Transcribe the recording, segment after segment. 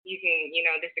you can,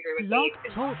 disagree with Blog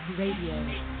me. Talk Radio.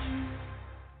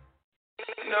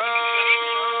 No.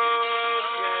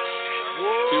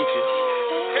 Future.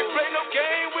 Can't play no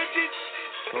game with it.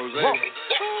 Jose.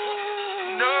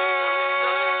 No.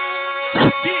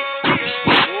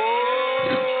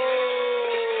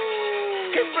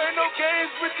 Can't play no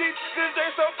games with it. Since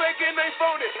they so fake and they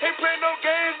phony. Can't play no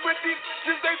games with it.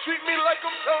 Since they treat me like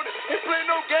I'm Tony. Can't play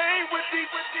no game with it.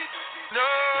 No.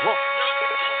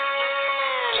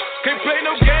 Can't play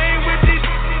no game with it.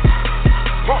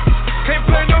 Can't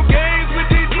play no games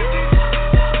with it.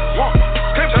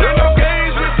 Can't play no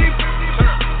games with it.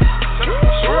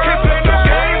 Can't play no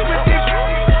games with it.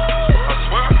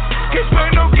 Can't play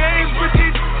no games with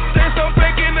it. They so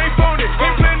fake and they phony.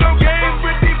 Can't play no games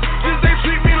with it. Since they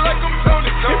treat me like I'm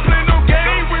Tony. Can't play no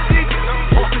game with it.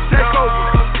 Can't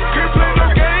play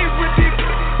no games with it.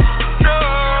 No.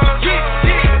 You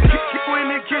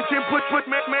in the kitchen, put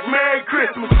Merry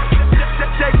Christmas.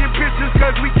 Taking pictures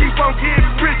cause we keep on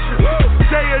getting richer.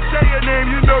 Say a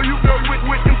name, you know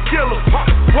with them killers.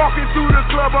 Walking through the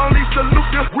club, only salute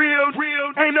the real.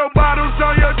 Ain't no bottles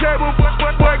on your table,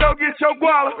 but boy, go get your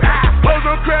guala. Hold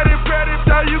on credit,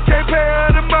 so you can't pay her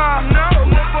tomorrow. No,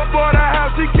 bought a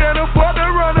house, he can't afford to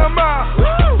run a mile.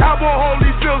 I bought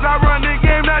holy fields, I run the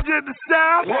game, not just the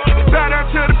style. Bow down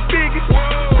to the biggest,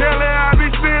 tell her I be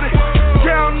spinning.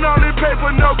 Counting all this paper,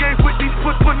 no games with these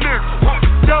put niggas.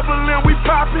 Doubling, we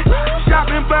poppin',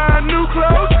 shopping, buying new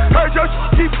clothes. Heard your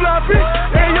keep flopping,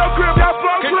 and your crib got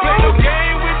flow clothes. Can't play no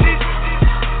game with it.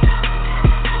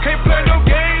 Can't play no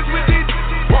games with it.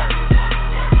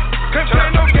 Can't play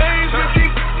no games with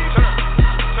it.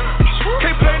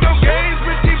 Can't play no games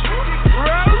with it.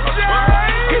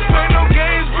 Can't play no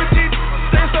games with it.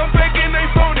 They so fake and they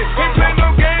phony. Can't play no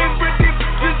games with it.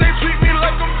 Since they treat me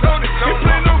like I'm Tony. Can't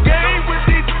play no game with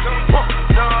it. Can't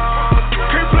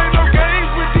play no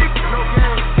games with it.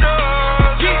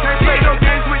 Can't play no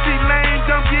games with these lanes.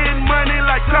 I'm getting money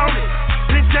like Tony.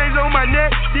 This chains on my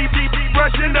neck, deep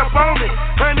rushing up on me.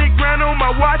 100 grand on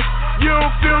my watch, you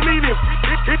don't feel me then.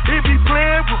 If he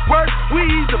playing with work, we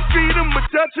either feed him or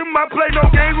touch him. I play no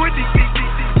games with these.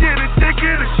 Get a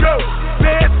ticket to show.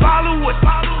 Bad follow it,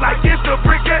 like it's a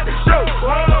brick at the show.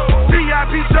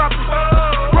 VIP jumping,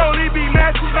 Broly be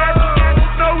matching.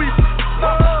 No easy.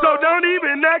 So don't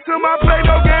even ask him, I play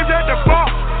no games at the bar.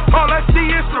 All I see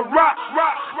is the rock.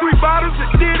 3 bottles of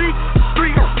Diddy,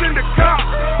 3 in the car.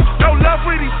 No love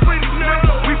for these pretty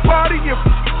niggas, we partying.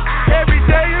 Every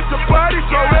day it's a party,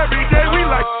 so every day we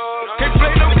like. Can't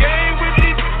play no game with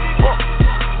it.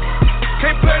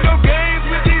 Can't play no games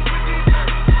with it.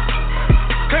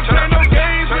 Can't play no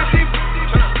games with it.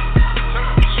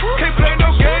 Can't play no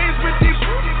games with it.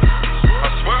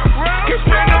 Can't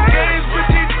play no games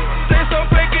with it. They so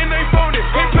fake and they phony.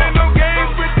 Can't play no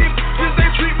games with it. Since they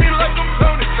treat me like I'm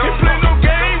Tony. Can't play no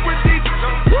game with it.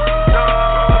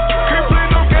 Can't play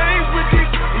no games with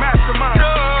it. Mastermind.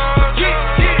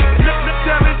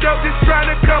 Telling jokes just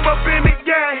trying to come up in the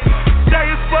game. Say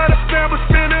it's for the fam, but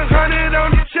spend 100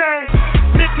 on the chain.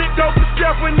 Nick dope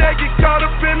himself when they get caught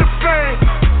up in the fame.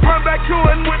 Run back to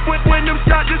it when them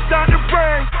shots just start to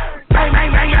rain. Bang,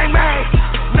 bang, bang, bang, bang.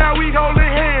 Now we holding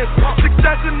hands.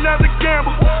 Success another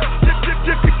gamble. Tip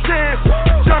your chance.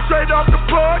 Jump straight off the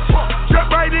porch.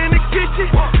 Jump right in the kitchen.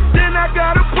 Then I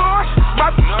got a Porsche. My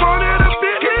phone in the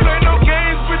business. Can't play no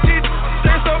games with it.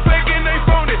 They so fake and they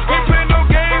phony. Can't play no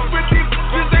games with it.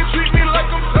 Since they treat me like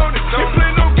I'm Tony. Can't play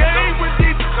no game with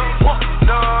it. Can't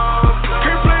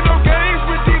play no games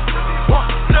with it.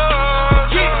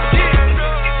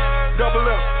 Double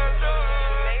up.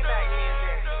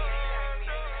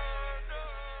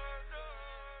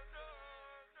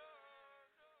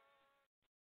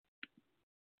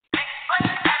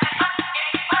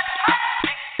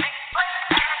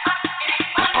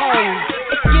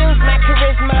 Excuse my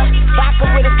charisma, vodka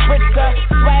with a spritzer,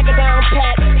 swagger down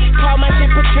pat, call my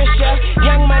shit Patricia,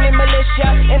 young money militia,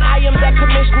 and I am the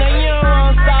commissioner. You don't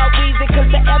want to start Weezy cause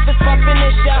the F is for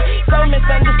finisher. So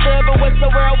misunderstood, but what's the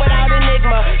world without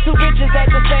enigma? 2 bitches at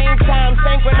the same time,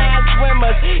 synchronized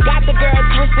swimmers. Got the girl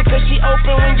twisted cause she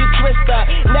open when you twist her.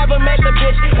 Never met the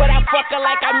bitch, but I fuck her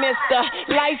like I missed her.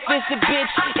 Life is the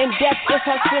bitch, and death is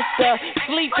her sister.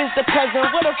 Sleep is the cousin,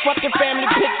 what a fucking family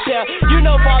picture. You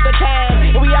know Father Time,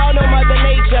 and we all know Mother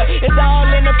Nature. It's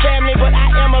all in the family, but I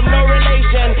am of no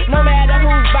relation. No matter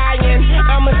who's buying,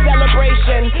 I'm a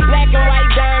celebration. Black and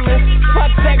white diamonds,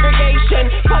 fuck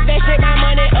segregation. Fuck that shit, my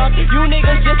money up. You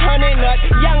niggas just hunting up.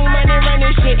 Young money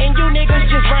running shit, and you niggas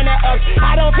just running up.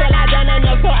 I don't feel I done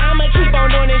enough, so I'ma keep on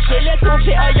doing this shit. Let's go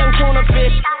shit a young tuna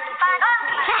fish.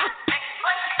 Ha.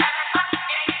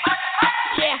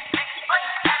 Yeah.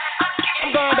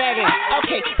 I'm going back. heaven.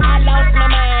 Okay, I lost my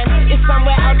mind. It's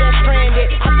somewhere out there stranded.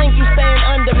 I think you staying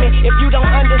under me if you don't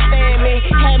understand me.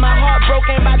 Had my heart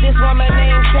broken by this woman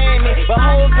named Tammy, but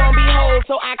hoes gon' be hoes,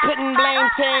 so I couldn't blame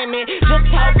Tammy. Just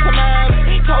talk to mom,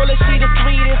 told her she the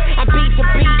sweetest. I beat the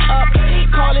beat up,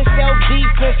 call it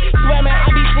self-defense. Swear man, I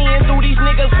be seeing through these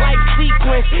niggas like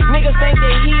sequence. Niggas think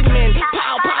they heathen,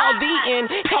 pow pow beating.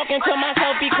 Talking to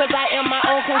myself because I am my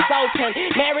own consultant.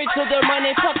 Married to the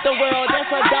money, fuck the world,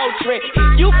 that's adultery.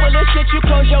 You full of shit, you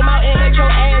close your mouth and let your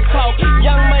ass talk.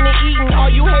 Young money eating, all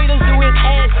you haters do is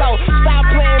ass talk. Stop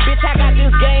playing, bitch, I got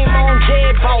this game on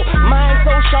deadbolt. Mine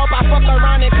so sharp, I fuck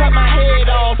around and cut my head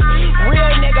off.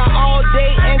 Real nigga all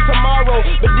day and tomorrow.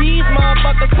 But these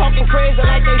motherfuckers talking crazy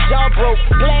like they jaw broke.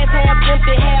 Glass half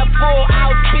empty, half full,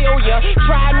 I'll spill ya.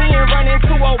 Try me and run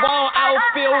into a wall,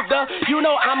 outfielder. You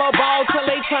know I'm a ball till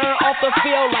they turn off the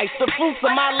field lights. The fruits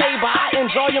of my labor, I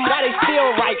enjoy them while they still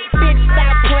right. Bitch,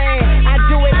 stop playing, I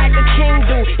do it like a king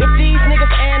do. If these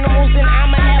niggas animals, then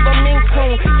I'ma have a mink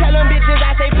soon. Tell them bitches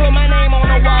I say put my name on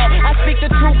the wall. I speak the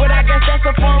truth, but I guess that's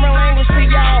a foreign language to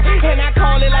y'all. And I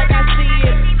call it like I see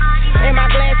it, and my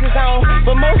glasses on.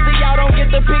 But most of y'all don't get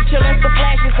the picture unless the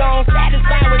flash is on.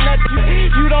 Satisfied with nothing,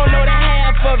 you don't know the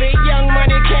half of it. Young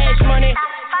money, cash money.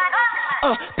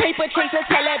 Paper chaser,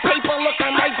 tell that paper, look,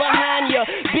 I'm right behind ya.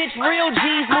 Bitch, real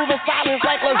G's moving silence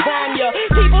like lasagna.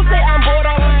 People say I'm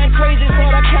borderline crazy,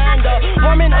 sorta kinda.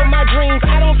 Woman of my dreams,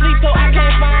 I don't sleep so I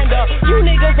can't find her. You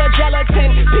niggas are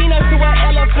gelatin, peanuts to an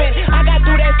elephant. I got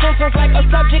through that sentence like a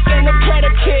subject and a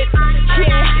predicate.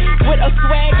 Yeah, with a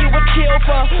swag you would kill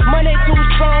for. Money too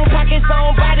strong, pockets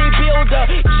on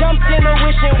bodybuilder. Jumped in a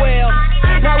wishing well,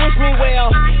 now wish me well.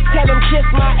 Tell them kiss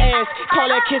my ass,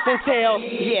 call that kiss and tell.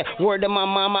 Yeah, word to my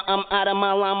mama, I'm out of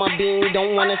my llama bean.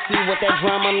 Don't wanna see what that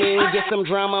drama mean. Get some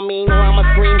drama mean, llama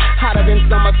scream hotter than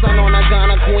summer sun on a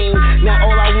Ghana queen. Now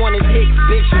all I want is hits,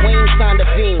 bitch. Wayne signed a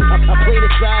fiend. I play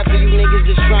the side for you niggas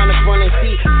just trying to front and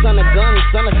see. Son of gun,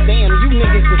 son of Sam, you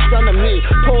niggas the son of me.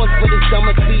 Pause for this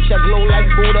dumber speech. I glow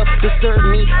like Buddha. Disturb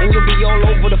me and you'll be all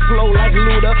over the flow like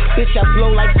Luda. Bitch, I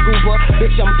flow like scuba.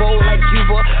 Bitch, I'm bold like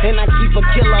Cuba, and I keep a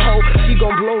killer hoe. She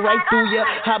gon' blow right through ya.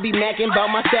 I be macking about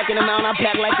my second amount. I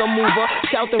pack like a mover.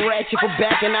 Shout the ratchet for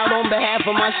backing out on behalf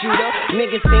of my shooter.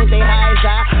 Niggas think they high as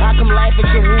I come laugh at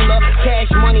your ruler.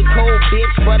 Cash money cold,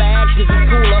 bitch, but I actions is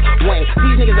cooler. Wayne,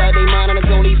 these niggas out they mind, and I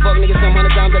told these fuck niggas some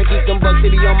 100 times that I keep them bucks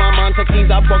city on my mind. Tuck these,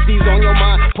 I fuck these on your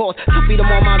mind. Pause, I feed them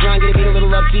on my grind, get a beat a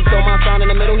little up, keep on my sound in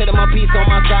the middle, hit my piece on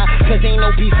my side, cause ain't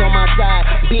no peace on my side.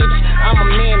 Bitch, I'm a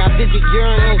man, I visit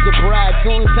urinals with bride.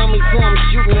 Soon tell me so I'm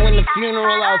shooting when the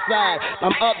funeral outside.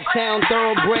 I'm uptown,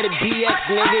 thoroughbred at BX,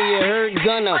 nigga, you heard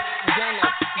Gunna.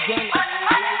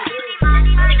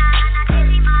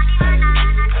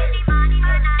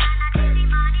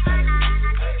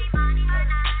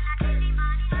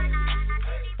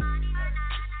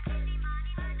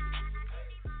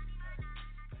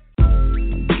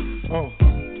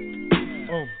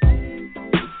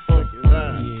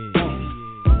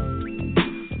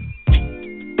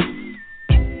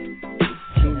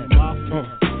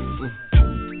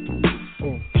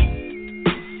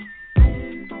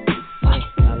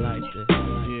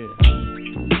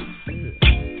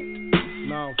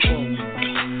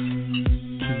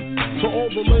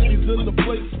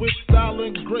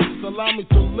 Allow me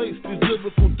to lace these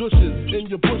lyrical douches in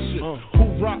your bushes who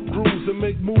rock grooves and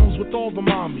make moves with all the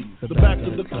mommies. The back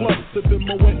of the club, sipping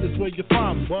Moet is where you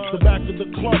find me. The back of the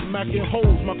club, macking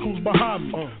holes, my crew's behind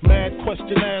me. Mad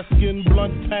question asking,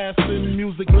 blunt passing,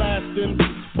 music lasting.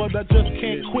 But I just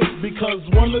can't quit because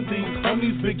one of these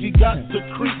homies Biggie got to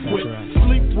creep with,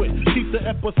 sleep with, keep the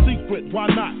ep a secret. Why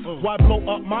not? Why blow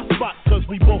up my spot? Cause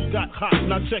we both got hot.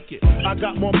 Now check it. I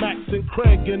got more Max and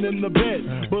Craig in the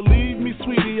bed. Believe me,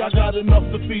 sweetie, I got enough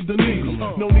to feed the needy.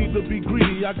 No need to be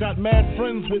greedy. I got mad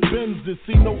friends with Benzes,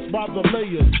 see notes by the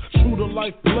layers. True to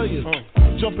life players.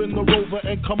 Jump in the Rover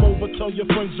and come over. Tell your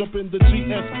friends jump in the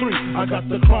GS3. I got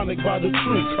the chronic by the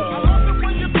tree.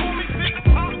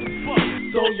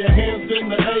 Throw your hands in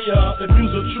the air if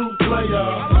you's a true player.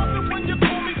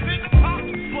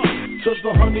 Just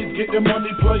the honeys getting money,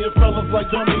 playing fellas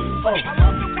like dummies.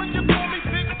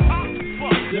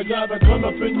 You got a gun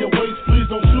up in your waist, please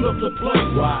don't shoot up the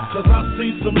place. Why? Cause I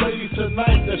see some ladies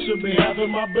tonight that should be having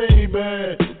my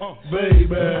baby.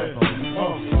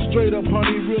 Straight up,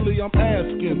 honey, really, I'm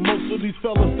asking. Most of these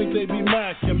fellas think they be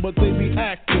macking, but they be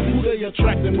acting. Who they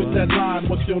attracting with that line?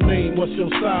 What's your name? What's your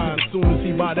sign? Soon as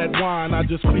he buy that wine, I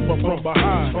just creep up from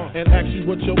behind and ask you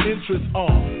what your interests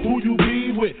are. Who you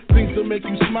be with? Things to make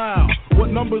you smile.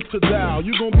 What numbers to dial?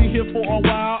 You gon' be here for a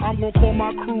while. I'm gon' call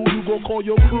my crew. You gon' call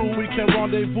your crew. We can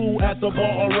rendezvous at the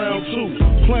bar around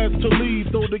 2. Plans to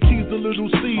leave, throw the keys to Little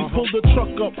C's. Pull the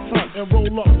truck up front and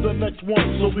roll up the next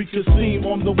one so we can see him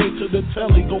on the way to the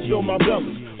telly. Go fill my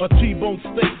belly. A T-bone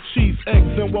steak, cheese,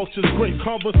 eggs, and Welch's grape.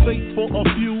 Conversate for a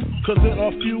few, cause in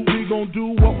a few we gon'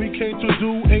 do what we came to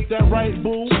do. Ain't that right,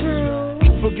 boo?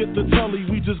 Forget the telly,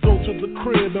 we just go to the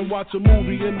crib and watch a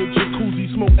movie in the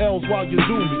jacuzzi. Smoke L's while you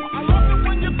do me. I love it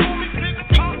when you call me Big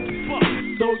Papa.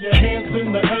 Throw your hands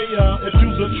in the air if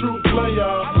you's a true player.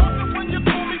 I love it when you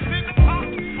call me Big Papa.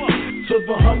 To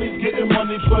the honeys getting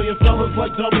money, playing fellas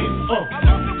like dummies. I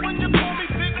love it when you call me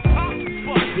Big Papa.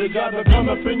 You gotta come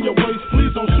up in your waist,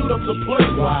 please don't shoot up the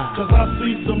place. Wow. Cause I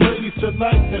see some ladies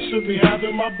tonight that should be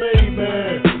having my baby.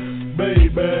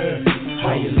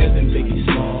 How you living, Biggie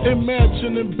Small?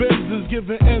 Imagining Benzes,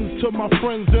 giving ends to my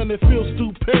friends, and it feels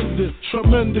stupendous.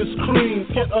 Tremendous cream,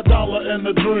 get $1 and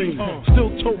a dream.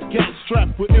 Still tote gas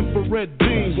strapped with infrared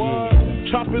beams.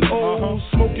 Chopping O's,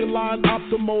 smoking line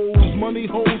optimals, money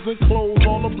holes and clothes,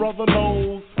 all a brother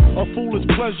knows. A foolish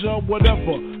pleasure,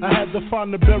 whatever. I had to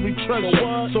find the buried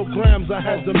treasure. So grams I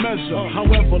had to measure.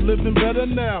 However, living better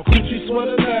now. Gucci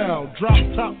sweater now. Drop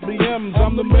top BMs,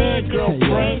 I'm the man,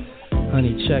 girlfriend.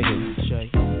 Honey, check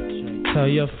it. Tell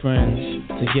your friends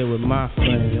to get with my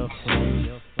friends.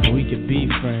 We could be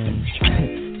friends.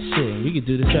 Shit, we could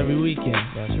do this every weekend.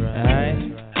 That's right. Alright?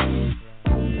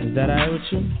 Is that alright with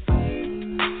you?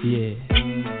 Yeah.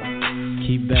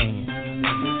 Keep banging.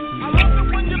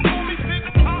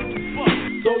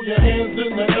 Throw your hands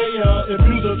in the air if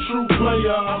you're the true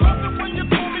player. I love it when you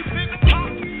call me Big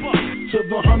Papa. To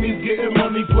the honeys getting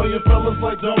money, playing fellas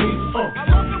like dummies. I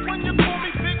love it when you call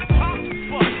me Big Papa.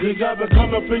 You gotta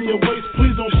come up in your waist,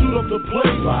 please don't shoot up the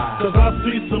place. Cause I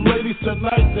see some ladies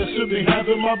tonight that should be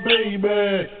having my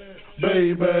baby.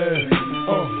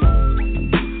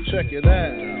 Check it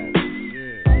out.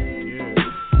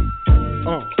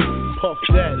 Puff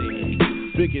Daddy,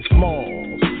 Biggie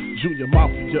Smalls, Junior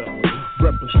Mafia,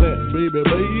 represent, baby.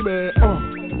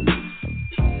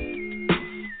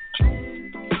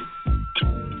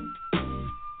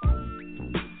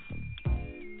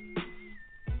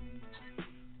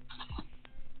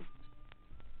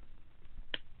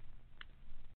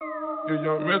 Your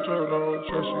young Metro don't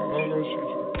trust you, I'm gonna shoot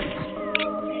you.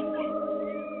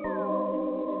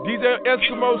 DJ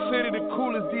Eskimo City, the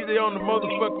coolest DJ on the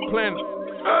motherfucking planet.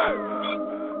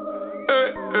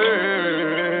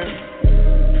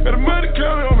 Got the money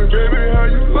counting on me, baby, how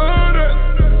you love that?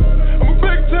 I'm a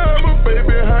big timer,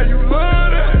 baby, how you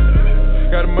love that?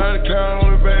 Got the money counting on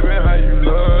me, baby, how you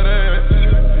love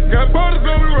that? Got borders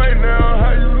on me right now,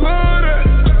 how you love that?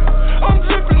 I'm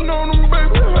dripping on them,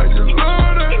 baby, how you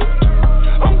love that?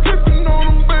 I'm dripping on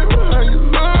them, baby, how you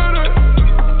love that?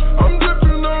 I'm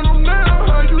dripping on them now,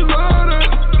 how you love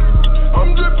that? I'm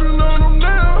dripping on them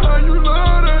now, how you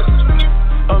love that?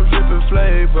 I'm dripping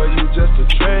flavor, you just a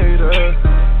trader.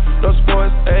 No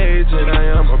sports agent,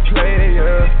 I am a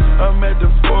player. I'm at the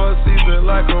Four Seasons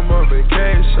like I'm on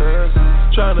vacation.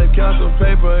 Tryna count some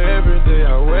paper every day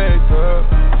I wake up.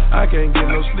 I can't get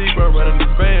no sleep, I'm running the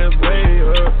fans way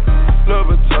up.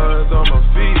 Louboutins on my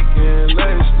feet, getting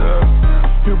laced up.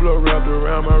 Hublot wrapped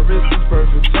around my wrist, is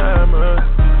perfect time,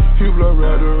 Hublot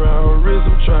wrapped around her wrist,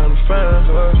 I'm trying to find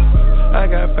her. I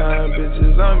got 5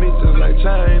 bitches on me just like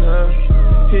China.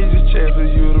 Here's your chance for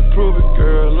you to prove it,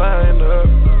 girl, line up.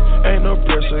 Ain't no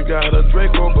pressure, got a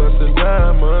Draco bustin'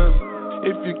 diamonds.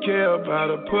 If you care about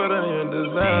her, put her in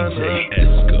designer.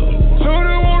 So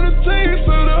they want a taste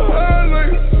of the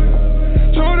highlights.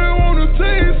 So they want a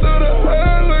taste of the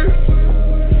highlights.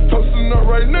 Toasting up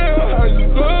right now, how you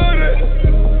love that?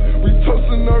 We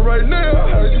toasting up right now,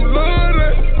 how you love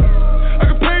that? I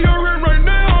can pay your rent right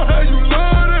now, how you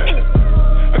love that?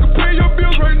 I can pay your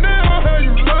bills right now, how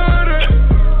you love that?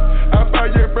 I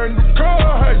buy your brand new car,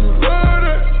 how you love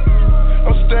that?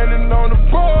 I'm standing on the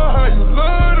bar, how you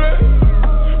love that?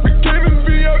 We came in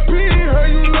VIP, how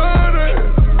you love that?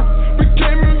 We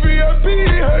came in VIP,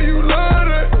 how you love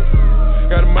that?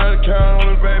 Got a money count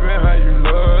on it, baby, how you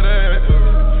love that?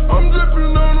 I'm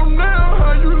dripping on them now,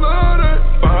 how you love that?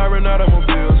 Firing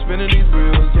automobiles, spinning these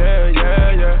wheels, yeah.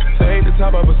 Take the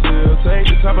top of a seal,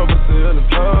 and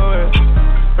blow it.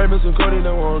 Bring me some Cody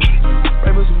that want me,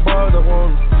 bring me some balls that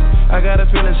want me. I got a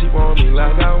feeling she want me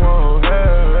like I want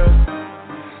her.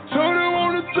 So they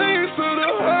want a taste of the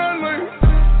highlights.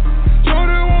 So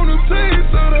they want a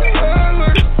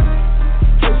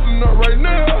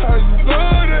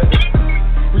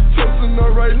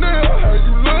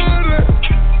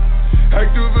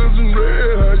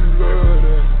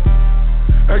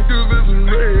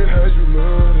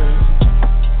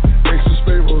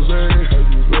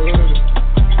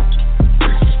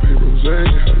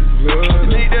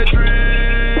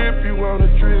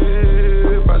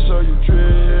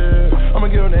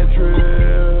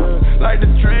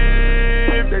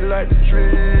like to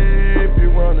trip,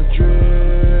 you wanna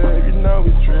trip, you know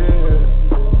we trip.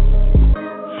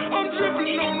 I'm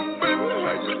dripping on them, baby,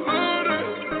 how you love that?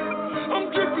 I'm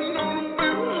dripping on them,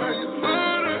 baby, how you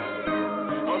love that?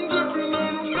 I'm dripping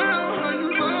on them now, how you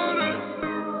love that?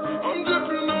 I'm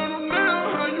dripping on them now,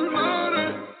 how you love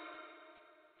that?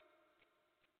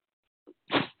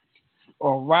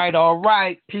 All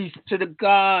right. Peace to the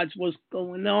gods. What's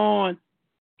going on?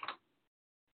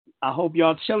 I hope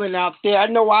y'all chilling out there. I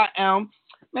know I am.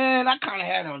 Man, I kind of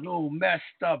had a little messed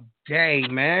up day,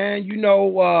 man. You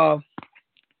know,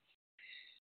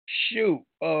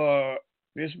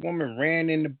 this woman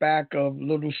ran in the back of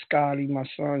little Scotty, my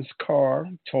son's car,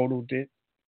 totaled it.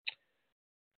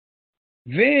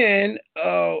 Then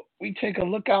we take a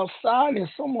look outside and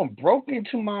someone broke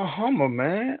into my Hummer,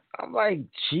 man. I'm like,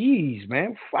 geez,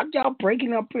 man, fuck y'all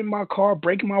breaking up in my car,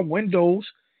 breaking my windows.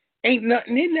 Ain't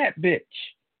nothing in that bitch.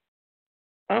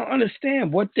 I don't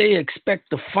understand what they expect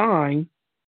to find,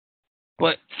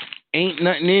 but ain't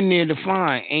nothing in there to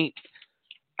find.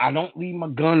 I don't leave my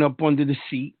gun up under the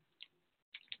seat,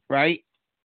 right?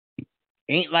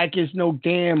 Ain't like it's no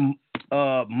damn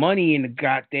money in the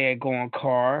goddamn going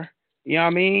car. You know what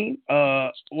I mean?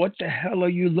 What the hell are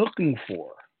you looking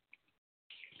for?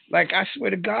 Like, I swear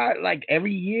to God, like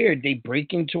every year they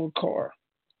break into a car.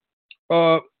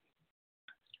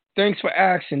 Thanks for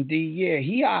asking, D. Yeah,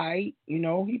 he alright, you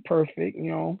know, he perfect,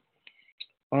 you know.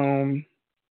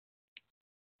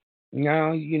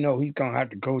 Now, you know, he's gonna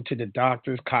have to go to the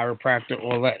doctors, chiropractor,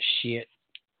 all that shit.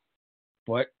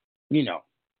 But, you know,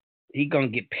 he gonna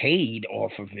get paid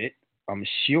off of it, I'm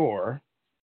sure.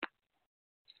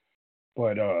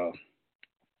 But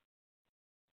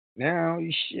now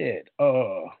shit,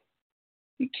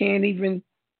 he can't even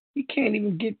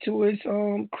get to his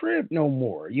crib no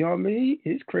more. You know what I mean?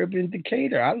 His crib in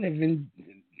Decatur. I live in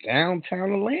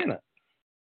downtown Atlanta.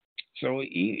 So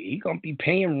he gonna be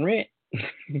paying rent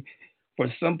for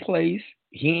some place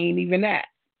he ain't even at.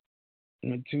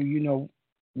 Until, you know,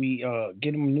 we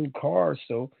get him a new car,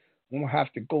 so we don't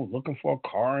have to go looking for a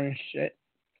car and shit.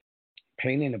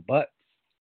 Pain in the butt.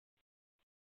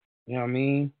 You know what I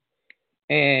mean?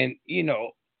 And, you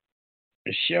know,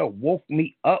 Michelle woke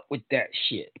me up with that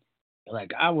shit.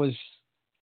 Like, I was,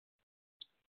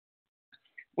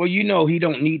 well, you know, he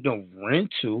don't need no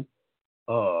rental.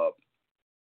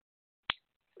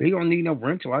 He don't need no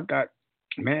rental. I got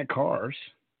mad cars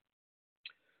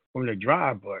for the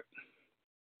drive, but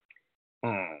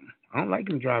I don't like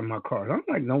them driving my cars. I don't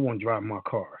like no one driving my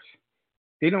cars.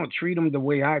 They don't treat them the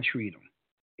way I treat them.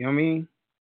 You know what I mean?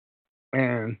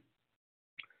 And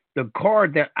the car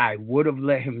that I would have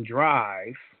let him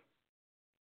drive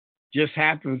just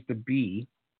happens to be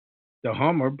the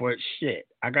Hummer, but shit,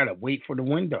 I gotta wait for the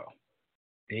window.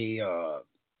 They,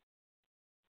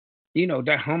 you know,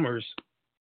 that Hummer's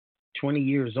 20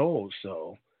 years old,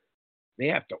 so they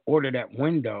have to order that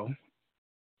window.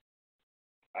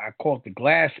 I called the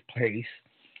glass place,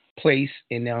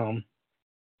 and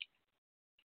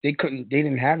they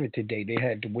didn't have it today. They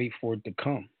had to wait for it to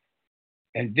come.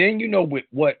 And then, you know, with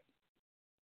what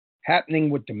happening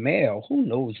with the mail, who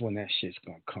knows when that shit's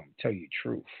gonna come, tell you the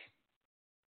truth.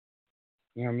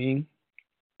 You know what I mean?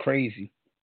 Crazy.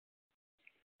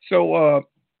 So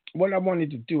what I wanted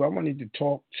to do, I wanted to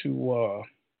talk to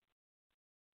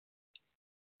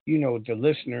you know, the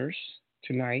listeners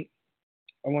tonight.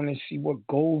 I want to see what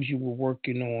goals you were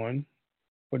working on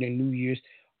for the New Year's.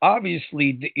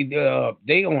 Obviously,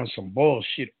 they on some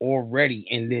bullshit already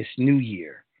in this new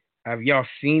year. Have y'all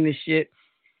seen this shit?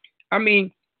 I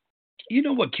mean, you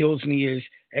know what kills me is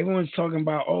everyone's talking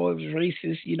about, oh, it was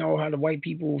racist, you know, how the white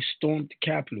people stormed the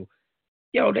Capitol.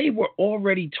 Yo, they were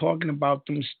already talking about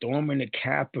them storming the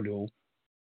Capitol,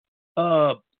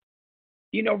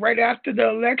 you know, right after the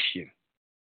election.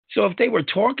 So if they were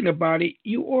talking about it,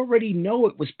 you already know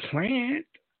it was planned.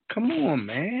 Come on,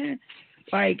 man.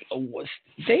 Like,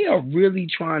 they are really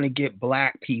trying to get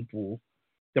black people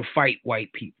to fight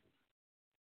white people.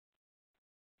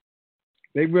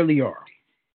 They really are.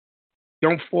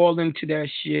 Don't fall into that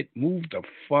shit. Move the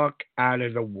fuck out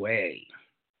of the way.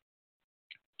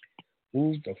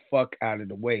 Move the fuck out of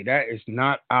the way. That is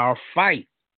not our fight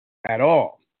at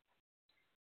all.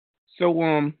 So,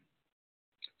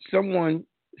 someone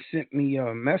sent me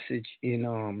a message in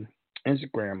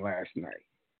Instagram last night,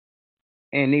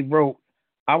 and they wrote,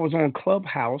 I was on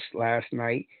Clubhouse last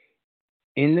night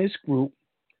in this group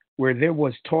where there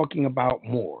was talking about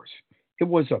Moors. It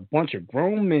was a bunch of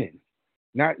grown men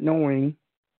not knowing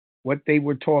what they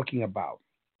were talking about.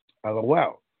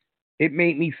 LOL. It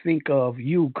made me think of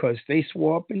you because they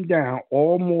swore up and down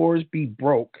all Moors be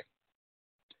broke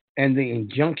and the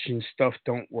injunction stuff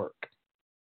don't work.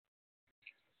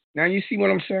 Now you see what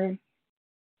I'm saying?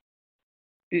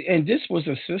 And this was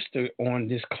a sister on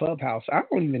this Clubhouse. I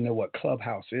don't even know what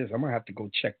Clubhouse is. I'm gonna have to go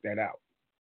check that out.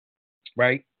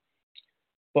 Right?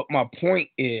 But my point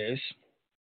is,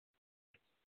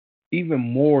 even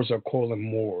Moors are calling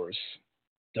Moors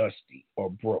dusty or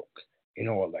broke and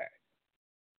all that.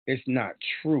 It's not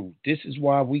true. This is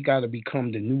why we got to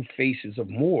become the new faces of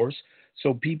Moors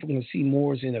so people can see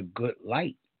Moors in a good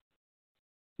light.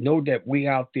 Know that we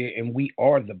out there and we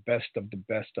are the best of the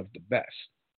best of the best.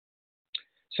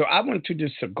 So I went to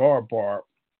this cigar bar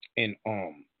in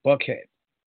Buckhead.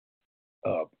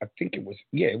 I think it was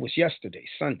yesterday,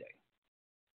 Sunday.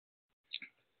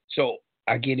 So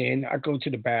I get in, I go to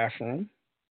the bathroom.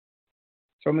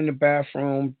 So I'm in the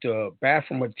bathroom. The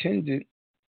bathroom attendant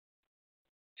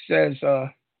says,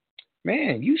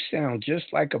 man, you sound just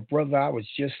like a brother I was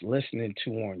just listening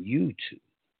to on YouTube.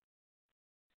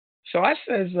 So I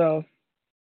says,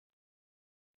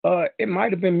 it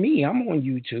might have been me. I'm on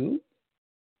YouTube.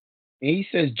 And he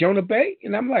says, Jonah Bay?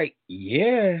 And I'm like,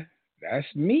 yeah, that's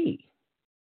me.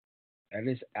 That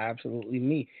is absolutely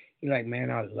me. He's like, man,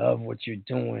 I love what you're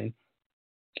doing.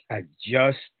 I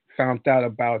just found out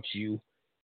about you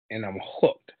and I'm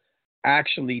hooked.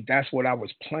 Actually, that's what I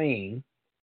was playing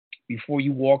before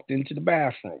you walked into the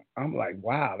bathroom. I'm like,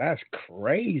 wow, that's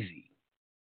crazy.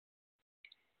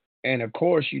 And of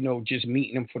course, just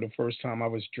meeting him for the first time, I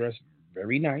was dressed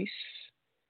very nice.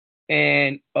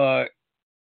 And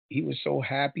he was so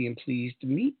happy and pleased to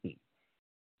meet me.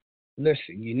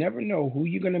 Listen, you never know who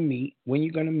you're going to meet, when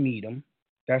you're going to meet them.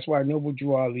 That's why Noble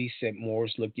Drew Ali said,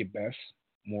 Moors look your best.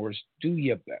 Moors do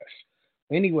your best.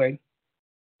 Anyway,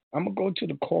 I'm going to go to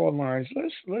the call lines.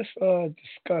 Let's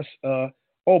discuss.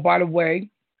 Oh, by the way,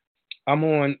 I'm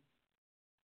on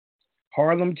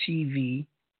Harlem TV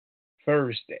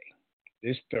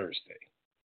this Thursday.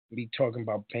 I'll be talking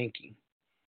about banking.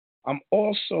 I'm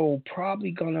also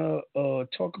probably going to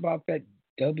talk about that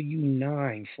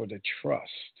W-9 for the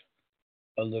trust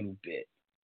a little bit.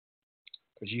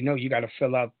 Because you got to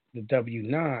fill out the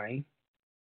W-9.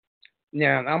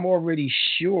 Now, I'm already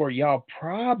sure y'all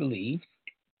probably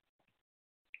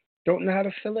don't know how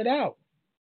to fill it out.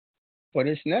 But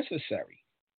it's necessary.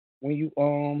 When you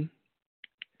open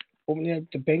up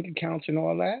the bank accounts and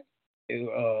all that,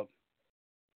 you're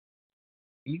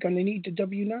going to need the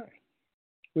W-9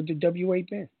 with the W-8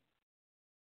 bin.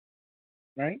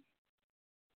 Right?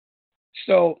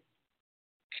 So,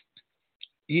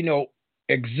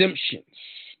 exemptions.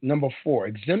 Number 4,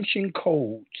 exemption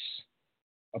codes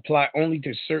apply only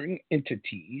to certain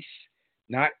entities,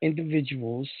 not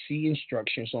individuals. See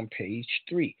instructions on page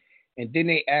 3. And then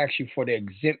they ask you for the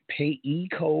exempt payee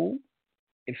code,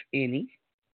 if any.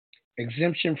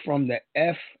 Exemption from the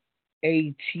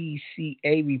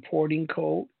FATCA reporting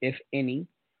code, if any.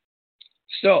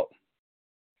 So,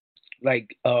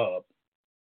 like,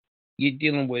 you're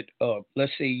dealing with,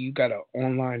 let's say you got an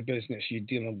online business, you're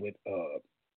dealing with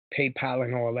PayPal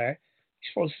and all that.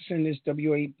 You're supposed to send this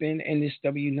W-8 bin and this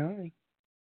W-9.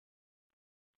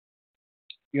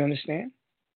 You understand?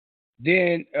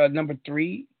 Then number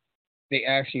 3, they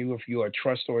ask you if you're a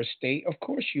trust or a estate. Of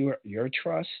course, you're a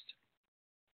trust.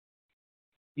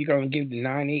 You're going to give the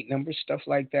 9-8 number, stuff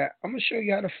like that. I'm going to show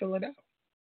you how to fill it out.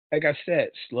 Like I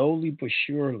said, slowly but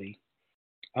surely,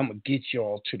 I'm going to get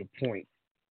y'all to the point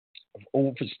of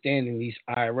understanding these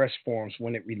IRS forms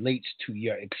when it relates to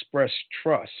your express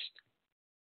trust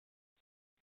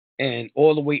and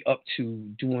all the way up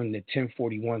to doing the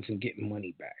 1041s and getting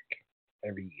money back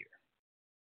every year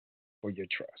for your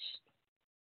trust.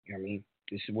 You know what I mean?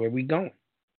 This is where we going.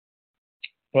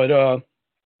 But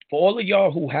for all of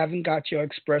y'all who haven't got your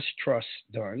express trust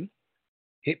done,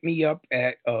 hit me up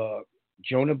at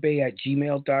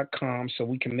jonahbay@gmail.com so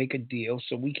we can make a deal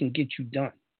so we can get you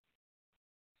done.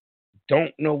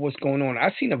 Don't know what's going on.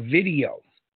 I seen a video.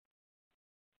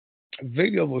 A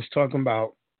video was talking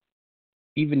about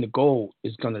even the gold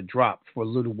is going to drop for a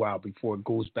little while before it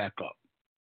goes back up.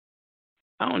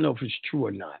 I don't know if it's true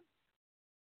or not.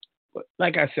 But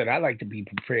like I said, I like to be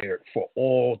prepared for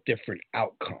all different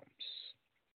outcomes.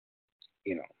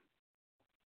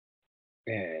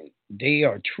 And they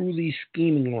are truly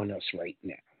scheming on us right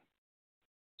now.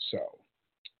 So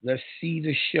let's see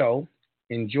the show.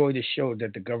 Enjoy the show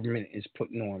that the government is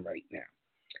putting on right now.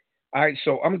 All right,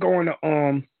 so I'm going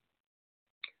to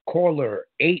caller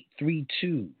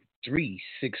 832-364.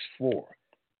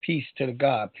 Peace to the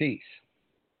God. Peace.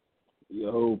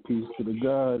 Yo, peace to the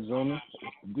God, Jonah.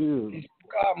 What's the deal? Peace to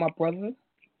God, my brother.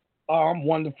 I'm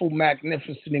wonderful,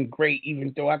 magnificent, and great,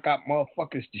 even though I got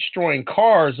motherfuckers destroying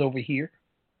cars over here.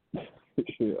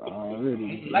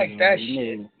 Already. Like that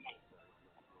shit.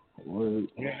 Word.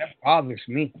 Yeah, that bothers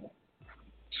me.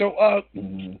 So,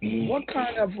 what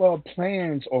kind of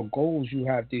plans or goals you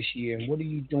have this year, and what are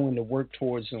you doing to work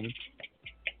towards them?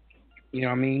 You know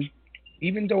what I mean?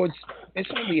 Even though it's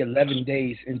only 11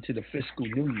 days into the fiscal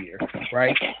new year,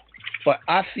 right? But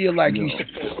I feel like you're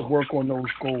supposed to work on those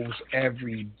goals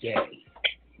every day,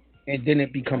 and then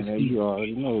it becomes easy. You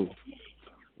already know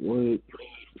what,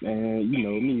 and you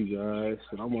know me, guys.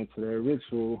 So I went to that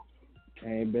ritual,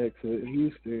 came back to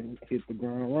Houston, hit the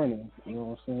ground running. You know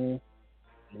what I'm saying?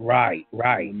 Right.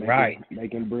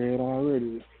 Making bread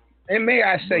already. And may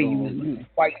I say, you was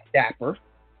quite dapper.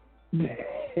 I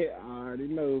already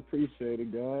know. Appreciate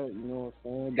it, God. You know what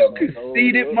I'm saying? You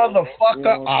conceited motherfucker. You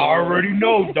know I already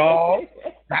know, dog.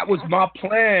 That was my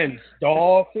plans,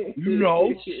 dog. You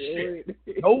know, shit.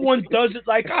 No one does it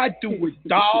like I do it,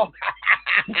 dog.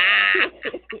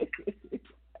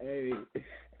 Hey,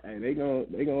 they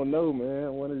gonna know,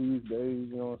 man. One of these days,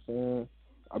 you know what I'm saying?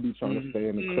 I'll be trying to stay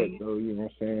in the cut, though. You know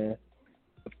what I'm saying?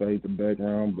 Fade the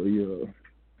background, but yeah.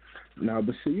 Nah,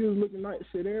 but shit, you was looking nice.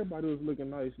 Shit, everybody was looking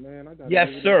nice, man. I got yes,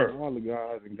 sir. All the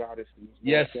guys and goddesses.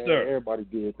 Yes, sir. Everybody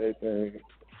did their thing.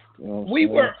 You know we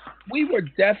were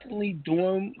definitely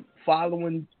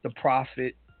following the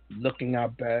prophet, looking our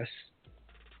best,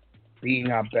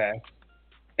 being our best.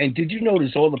 And did you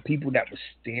notice all the people that were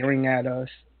staring at us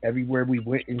everywhere we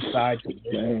went inside the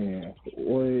Man,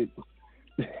 what?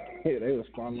 They was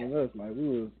following us like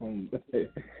we was some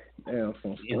stars or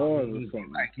something.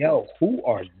 Like, yo, who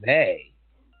are they?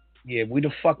 Yeah, we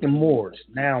the fucking Moors.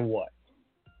 Now what?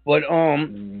 But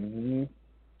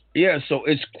yeah, so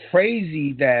it's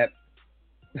crazy that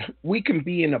we can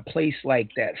be in a place like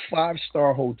that,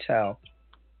 5-star hotel,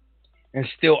 and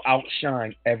still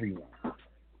outshine everyone.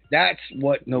 That's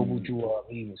what Noble Drew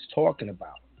Ali was talking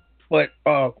about. But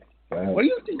what do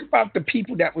you think about the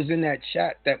people that was in that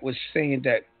chat that was saying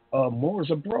that Moors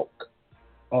are broke?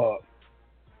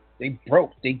 They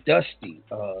broke, they dusty,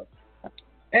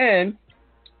 and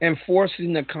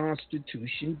enforcing the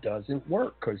Constitution doesn't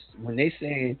work. Because when they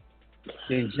say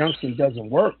the injunction doesn't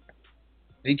work,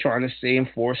 they trying to say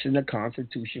enforcing the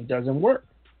Constitution doesn't work.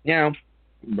 Now,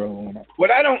 bro, what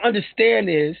I don't understand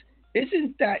is,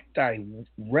 isn't that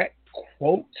direct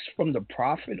quotes from the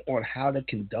prophet on how to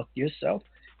conduct yourself?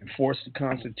 Enforce the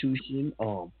Constitution.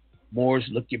 Moors,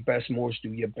 look your best. Moors, do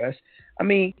your best. I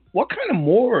mean, what kind of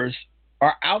Moors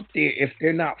are out there if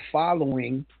they're not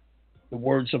following the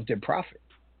words of their prophet?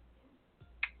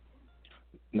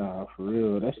 Nah, for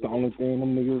real. That's the only thing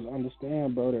them niggas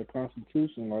understand, bro, that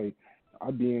Constitution. Like,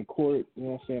 I be in court, you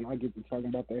know what I'm saying? I get to talking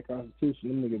about that Constitution.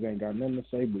 Them niggas ain't got nothing to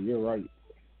say, but you're right.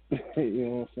 You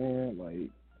know what I'm saying? Like,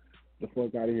 the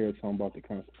fuck out of here talking about the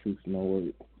Constitution, no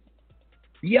way.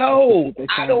 Yo,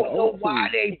 I don't know why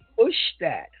they push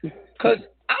that. Because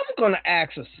I'm going to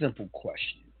ask a simple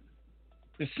question.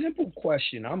 The simple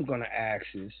question I'm going to ask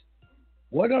is,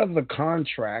 what other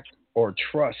contract or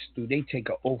trust do they take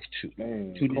an oath to?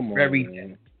 Man, to this very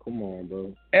day? Come on,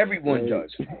 bro. Everyone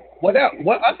does. What else?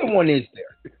 What other one is there?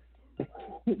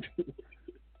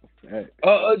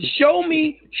 Show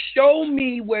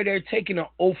me where they're taking an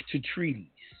oath to treaties.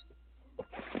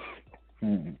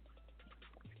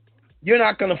 You're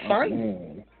not gonna find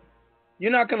it.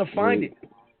 You're not gonna find it.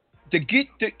 To get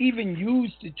to even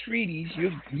use the treaties,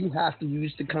 you have to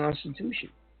use the Constitution.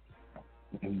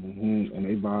 And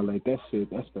they violate that shit.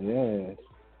 That's their ass.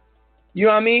 You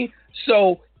know what I mean?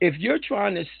 So if you're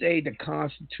trying to say the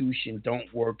Constitution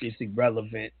don't work, it's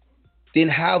irrelevant, then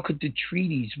how could the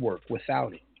treaties work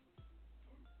without it?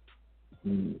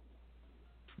 Man.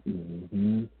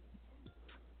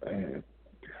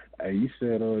 Hey, you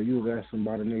said you was asking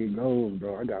about a nigga goals,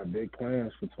 bro. I got big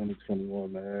plans for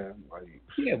 2021, man. Like,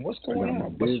 yeah, what's going on? I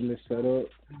got my business set up.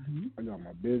 I got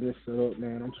my business set up,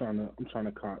 man. I'm trying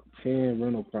to cop 10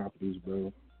 rental properties,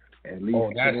 bro. At least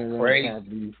 10 rental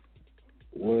properties.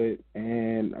 What?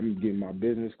 And I'm getting my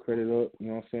business credit up. You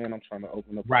know what I'm saying? I'm trying to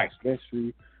open up a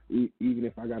dispensary, even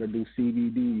if I got to do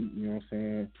CBD. You know what I'm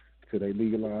saying? Till they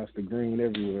legalize the green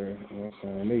everywhere. You know what I'm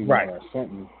saying? They legalize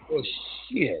something. Oh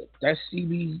shit, that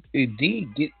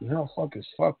CBD get motherfuckers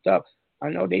fucked up. I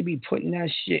know they be putting that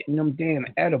shit in them damn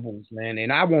edibles, man, and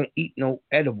I won't eat no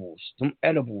edibles. Them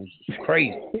edibles is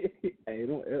crazy.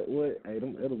 Them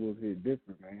edibles hit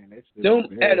different, man.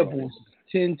 Them edibles is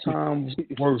 10 times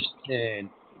worse than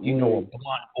a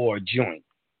blunt or a joint.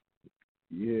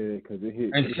 Yeah, because it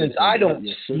hit. And since I don't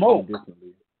smoke.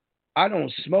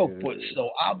 But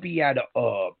so I'll be at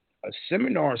a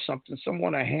seminar or something.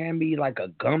 Someone will hand me like a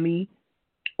gummy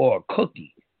or a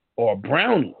cookie or a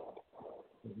brownie.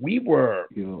 We were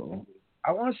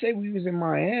I want to say we was in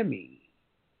Miami.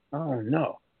 I don't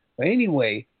know. But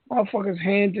anyway, motherfuckers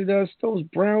handed us those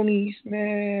brownies,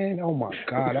 man. Oh my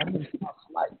God, I missed my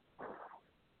flight.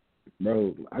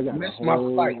 Bro, I got a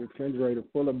whole refrigerator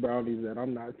full of brownies that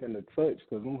I'm not gonna touch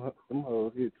because them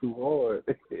hoes hit too hard.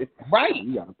 Right.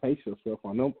 You gotta pace yourself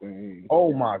on them things.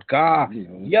 Oh my God. You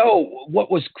know. Yo, what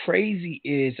was crazy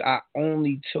is I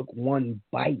only took one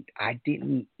bite. I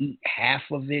didn't eat half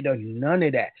of it or none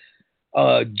of that.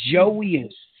 Joey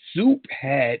and Soup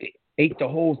ate the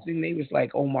whole thing. They was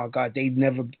like, oh my God, it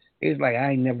was like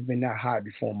I ain't never been that high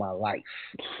before in my life.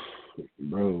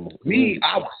 Bro. Me,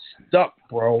 I was stuck,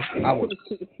 bro. I was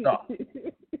stuck.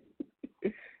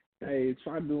 Hey,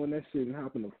 try doing that shit and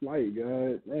hopping a flight,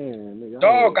 God. Man,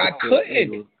 dog, I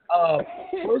couldn't.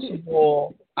 First of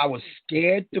all, I was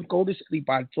scared to go to sleep.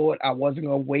 I thought I wasn't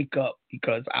gonna wake up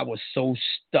because I was so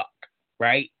stuck,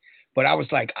 right? But I was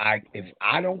like, if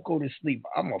I don't go to sleep,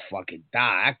 I'm gonna fucking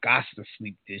die. I got to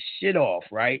sleep this shit off,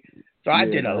 right? So I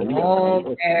did a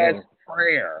long ass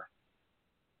prayer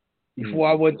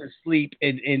before I went to sleep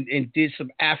and did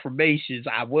some affirmations.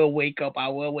 I will wake up. I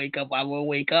will wake up. I will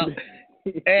wake up.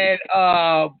 And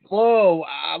boom,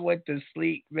 I went to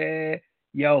sleep, man.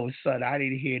 Yo, son, I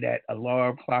didn't hear that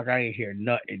alarm clock. I didn't hear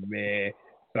nothing, man.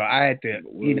 So I had to,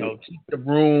 keep the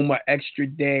room an extra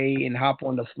day and hop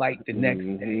on the flight the next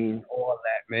day and all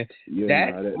that, man. Yeah,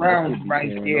 that round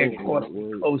right there cost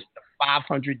me close to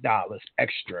 $500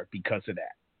 extra because of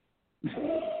that.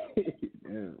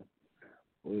 Yeah.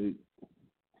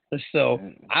 So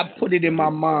I put it in my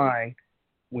mind,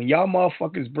 when y'all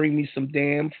motherfuckers bring me some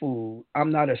damn food,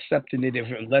 I'm not accepting it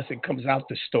unless it comes out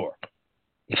the store.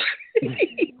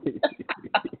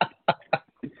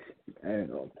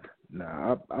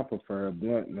 Nah, I prefer a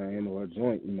blunt, man, or a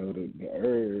joint, the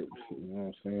herbs, you know what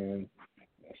I'm saying?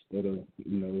 Instead of,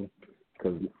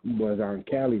 because boys out in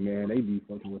Cali, man, they be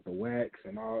fucking with the wax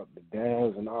and all the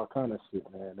dabs and all kind of shit,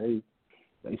 man.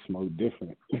 They smoke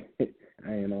different.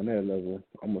 I ain't on that level.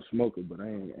 I'm a smoker, but I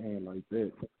ain't like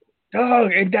that.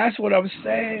 Dog, and that's what I'm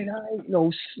saying. I ain't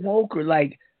no smoker.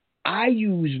 Like, I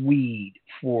use weed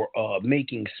for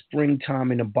making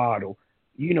springtime in a bottle.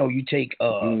 You take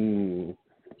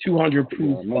 200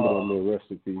 proof. I remember that little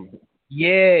recipe.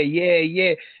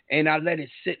 Yeah. And I let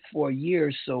it sit for a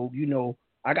year, so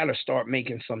I got to start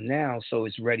making some now, so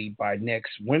it's ready by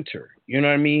next winter. You know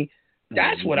what I mean?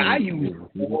 That's what I use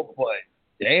for. But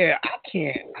I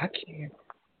can't.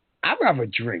 I'd rather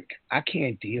drink. I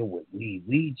can't deal with weed.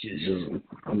 Weed just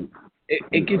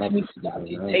it gets me stuck.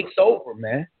 It takes over,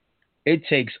 man. It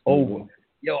takes over.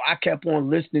 Yo, I kept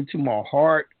on listening to my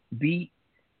heart beat,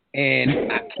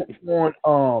 and I kept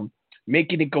on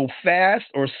making it go fast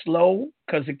or slow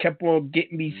because it kept on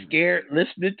getting me scared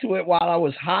listening to it while I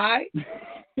was high.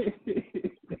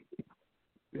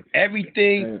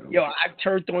 Everything, I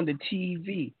turned on the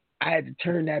TV. I had to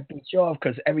turn that bitch off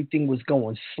because everything was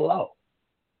going slow.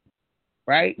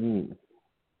 Right? And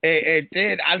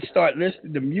then I started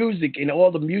listening to music, and all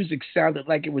the music sounded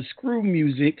like it was screw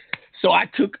music. So I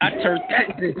turned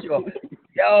that bitch off.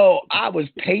 Yo, I was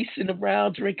pacing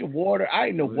around, drinking water. I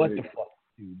didn't know what the fuck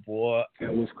to do, boy.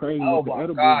 It was crazy. Oh with the my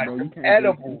edibles, God, bro. You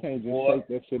can't just take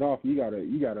that shit off. You gotta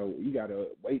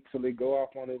wait till it go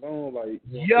off on its own. Like,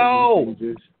 yo,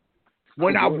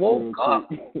 when I woke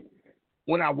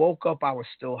up, I was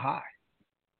still high.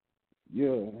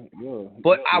 Yeah.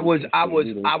 But I was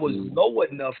low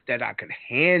enough that I could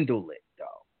handle it,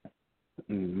 though.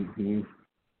 Mm-hmm.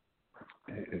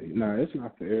 Nah, it's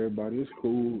not for everybody. It's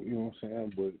cool, you know what I'm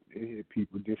saying? But it hit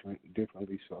people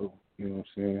differently, so, you know what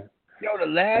I'm saying? Yo, the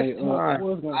last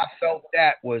time I felt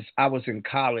that was I was in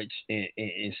college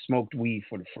and smoked weed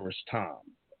for the first time.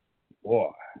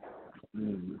 Boy.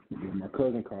 My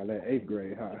cousin called that 8th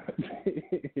grade high.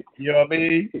 You know what I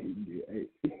mean?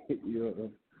 Yeah.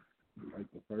 Like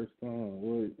the first time,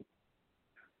 what?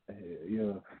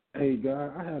 Yeah. Hey, guy,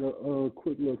 I had a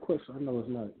quick little question. I know it's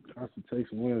not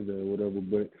Consultation Wednesday or whatever,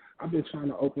 but I've been trying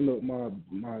to open up my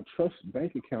trust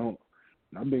bank account,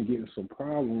 and I've been getting some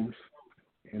problems.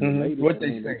 And the latest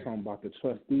thing they talking about the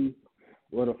trustee.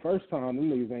 Well, the first time, them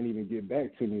niggas ain't even get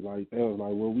back to me. Like, they was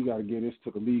like, well, we got to get this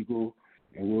to the legal,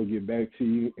 and we'll get back to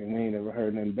you, and we ain't never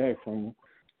heard nothing back from them.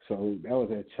 So that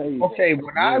was at Chase. Okay,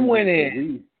 when I went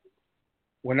in,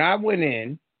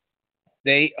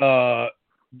 they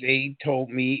told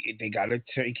me they gotta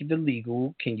take it to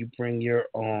legal. Can you bring your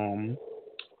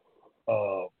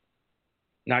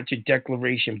not your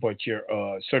declaration but your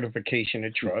certification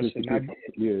of trust? And I did.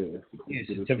 Yeah,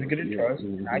 certificate of trust,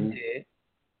 and I did.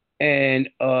 And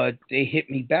they hit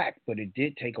me back, but it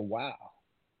did take a while.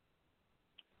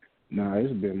 Nah,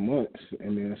 it's been months,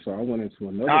 and then so I went into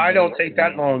another. No, I don't take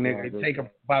that long, nigga. It take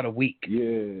about a week.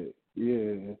 Yeah.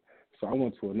 So I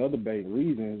went to another bank,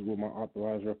 Reasons, with my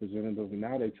authorized representative, and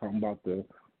now they talking about the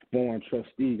foreign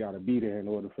trustee got to be there in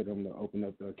order for them to open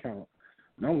up the account.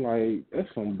 And I'm like,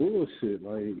 that's some bullshit.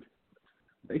 Like,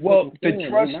 the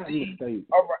trustee.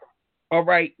 All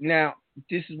right. Now,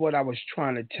 this is what I was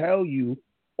trying to tell you.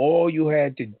 All you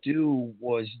had to do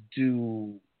was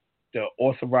do the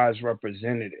authorized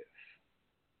representative.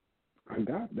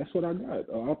 That's what I got.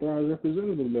 An authorized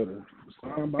representative letter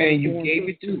signed by. And you gave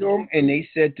it to them, and they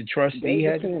said the trustee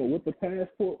had with the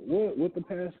passport, with the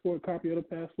passport, copy of the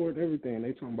passport, and everything.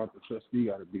 They talking about the trustee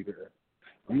got to be there.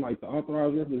 I'm like, the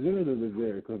authorized representative is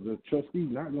there because the trustee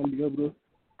not gonna be able to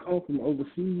come from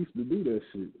overseas to do that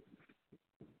shit.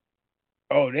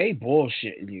 Oh, they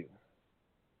bullshitting you.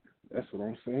 That's what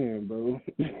I'm saying, bro.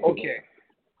 Okay.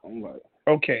 I'm like,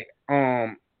 okay.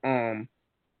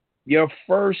 Your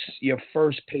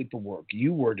first paperwork,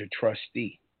 you were the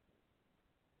trustee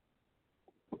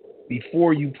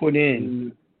before you put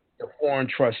in the foreign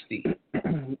trustee.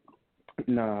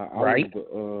 Nah, right? I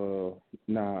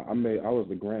was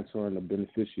the grantor and the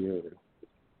beneficiary.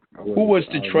 Who was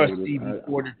the trustee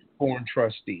before the foreign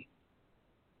trustee?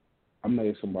 I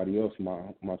made somebody else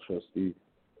my trustee.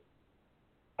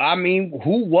 I mean,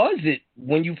 who was it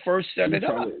when you first set it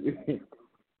up?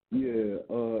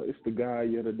 It's the guy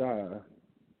Jedediah.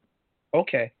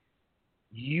 Okay.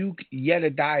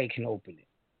 Jedediah can open it.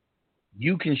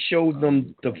 You can show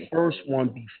them the first one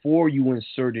before you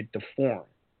inserted the form.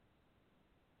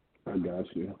 I got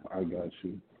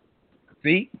you.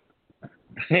 See?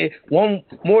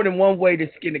 More than one way to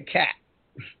skin a cat.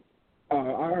 I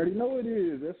already know it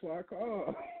is. That's why I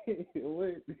called.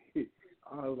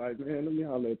 I was like, man, let me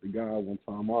holler at the guy one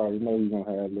time. I already know he's going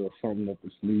to have a little something up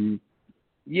his sleeve.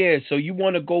 Yeah, so you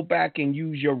want to go back and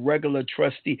use your regular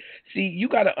trustee. See, you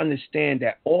got to understand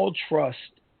that all trust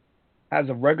has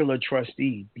a regular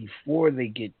trustee before they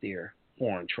get their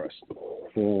foreign trustee.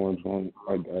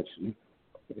 I got you.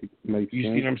 Makes you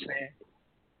sense. See what I'm saying?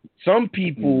 Some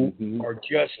people are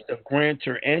just the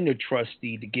grantor and the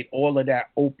trustee to get all of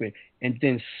that open and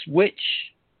then switch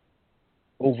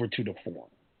over to the form.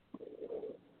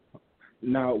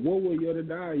 Now, what will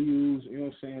Jedediah use, you know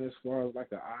what I'm saying, as far as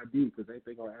like an ID? Because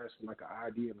they going to ask for like an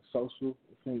ID and a social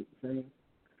thing?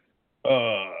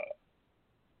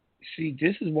 See,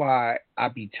 this is why I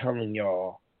be telling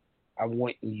y'all I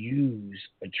wouldn't use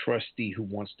a trustee who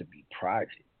wants to be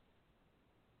private.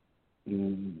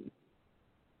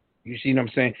 You see what I'm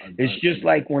saying? It's just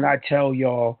like when I tell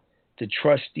y'all the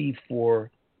trustee for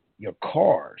your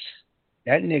cars,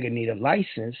 that nigga need a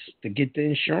license to get the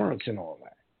insurance and all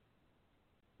that.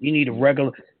 You need a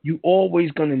regular. You always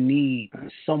gonna need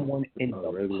someone in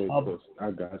the public.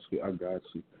 I got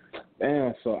you.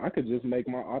 Damn, so I could just make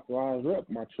my authorized rep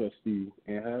my trustee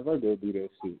and have her go do that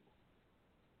shit.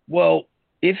 Well,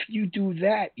 if you do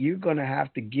that, you're gonna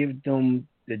have to give them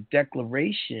the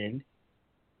declaration,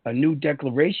 a new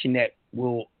declaration that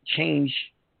will change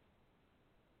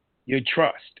your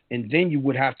trust, and then you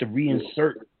would have to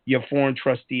reinsert your foreign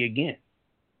trustee again.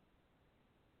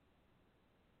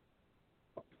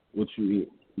 What you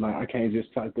like? I can't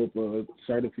just type up a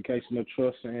certification of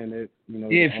trust saying that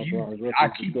I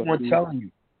keep on telling you,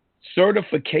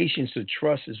 certifications of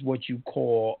trust is what you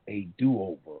call a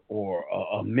do-over or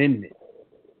an amendment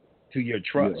to your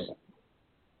trust. Yeah.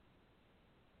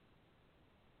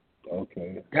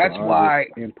 Okay. That's why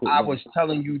I was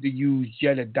telling you to use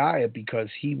Jedediah, because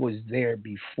he was there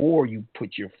before you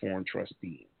put your foreign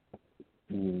trustee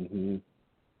in.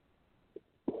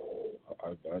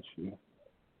 I got you.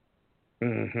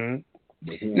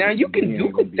 Now you can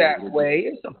do it that way.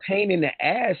 It's a pain in the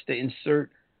ass to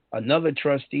insert another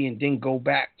trustee and then go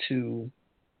back to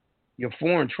your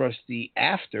foreign trustee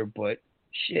after, but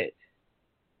shit,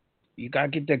 you gotta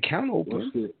get the account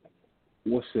open.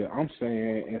 What's it? I'm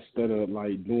saying instead of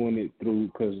like doing it through,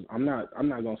 because I'm not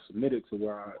gonna submit it to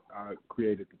where I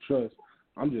created the trust.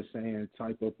 I'm just saying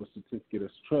type up a certificate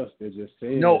of trust that just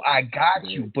says. No, I got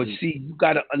you, but see, you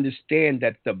gotta understand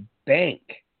that the bank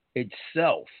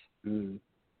itself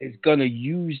is gonna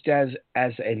use that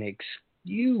as an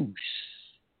excuse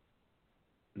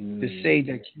to say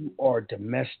that you are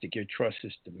domestic. Your trust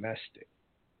is domestic.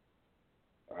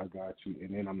 I got you,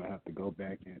 and then I'm gonna have to go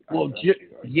back and.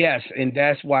 Yes, and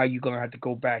that's why you're gonna have to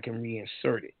go back and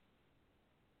reinsert it.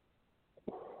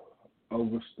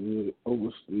 Overstood.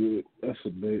 That's a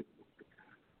bit.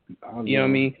 You know what I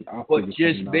mean? But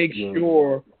just make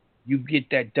sure you get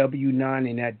that W-9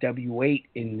 and that W-8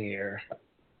 in there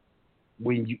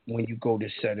when you go to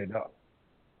set it up.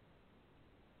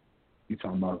 You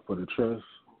talking about for the trust?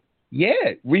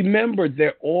 Yeah. Remember,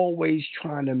 they're always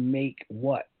trying to make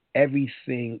what?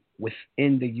 Everything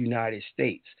within the United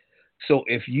States. So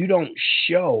if you don't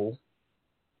show,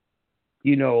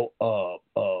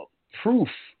 proof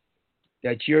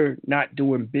that you're not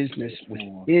doing business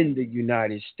within the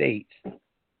United States,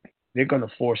 they're going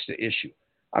to force the issue.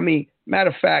 I mean,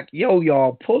 matter of fact,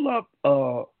 y'all, pull up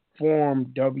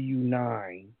Form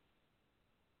W-9.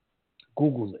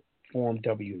 Google it, Form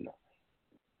W-9.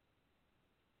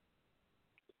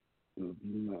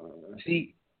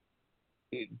 See,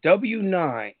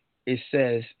 W-9, it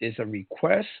says, is a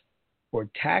request for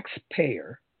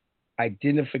taxpayer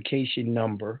identification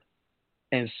number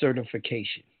and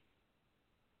certification.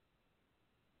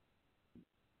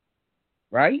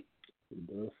 Right?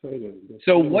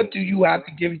 So what do you have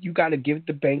to give? You got to give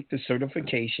the bank the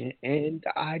certification and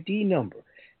the ID number.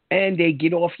 And they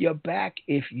get off your back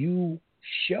if you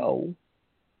show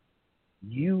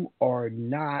you are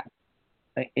not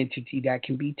an entity that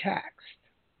can be taxed.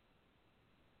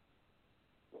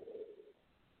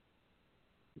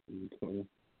 Okay.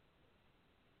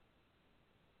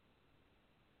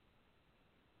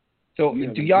 So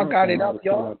do y'all got it up,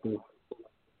 y'all?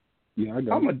 Yeah, I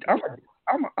got it.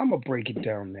 I'm gonna break it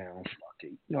down now. Fuck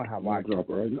it. You know how I drop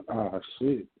it right now.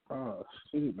 Shit. I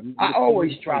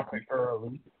always drop it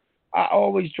early.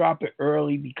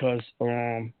 Because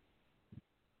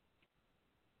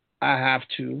I have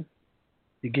to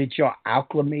get y'all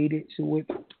acclimated to it.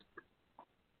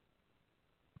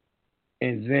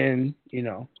 And then,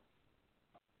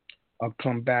 I'll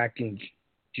come back and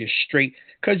just straight,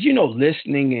 because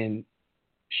listening and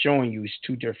showing you is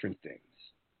two different things.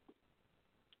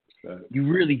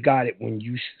 You really got it when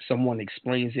someone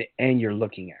explains it and you're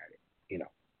looking at it,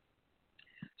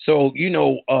 So,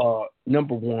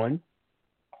 number one,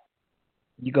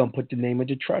 you're going to put the name of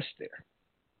the trust there.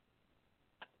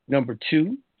 Number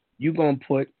two, you're going to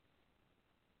put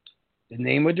the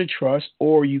name of the trust,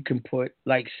 or you can put,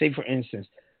 like, say, for instance,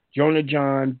 Jonah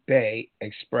John Bay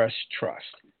Express Trust.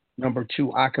 Number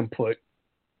two, I can put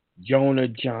Jonah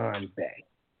John Bay.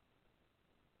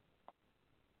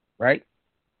 Right?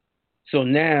 So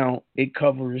now it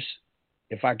covers,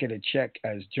 if I get a check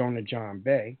as Jonah John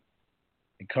Bay,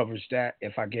 it covers that.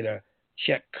 If I get a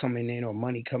check coming in or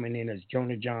money coming in as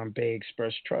Jonah John Bay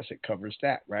Express Trust, it covers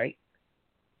that, right?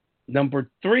 Number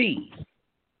three,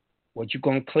 what you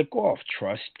going to click off?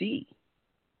 Trustee.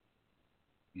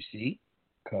 You see?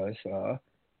 Because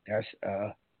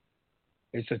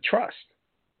it's a trust.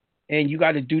 And you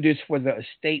got to do this for the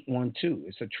estate one too.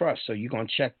 It's a trust, so you're going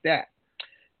to check that.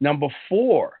 Number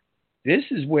four, this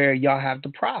is where y'all have the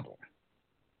problem.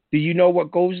 Do you know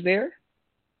what goes there?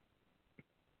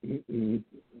 Now,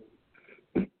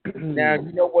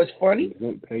 you know what's funny?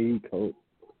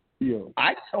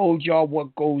 I told y'all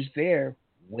what goes there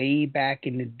way back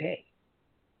in the day.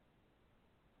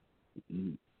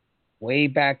 Way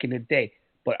back in the day.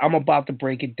 But I'm about to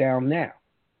break it down now.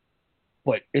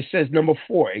 But it says number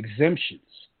four, exemptions,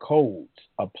 codes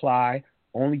apply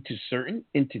only to certain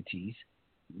entities,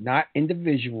 not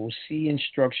individuals. See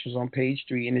instructions on page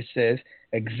 3, and it says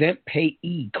exempt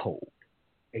payee code.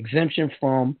 Exemption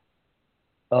from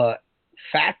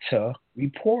FATA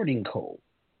reporting code.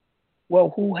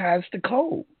 Well, who has the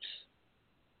codes?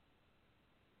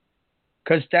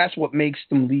 Because that's what makes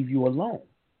them leave you alone,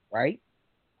 right?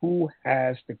 Who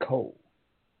has the code?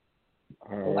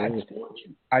 Well,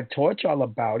 I taught y'all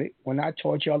about it when I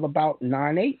taught y'all about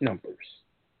 9-8 numbers.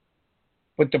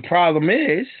 But the problem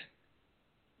is,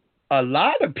 a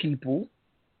lot of people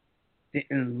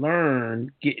didn't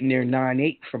learn getting their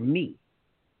 9-8 from me.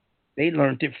 They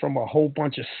learned it from a whole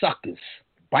bunch of suckers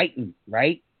biting,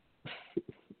 right?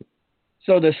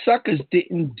 So the suckers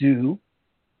didn't do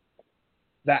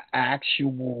the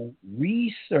actual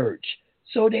research.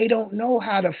 So they don't know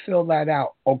how to fill that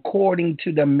out according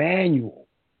to the manual.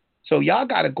 So y'all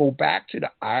got to go back to the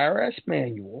IRS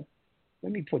manual.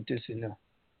 Let me put this in the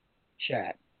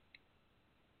chat.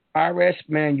 IRS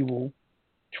manual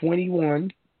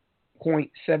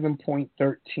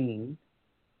 21.7.13.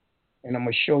 And I'm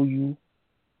going to show you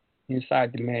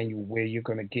inside the manual where you're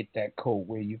going to get that code,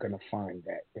 where you're going to find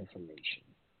that information.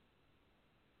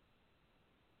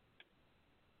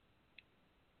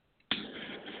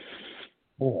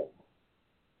 Boom.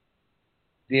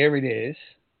 There it is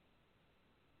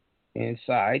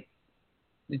inside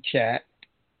the chat.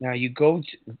 Now you go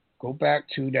back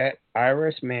to that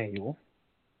IRS manual,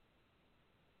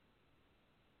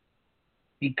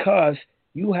 because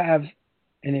you have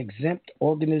an exempt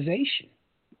organization.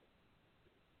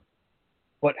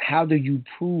 But how do you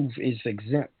prove it's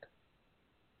exempt?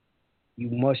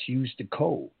 You must use the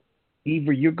code.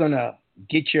 Either you're going to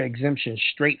get your exemption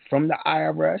straight from the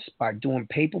IRS by doing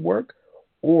paperwork,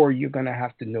 or you're going to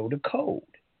have to know the code.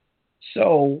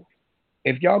 So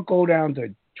if y'all go down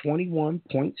to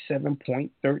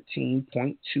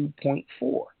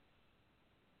 21.7.13.2.4,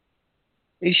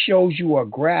 it shows you a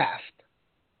graph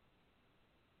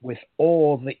with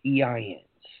all the EINs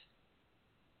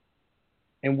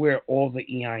and where all the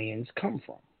EINs come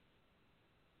from,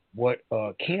 what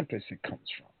campus it comes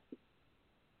from.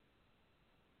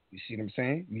 You see what I'm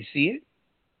saying? You see it?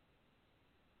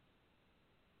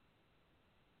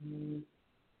 You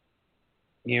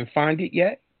didn't find it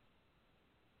yet?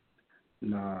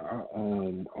 Nah,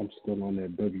 I'm still on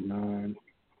that W9.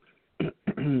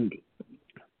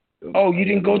 Oh, you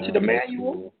didn't go to the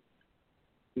manual?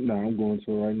 No, I'm going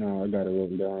to it right now. I got it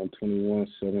written down,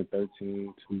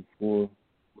 21.7.13.2.4.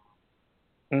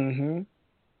 Mm-hmm.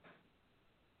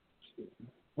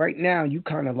 Right now, you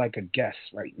kind of like a guest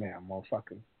right now,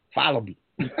 motherfucker. Follow me.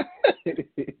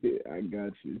 I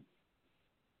got you.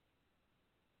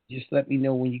 Just let me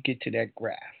know when you get to that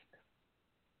graph.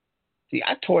 See,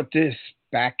 I taught this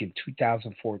back in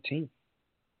 2014.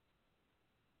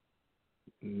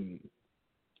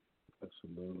 That's a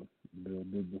little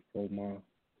bit before my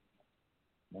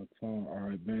time. All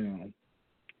right, bam.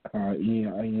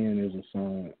 EIN is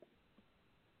assigned.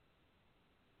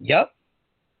 Yep.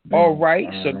 Bam. All right.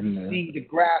 So you see the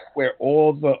graph where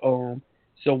all the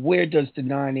so where does the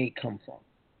 9-8 come from?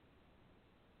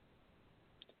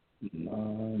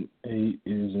 9-8 is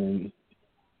in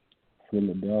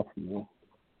Philadelphia.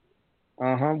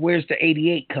 Where's the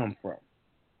 88 come from?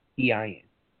 EIN.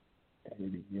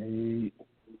 88.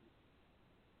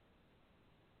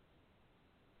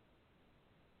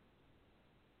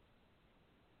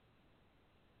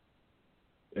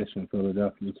 It's in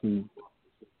Philadelphia too.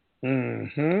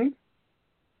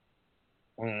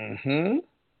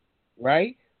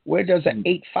 Right? Where does an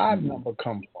 85 number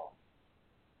come from?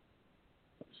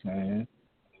 Same.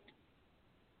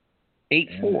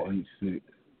 84. 86.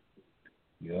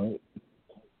 Yep.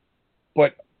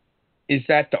 But is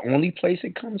that the only place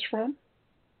it comes from?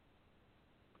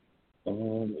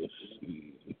 Let's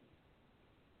see.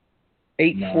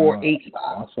 84,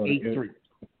 85, 83.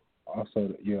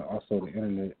 Also the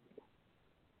internet.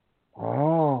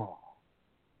 Oh.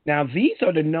 Now these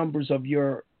are the numbers of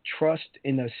your trust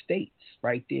in the states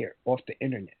right there off the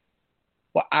internet.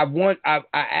 But I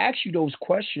asked you those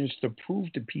questions to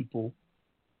prove to people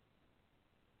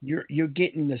you're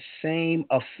getting the same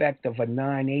effect of a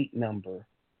 9-8 number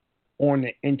on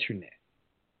the internet.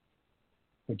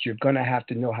 But you're gonna have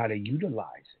to know how to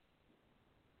utilize it.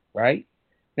 Right?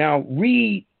 Now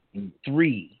read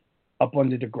 3 up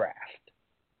under the graph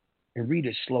and read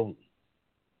it slowly.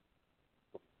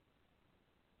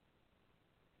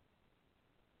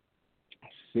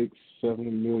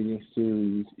 7 million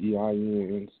series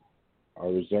EINs are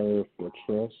reserved for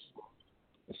trusts,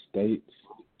 estates,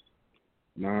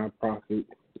 nonprofit,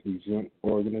 exempt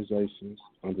organizations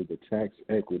under the Tax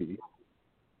Equity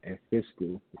and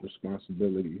Fiscal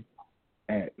Responsibility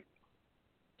Act.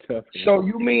 So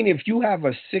you mean if you have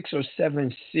a 6 or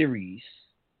 7 series,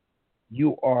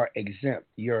 you are exempt.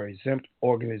 You're an exempt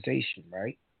organization,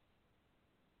 right?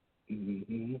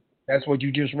 Mm-hmm. That's what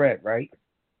you just read, right?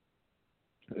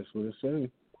 That's what it says.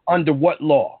 Under what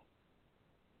law?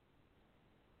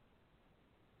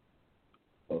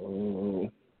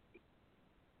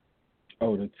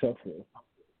 The TEFRA.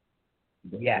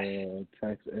 Yes.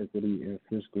 Tax Equity and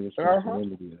Fiscal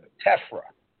Responsibility Act. TEFRA.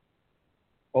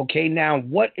 Okay, now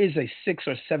what is a 6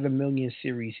 or 7 million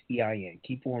series EIN?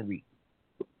 Keep on reading.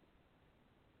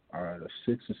 All right, a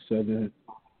 6 or 7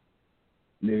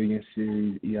 million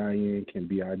series EIN can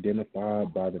be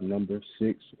identified by the number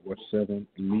 6 or 7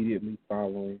 immediately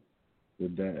following the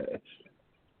dash.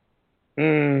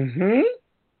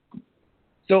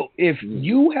 So if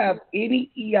you have any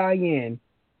EIN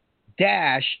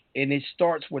dash and it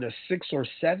starts with a 6 or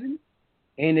 7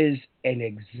 and is an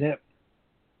exempt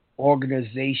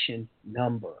organization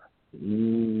number.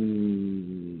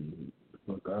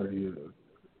 Fuck out of here.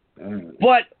 Damn.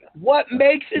 But what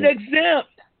makes it exempt?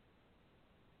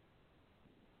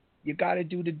 You got to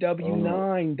do the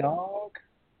W-9, dog.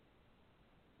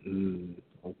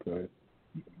 Okay.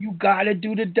 You got to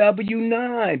do the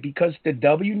W-9 because the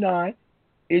W-9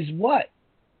 is what?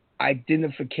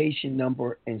 Identification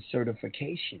number and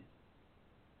certification.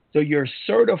 So you're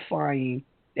certifying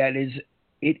that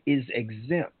it is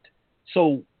exempt.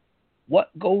 So what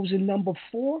goes in number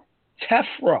 4?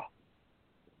 TEFRA.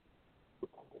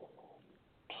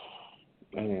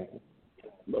 Man.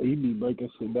 But he be breaking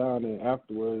shit down, and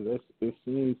afterwards, it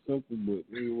seems simple, but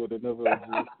we would have never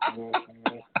existed. You know what I'm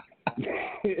saying?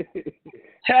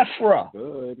 Tefra.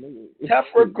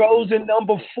 Tefra goes in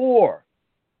number 4,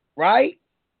 right?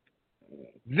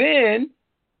 Then,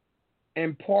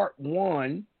 in part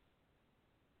 1,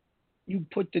 you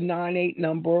put the 98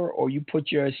 number, or you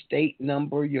put your estate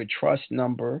number, your trust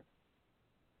number,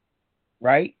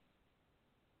 right?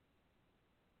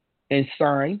 And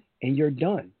sign, and you're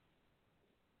done.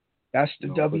 That's the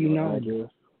W-9.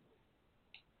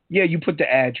 Yeah, you put the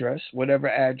address, whatever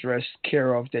address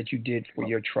care of that you did for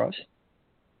your trust.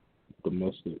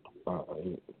 Domestic.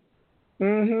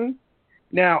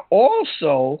 Now,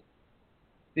 also,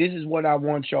 this is what I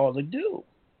want y'all to do.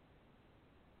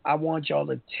 I want y'all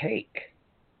to take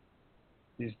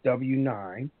this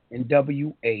W-9 and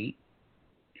W-8,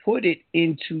 put it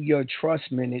into your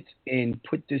trust minutes, and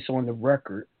put this on the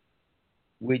record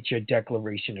with your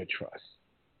declaration of trust.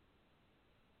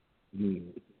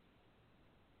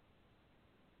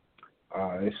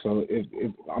 All right, so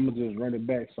if I'm gonna just run it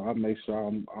back, so I make sure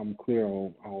I'm clear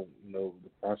on the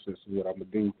process of what I'm gonna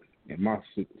do in my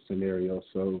scenario.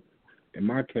 So in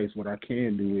my case, what I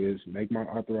can do is make my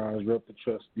authorized rep the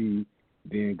trustee,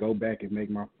 then go back and make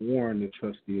my foreign the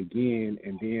trustee again,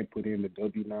 and then put in the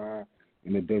W-9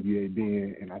 and the W-8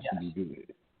 then, and I should be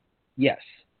good. Yes.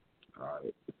 All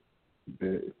right.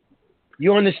 But,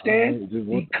 you understand?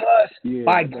 Because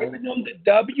by giving them the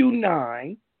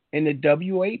W-9 and the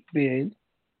W-8 bin,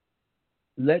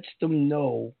 lets them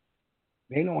know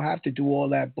they don't have to do all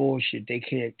that bullshit. They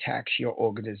can't tax your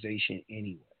organization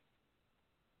anyway.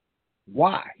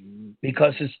 Why?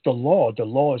 Because it's the law. The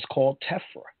law is called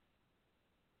TEFRA.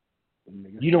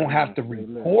 You don't have to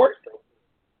report,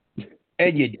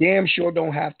 and you damn sure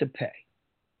don't have to pay.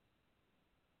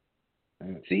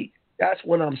 See, that's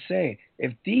what I'm saying.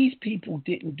 If these people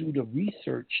didn't do the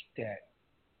research that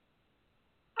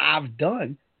I've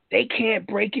done, they can't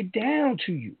break it down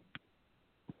to you.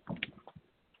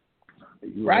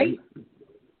 Right?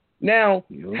 Now,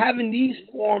 having these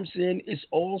forms in is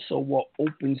also what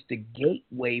opens the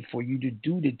gateway for you to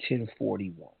do the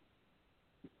 1041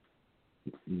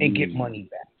 and get money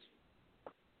back.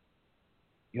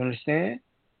 You understand?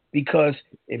 Because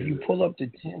if you pull up the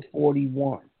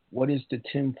 1041, what is the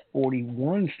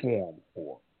 1041 form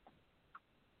for?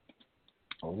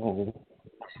 Oh,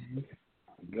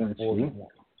 got you.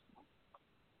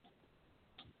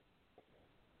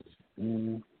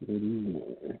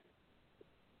 1041.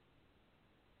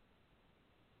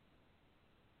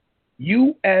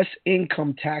 U.S.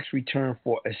 income tax return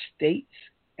for estates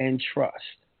and trust,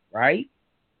 right?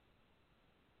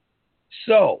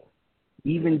 So,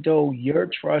 even though your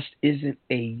trust isn't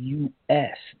a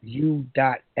U.S.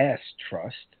 U.S.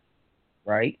 trust,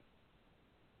 right?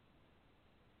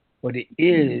 But it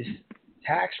is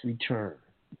tax return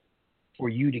for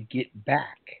you to get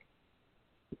back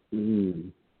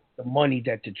the money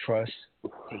that the trust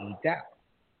paid out.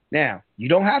 Now, you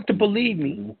don't have to believe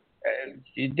me.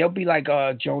 They'll be like,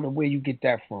 Jonah, where you get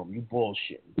that from? You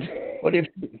bullshit. But if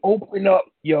you open up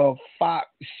your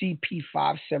CP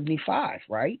 575,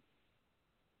 right?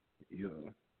 Yeah.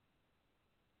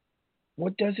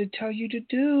 What does it tell you to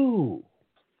do?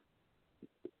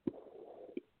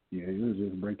 Yeah, you was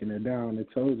just breaking it down.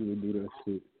 It told you to do that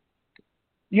shit.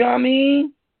 You know what I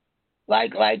mean?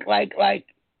 Like,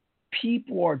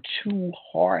 people are too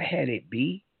hard-headed,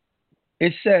 B.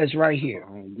 It says right here.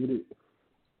 I don't get it.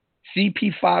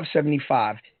 CP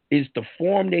 575 is the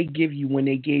form they give you when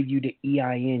they gave you the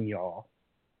EIN, y'all.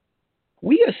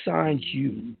 We assigned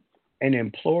you an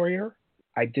employer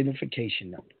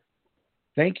identification number.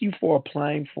 Thank you for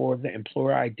applying for the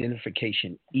employer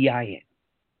identification, EIN.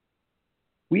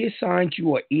 We assigned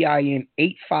you an EIN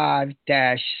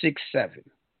 85-67,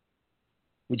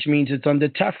 which means it's under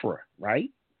TEFRA, right?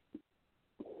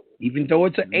 Even though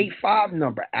it's an 85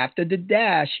 number, after the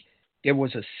dash, there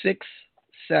was a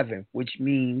 67, which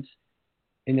means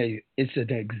it's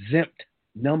an exempt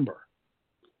number.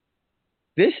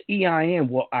 This EIN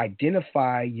will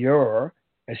identify your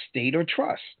estate or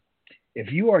trust.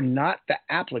 If you are not the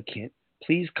applicant,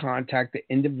 please contact the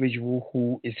individual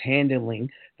who is handling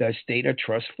the estate or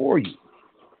trust for you.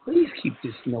 Please keep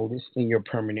this notice in your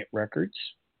permanent records.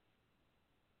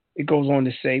 It goes on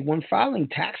to say, when filing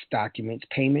tax documents,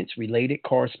 payments, related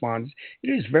correspondence, it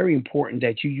is very important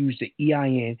that you use the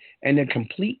EIN and the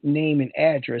complete name and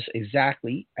address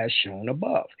exactly as shown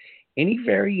above. Any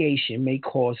variation may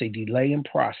cause a delay in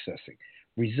processing,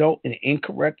 result in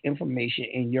incorrect information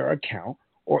in your account,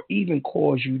 or even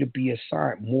cause you to be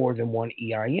assigned more than one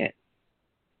EIN.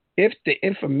 If the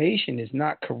information is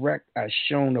not correct as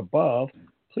shown above,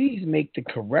 please make the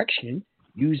correction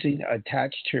using the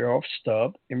attached tariff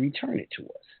stub and return it to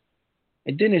us.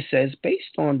 And then it says,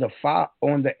 based on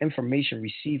the information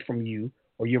received from you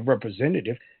or your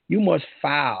representative, you must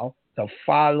file the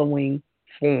following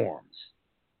forms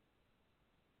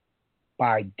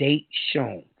by date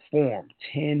shown. Form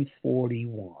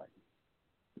 1041.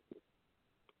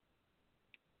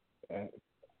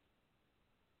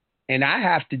 And I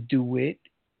have to do it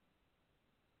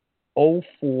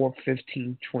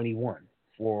 04/15/21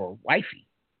 for wifey,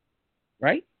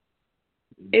 right?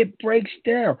 It breaks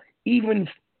down. Even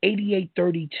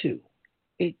 8832,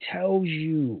 it tells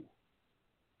you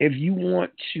if you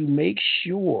want to make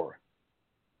sure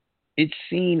it's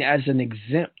seen as an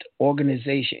exempt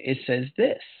organization, it says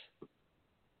this.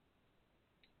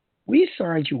 We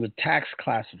assigned you a tax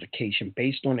classification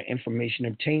based on the information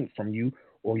obtained from you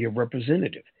or your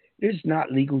representative. It is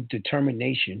not legal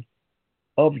determination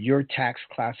of your tax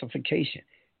classification.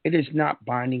 It is not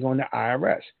binding on the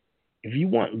IRS. If you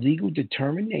want legal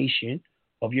determination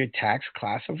of your tax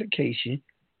classification,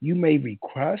 you may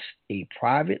request a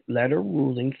private letter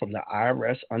ruling from the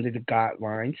IRS under the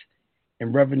Guidelines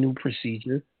and Revenue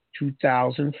Procedure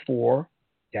 2004-1,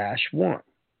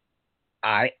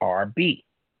 IRB,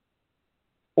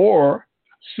 or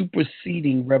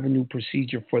superseding revenue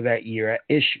procedure for that year at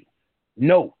issue.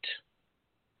 Note,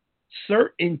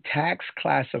 certain tax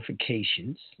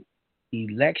classifications,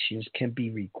 elections can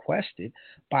be requested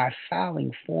by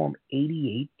filing Form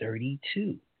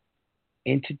 8832,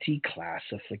 Entity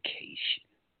Classification.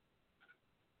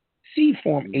 See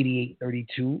Form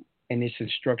 8832 and its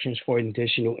instructions for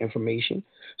additional information.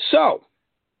 So,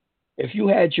 if you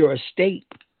had your estate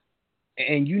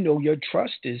and you know your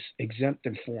trust is exempt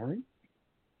and foreign,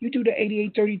 you do the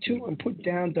 8832 and put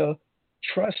down the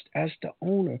trust as the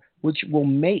owner, which will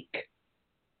make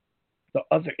the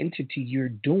other entity you're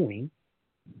doing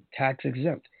tax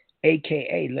exempt.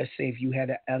 AKA, let's say if you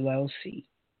had an LLC,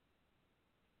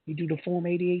 you do the Form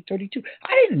 8832.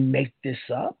 I didn't make this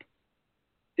up.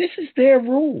 This is their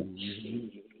rules.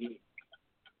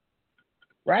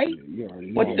 Right?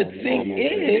 But the thing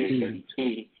is,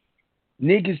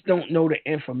 niggas don't know the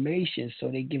information, so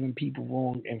they giving people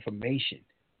wrong information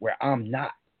where I'm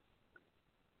not.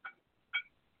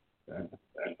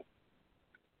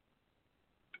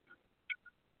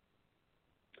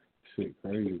 Shit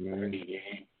crazy, man.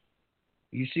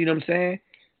 You see what I'm saying?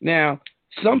 Now,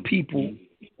 some people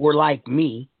were like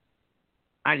me.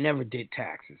 I never did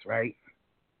taxes, right?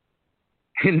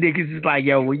 And niggas is like,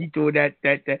 yo, when you doing that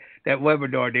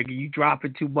webinar, nigga, you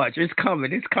dropping too much. It's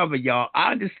coming, y'all.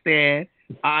 I understand.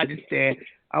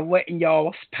 I'm wetting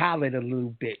y'all's palate a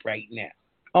little bit right now.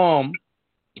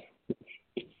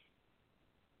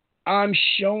 I'm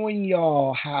showing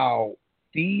y'all how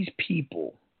these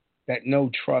people that know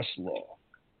trust law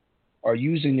are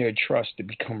using their trust to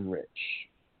become rich.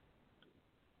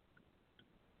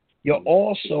 You're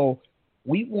also,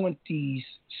 we want these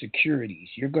securities.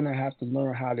 You're going to have to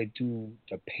learn how to do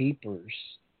the paperwork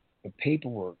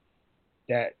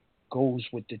that goes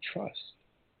with the trust.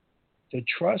 The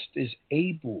trust is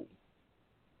able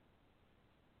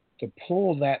to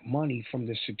pull that money from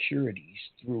the securities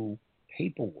through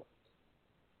paperwork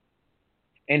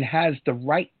and has the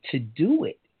right to do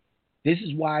it. This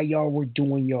is why y'all were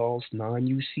doing y'all's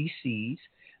non-UCCs.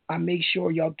 I make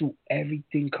sure y'all do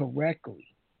everything correctly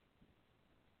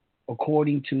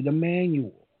according to the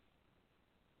manual,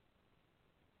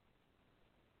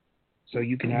 so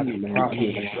you can have the proper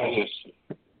results.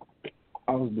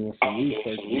 I was doing some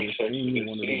research and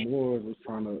one of the boys was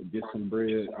trying to get some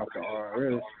bread out the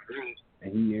IRS,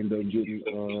 and he ended up getting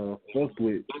fucked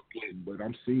with. But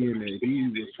I'm seeing that he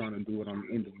was trying to do it on an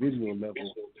individual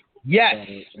level. Yes.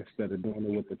 Instead of doing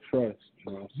it with the trust.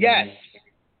 You know yes.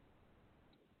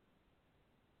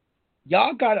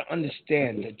 Y'all got to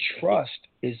understand the trust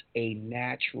is a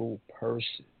natural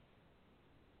person,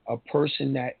 a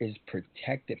person that is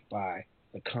protected by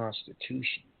the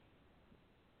Constitution.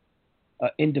 An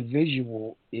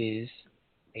individual is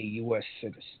a U.S.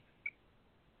 citizen.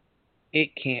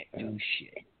 It can't do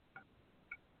shit.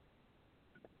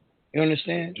 You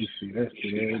understand? You see, that's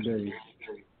the every day.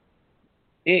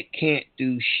 It can't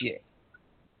do shit.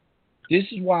 This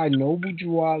is why Noble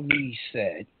Drew Ali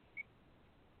said,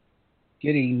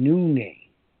 get a new name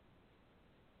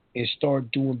and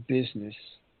start doing business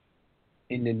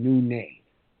in the new name.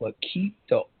 But keep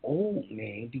the old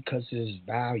name because there's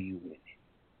value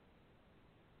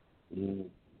in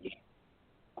it.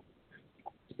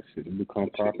 It should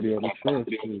become property of the trust.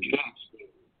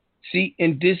 See,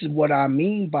 and this is what I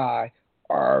mean by,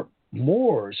 are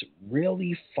Moors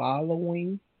really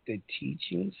following the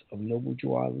teachings of Noble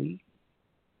Drew Ali?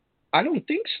 I don't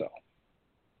think so.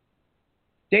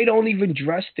 They don't even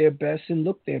dress their best and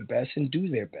look their best and do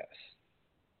their best.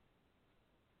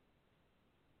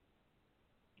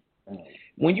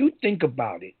 When you think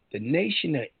about it, the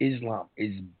Nation of Islam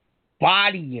is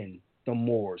bodying the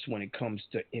Moors when it comes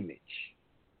to image.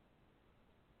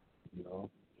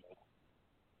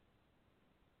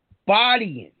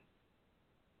 Bodying.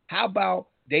 How about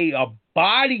they are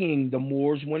bodying the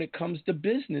Moors when it comes to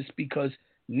business, because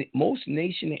most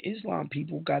Nation of Islam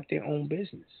people got their own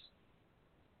business.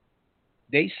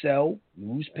 They sell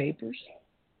newspapers,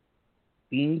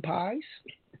 bean pies,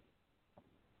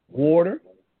 water,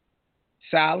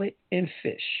 salad, and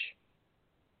fish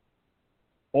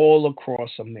all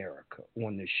across America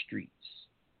on the streets.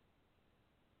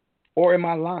 Or am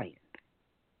I lying?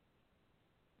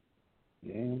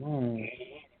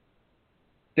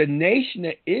 The Nation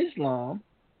of Islam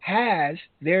has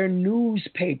their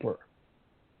newspaper.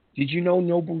 Did you know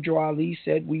Noble Joe Ali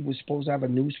said we were supposed to have a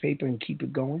newspaper and keep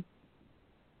it going?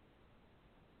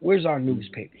 Where's our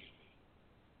newspaper?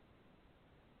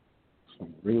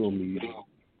 Some real media.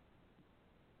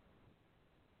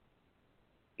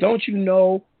 Don't you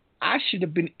know I should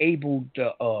have been able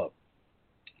to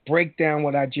break down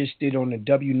what I just did on the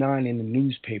W9 in the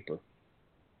newspaper,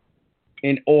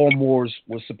 and all Moors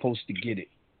were supposed to get it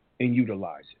and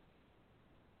utilize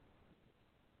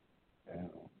it.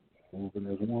 Moving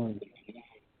as one.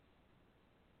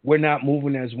 We're not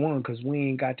moving as one because we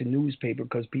ain't got the newspaper,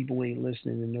 because people ain't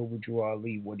listening to Noble Drew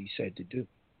Ali, what he said to do.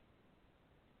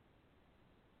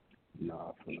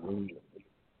 Nah, for real.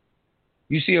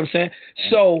 You see what I'm saying?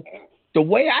 So the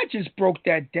way I just broke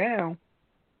that down,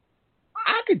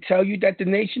 I could tell you that the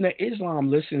Nation of Islam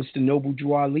listens to Noble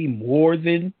Drew Ali more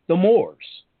than the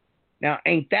Moors. Now,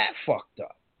 ain't that fucked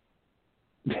up?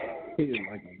 He's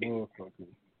like a motherfucker.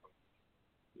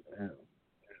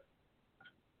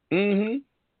 Mm-hmm.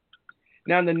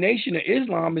 Now, the Nation of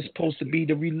Islam is supposed to be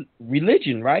the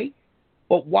religion, right?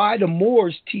 But why the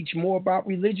Moors teach more about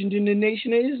religion than the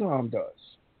Nation of Islam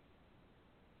does?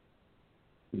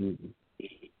 Mm-hmm.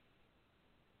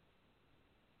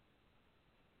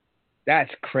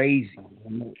 That's crazy.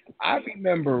 I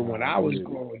remember when I was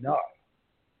growing up,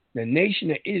 the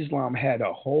Nation of Islam had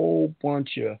a whole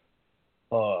bunch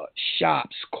of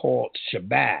shops called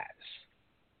Shabazz,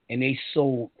 and they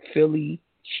sold Philly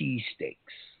cheesesteaks.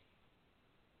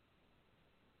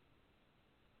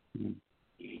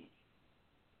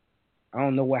 I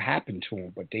don't know what happened to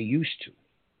them, but they used to,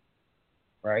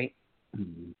 right?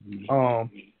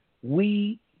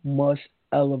 We must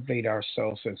elevate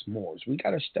ourselves as Moors. We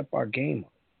got to step our game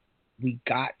up. We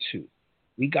got to.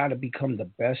 We got to become the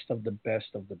best of the best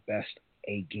of the best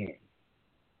again.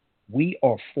 We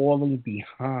are falling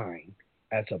behind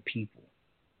as a people.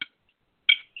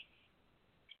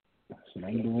 So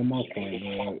I'm doing my part,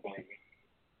 man.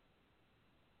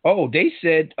 Oh, they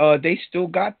said they still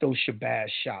got those Shabazz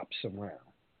shops around.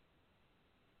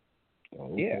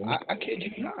 Okay. Yeah, I kid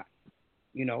you not.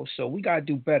 You know, so we got to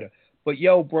do better. But,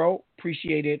 yo, bro,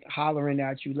 appreciate it. Hollering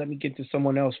at you. Let me get to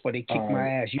someone else before they kick my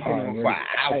ass. You've been on for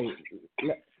hours.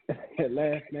 Hey,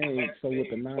 last name, so with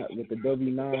the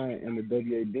W9 and the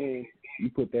W8, you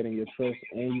put that in your trust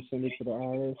and you send it to the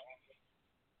IRS?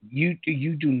 You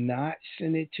do not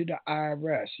send it to the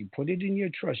IRS. You put it in your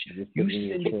trust. You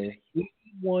send it to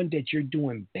anyone that you're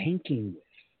doing banking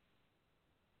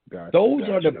with. Those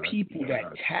are the people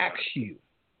that tax you.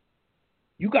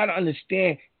 You got to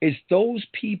understand, it's those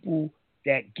people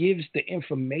that gives the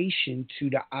information to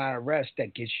the IRS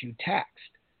that gets you taxed.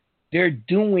 They're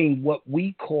doing what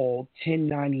we call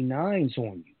 1099s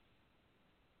on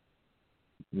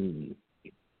you. Mm-hmm.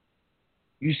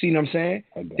 You see what I'm saying?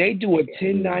 They do a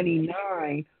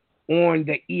 1099 on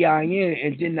the EIN,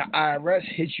 and then the IRS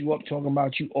hits you up talking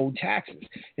about you owe taxes.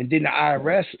 And then the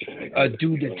IRS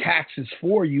do the taxes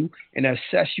for you and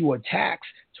assess you a tax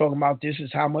talking about this is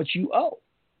how much you owe.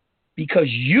 Because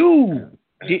you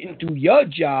didn't do your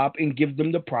job and give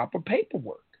them the proper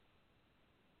paperwork.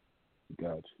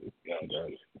 Gotcha.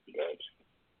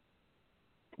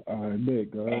 All right,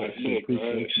 big God.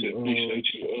 Appreciate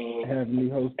you having me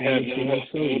hosting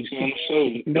the show.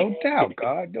 No doubt,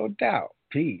 God. No doubt.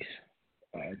 Peace.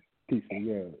 All right. Peace to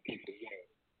God.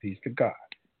 Peace to God.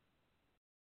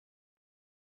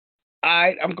 All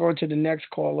right, I'm going to the next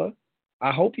caller.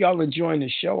 I hope y'all enjoying the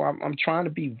show. I'm trying to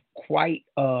be quite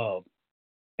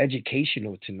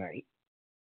educational tonight.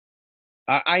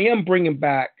 I am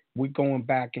we're going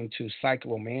back into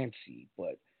cyclomancy,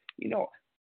 but, you know,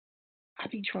 I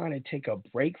be trying to take a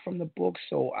break from the book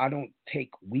so I don't take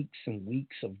weeks and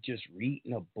weeks of just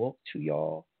reading a book to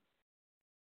y'all.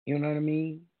 You know what I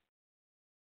mean?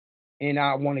 And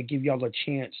I want to give y'all a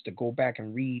chance to go back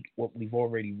and read what we've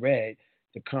already read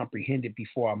to comprehend it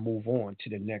before I move on to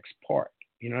the next part.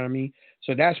 You know what I mean?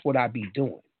 So that's what I be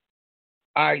doing.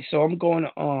 All right, so I'm going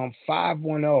to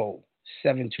 510-725.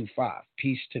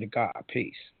 Peace to the God.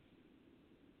 Peace.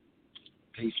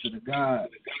 Peace to the God.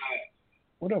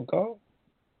 What up, God?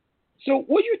 So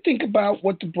what do you think about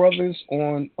what the brothers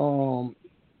on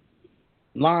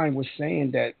line was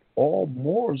saying, that all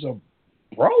Moors are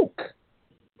broke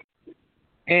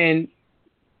and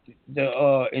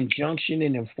the injunction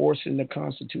and enforcing the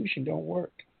Constitution don't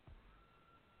work?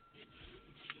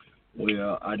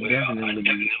 Well, I definitely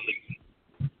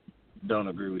don't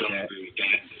agree with that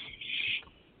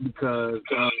because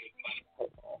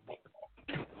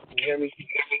you hear me?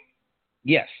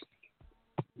 Yes.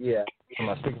 Yeah, from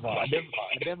my speakerphone. I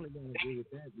definitely don't agree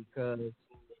with that because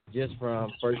just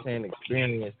from firsthand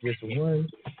experience, just one,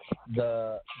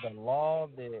 the law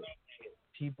that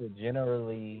people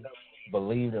generally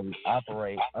believe that we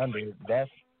operate under, that's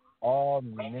all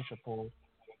municipal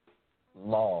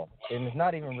law. And it's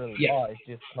not even really law, it's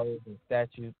just codes and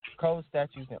statutes,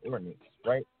 and ordinance,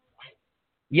 right?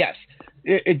 Yes.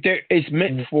 It's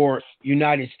meant for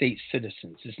United States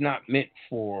citizens. It's not meant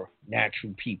for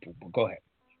natural people. But go ahead.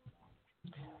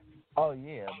 Oh,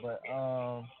 yeah, but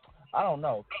I don't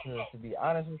know. To be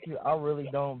honest with you, I really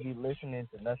don't be listening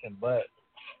to nothing but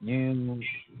you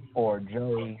or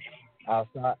Joey.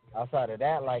 Outside of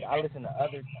that, like, I listen to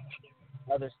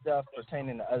other stuff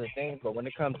pertaining to other things, but when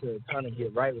it comes to trying to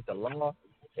get right with the law,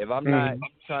 if I'm not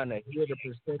trying to hear the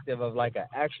perspective of like an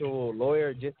actual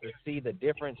lawyer just to see the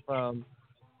difference from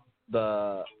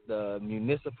the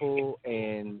municipal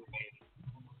and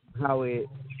how it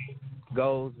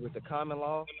goes with the common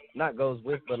law, not goes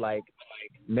with, but like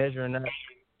measuring up,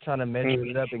 trying to measure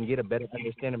it up and get a better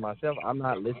understanding myself, I'm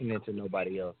not listening to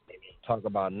nobody else talk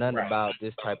about nothing about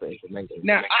this type of information.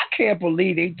 Now, I can't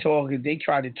believe they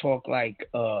try to talk like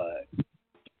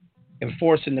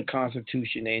enforcing the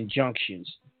Constitution, the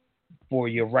injunctions for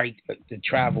your right to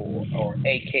travel, or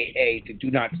AKA the do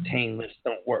not detain list,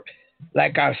 don't work.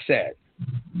 Like I said,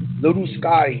 little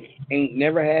Scotty ain't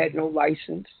never had no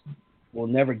license, will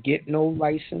never get no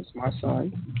license, my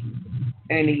son.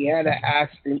 And he had an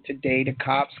accident today. The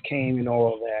cops came and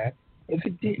all that. If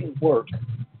it didn't work,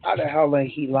 how the hell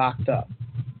ain't he locked up?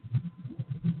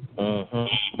 Mm-hmm.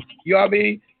 You know what I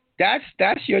mean?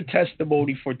 That's your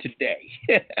testimony for today.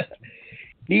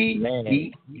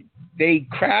 They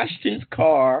crashed his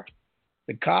car.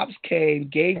 The cops came,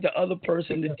 gave the other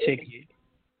person the ticket,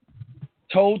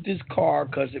 towed his car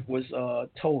because it was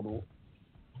totaled,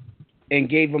 and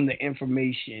gave him the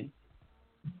information.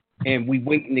 And we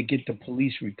waiting to get the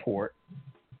police report.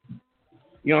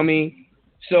 You know what I mean?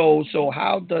 So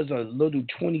how does a little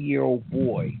 20-year-old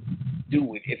boy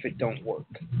do it if it don't work?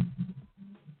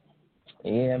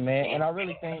 Yeah, man, and I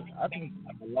think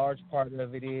a large part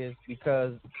of it is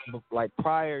because, like,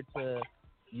 prior to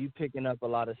you picking up a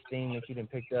lot of steam that you done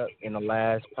picked up in the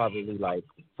last probably like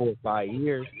 4 or 5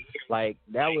 years, like,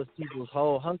 that was people's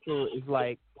whole hustle. Is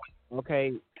like,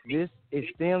 okay, it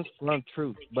stems from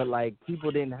truth, but like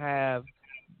people didn't have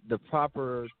the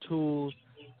proper tools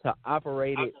to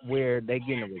operate it where they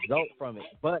getting a result from it,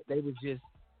 but they was just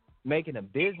making a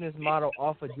business model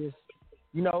off of just,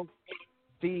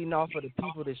 feeding off of the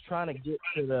people that's trying to get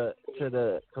to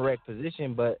the correct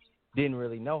position, but didn't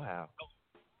really know how.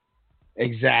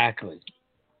 Exactly.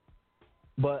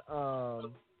 But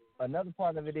another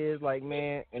part of it is, like,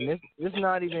 man, and it's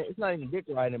not even dick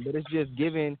riding, but it's just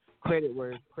giving credit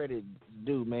where credit's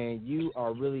due, man. You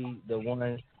are really the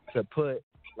one to put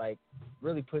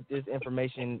this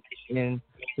information into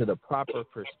the proper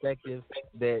perspective,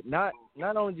 that not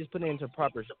only just put it into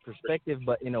proper perspective,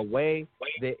 but in a way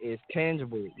that is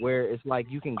tangible, where it's like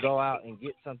you can go out and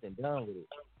get something done with it.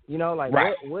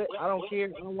 Right. What I don't care.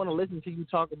 I don't want to listen to you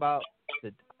talk about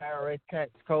the IRS tax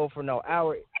code for no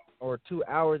hour or 2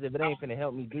 hours if it ain't gonna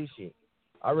help me do shit.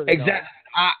 I really exactly.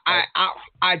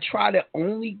 I try to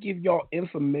only give y'all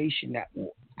information that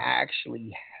will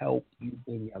actually help you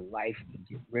in your life and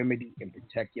get remedy and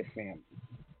protect your family.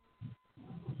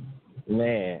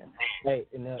 Man, hey,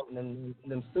 and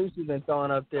them suits you've been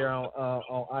throwing up there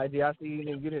on IG, I see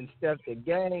you didn't step the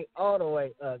game all the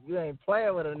way up. You ain't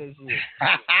playing with them this year.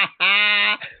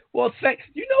 Well,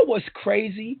 you know what's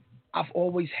crazy? I've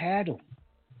always had them,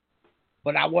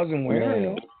 but I wasn't wearing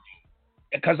them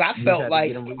because I felt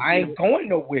like I ain't going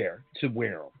nowhere to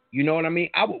wear them. You know what I mean?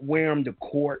 I would wear them to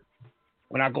court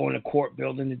when I go in the court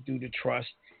building to do the trust,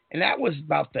 and that was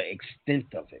about the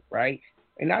extent of it, right?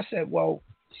 And I said, well,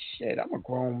 shit, I'm a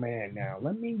grown man now.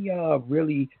 Let me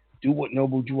really Do what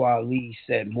Noble Drew Ali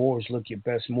said. Moors look your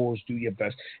best. Moors do your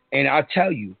best. And I'll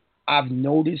tell you, I've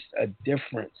noticed a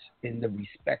difference in the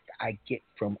respect I get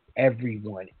from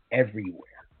everyone everywhere.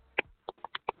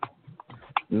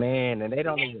 Man, and they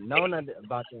don't even know nothing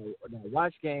about that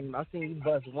watch game. I seen you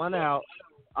bust one out.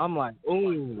 I'm like,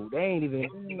 ooh, they ain't even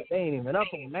up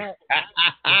on that.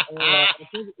 I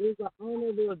think it was, I don't know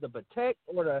if it was the protect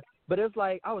or the, but it's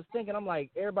like I was thinking, I'm like,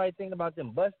 everybody thinking about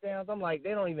them bust downs. I'm like, they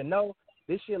don't even know.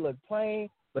 This shit look plain,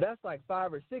 but that's like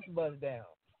 5 or 6 bust downs.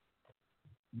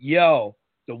 Yo,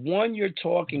 the one you're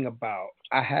talking about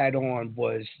I had on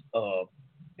was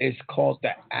it's called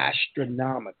the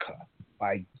Astronomica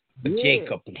by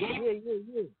Jacob.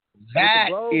 Yeah. That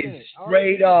is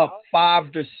straight up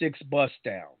 5 to 6 bust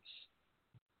downs.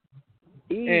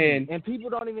 And people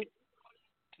don't even,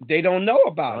 they don't know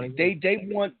about it. They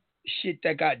want shit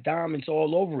that got diamonds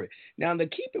all over it. Now, to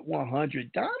keep it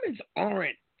 100, diamonds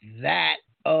aren't that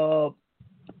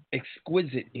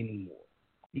exquisite anymore,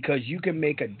 because you can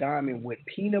make a diamond with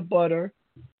peanut butter,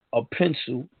 a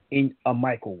pencil, in a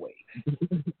microwave.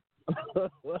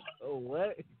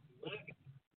 What?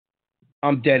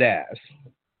 I'm dead ass.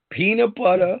 Peanut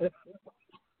butter,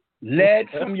 lead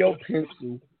from your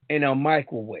pencil, in a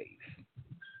microwave.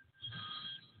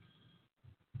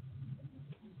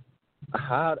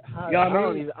 How you know I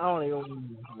don't even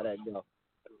know how that go.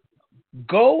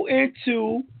 Go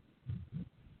into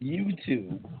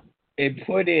YouTube and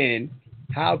put in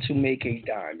how to make a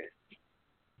diamond.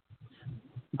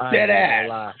 Dead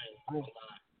ass.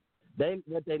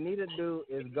 What they need to do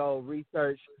is go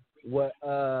research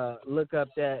look up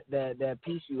that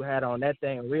piece you had on that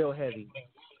thing real heavy.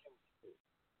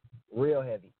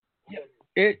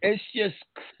 It's just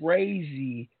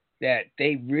crazy that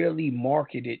they really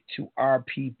market it to our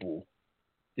people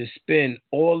to spend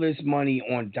all this money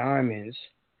on diamonds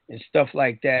and stuff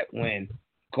like that, when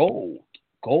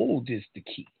gold is the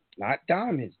key, not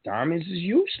diamonds. Diamonds is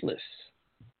useless.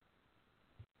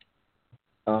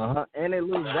 And it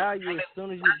lose value as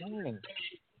soon as you bang.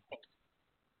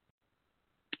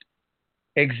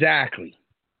 Exactly.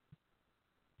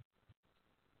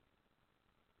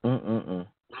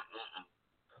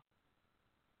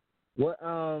 What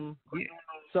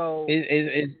so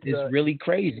it's really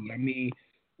crazy. I mean,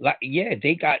 like, yeah,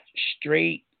 they got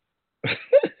straight.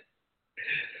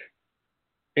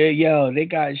 They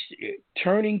got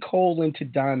turning coal into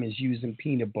diamonds using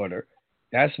peanut butter.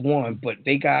 That's one, but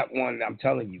they got one. I'm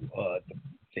telling you,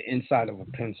 the inside of a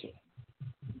pencil.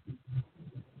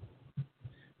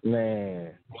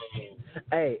 Man.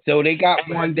 Hey. So they got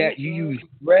one that you use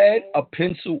bread, a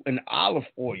pencil, and olive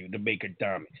oil to make a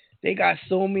diamond. They got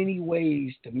so many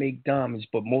ways to make diamonds,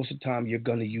 but most of the time you're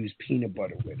gonna use peanut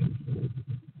butter with it.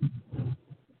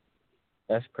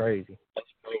 That's crazy.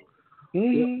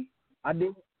 Mm-hmm. I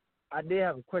did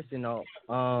have a question though.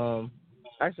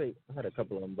 Actually, I had a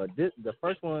couple of them, but the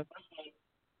first one.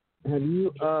 Have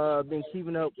you been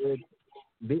keeping up with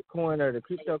Bitcoin or the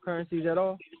cryptocurrencies at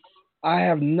all? I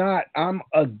have not. I'm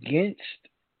against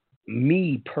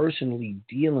me personally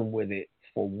dealing with it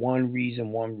for one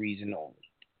reason only.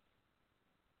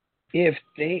 If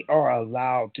they are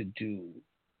allowed to do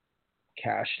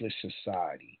cashless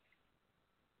society,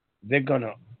 they're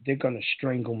gonna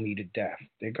strangle me to death.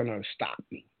 They're gonna stop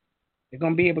me. They're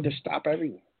gonna be able to stop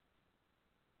everyone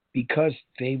because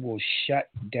they will shut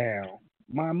down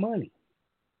my money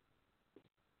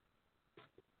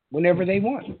whenever they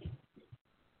want.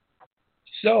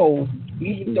 So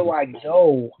even though I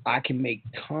know I can make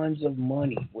tons of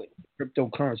money with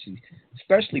cryptocurrencies,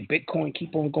 especially Bitcoin,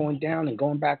 keep on going down and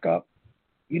going back up.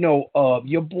 You know,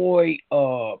 your boy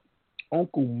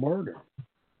Uncle Murder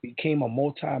became a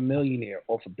multi-millionaire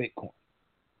off of Bitcoin,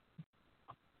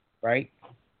 right?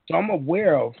 So I'm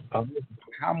aware of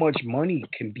how much money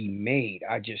can be made.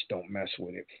 I just don't mess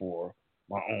with it for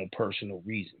my own personal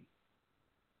reason.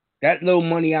 That little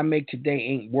money I make today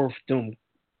ain't worth them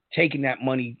taking that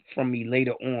money from me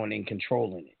later on and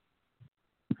controlling it.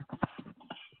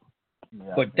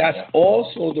 Yeah, but that's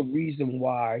also the reason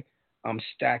why I'm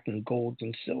stacking gold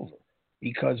and silver.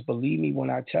 Because believe me when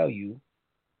I tell you,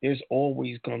 there's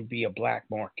always going to be a black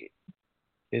market.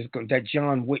 That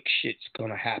John Wick shit's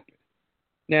going to happen.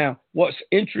 Now, what's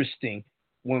interesting,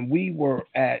 when we were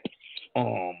at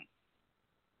the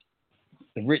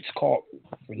Ritz-Carlton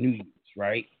for New Year's,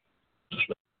 right?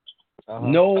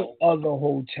 No other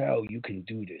hotel you can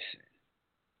do this in.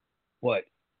 But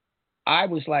I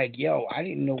was like, yo, I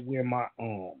didn't know where my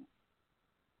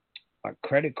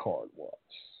credit card was,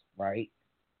 right?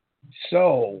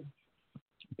 So,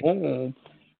 boom,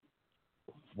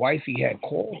 wifey had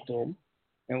called him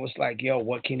and was like, yo,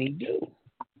 what can he do?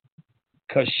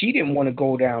 because she didn't want to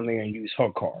go down there and use her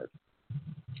card,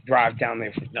 drive down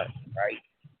there for nothing, right?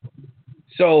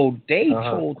 So they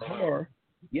told her,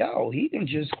 yo, he can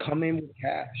just come in with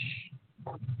cash.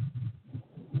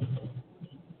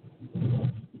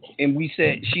 And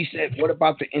she said, what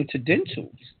about the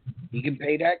incidentals? He can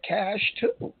pay that cash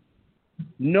too.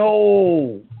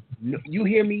 No, you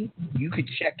hear me? You could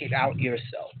check it out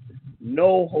yourself.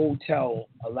 No hotel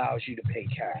allows you to pay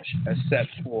cash except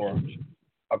for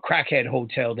a crackhead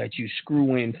hotel that you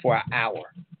screw in for an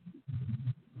hour.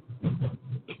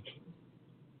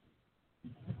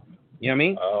 You know what I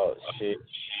mean? Oh, shit.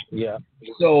 Yeah.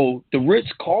 So the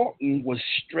Ritz-Carlton was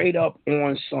straight up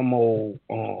on some old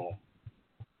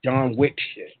John Wick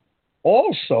shit.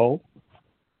 Also,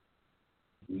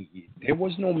 there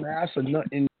was no mask or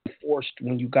nothing enforced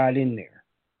when you got in there.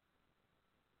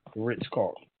 The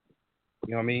Ritz-Carlton.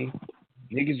 You know what I mean?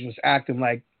 Niggas was acting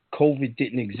like COVID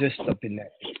didn't exist up in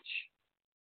that bitch.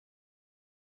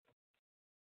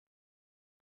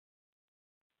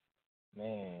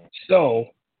 Man. So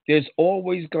there's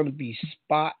always going to be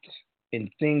spots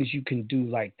and things you can do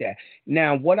like that.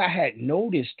 Now, what I had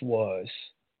noticed was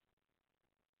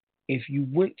if you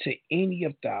went to any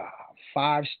of the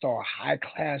 5-star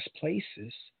high-class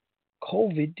places,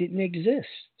 COVID didn't exist.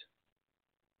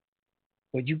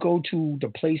 But you go to the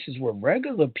places where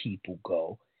regular people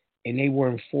go, and they were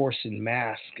enforcing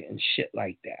masks and shit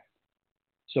like that.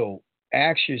 So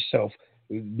ask yourself,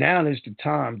 now is the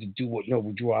time to do what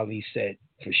Noble Drew Ali said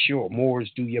for sure. More is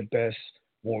do your best,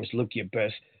 more is look your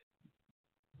best,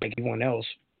 like everyone else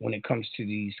when it comes to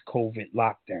these COVID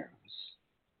lockdowns.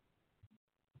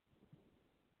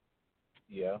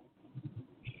 Yeah.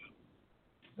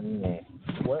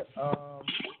 What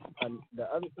the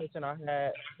other question I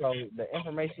had, so the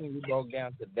information you broke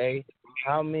down today,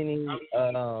 how many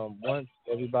once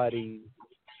everybody,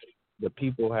 the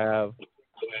people have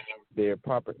their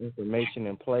proper information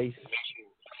in place,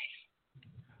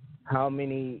 how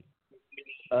many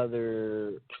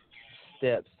other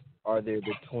steps are there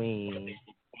between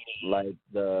like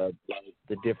the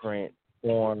different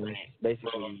forms,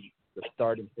 basically the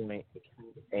starting point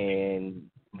and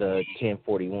the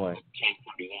 1041?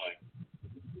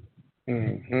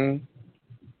 Can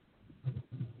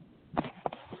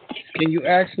you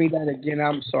ask me that again?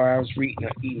 I'm sorry, I was reading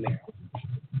an email.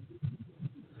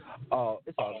 Oh,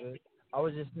 it's all good. I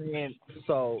was just saying,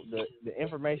 so the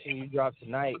information you dropped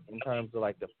tonight in terms of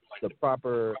like the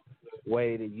proper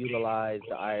way to utilize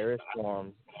the IRS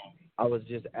forms, I was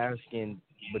just asking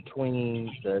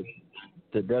between the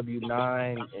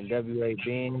W-9 and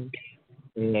WA-BIN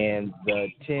and the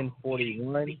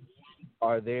 1041,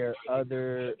 are there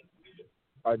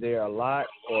a lot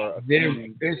or a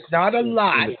few? It's not a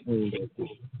lot.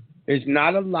 It's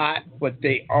not a lot, but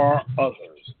they are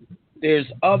others. There's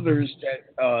others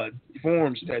that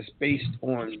forms that's based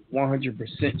on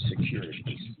 100%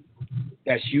 securities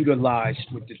that's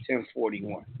utilized with the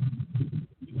 1041.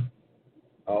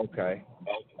 Okay.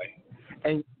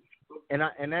 And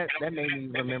that made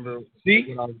me remember.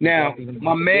 See, now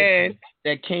my man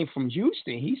that came from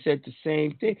Houston, he said the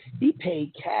same thing. He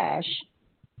paid cash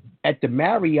at the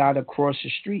Marriott across the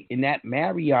street. In that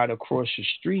Marriott across the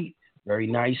street, very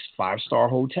nice 5-star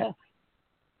hotel.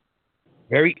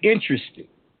 Very interesting.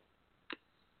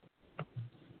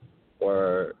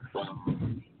 But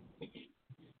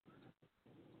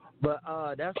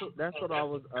that's what I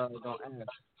was gonna ask.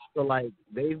 So like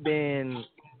they've been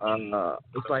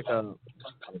it's like a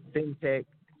fintech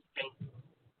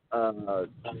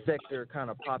sector kind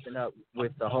of popping up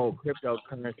with the whole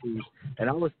cryptocurrencies, and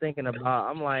I was thinking about,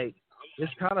 I'm like, this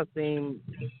kind of seems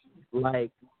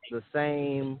like the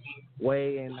same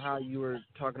way in how you were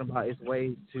talking about its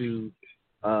ways to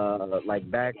like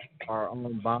back our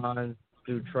own bonds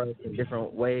through trust in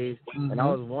different ways. Mm-hmm. And I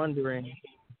was wondering,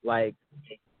 like,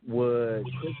 would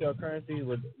cryptocurrency,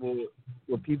 would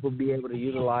people be able to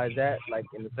utilize that like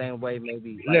in the same way,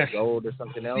 maybe like gold or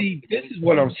something else? See, this is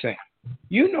what I'm saying.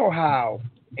 You know how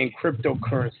in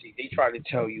cryptocurrency they try to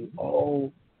tell you,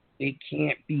 oh, they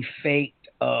can't be faked,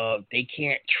 they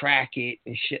can't track it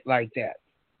and shit like that.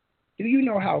 Do you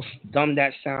know how dumb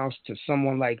that sounds to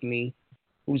someone like me,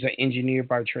 who's an engineer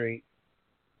by trade?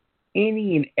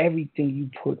 Any and everything you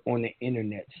put on the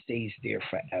internet stays there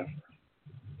forever.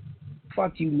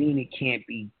 Fuck you mean it can't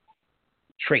be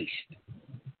traced?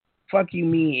 Fuck you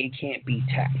mean it can't be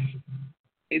tapped?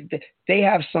 They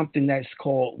have something that's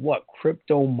called what?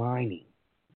 Crypto mining.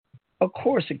 Of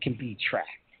course it can be tracked.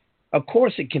 Of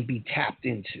course it can be tapped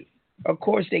into. Of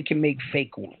course they can make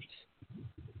fake ones.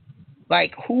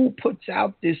 Like, who puts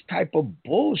out this type of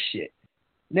bullshit?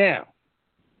 Now,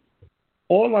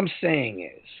 all I'm saying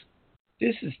is,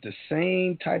 This is the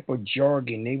same type of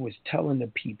jargon they was telling the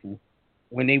people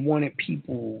when they wanted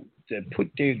people to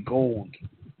put their gold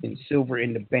and silver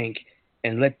in the bank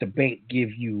and let the bank give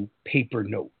you paper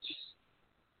notes.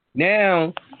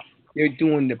 Now they're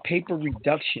doing the Paper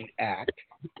Reduction Act.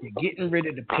 They're getting rid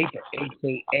of the paper,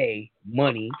 aka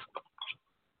money,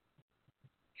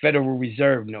 Federal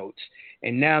Reserve notes,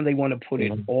 and now they want to put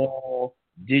it all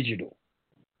digital.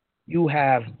 You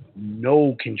have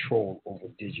no control over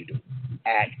digital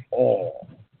at all.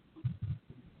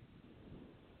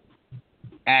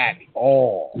 At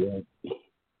all. Yeah.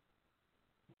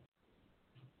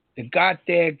 The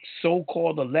goddamn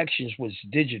so-called elections was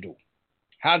digital.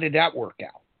 How did that work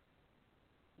out?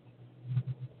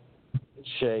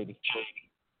 Shady.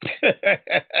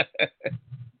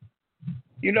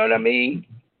 You know what I mean?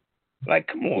 Like,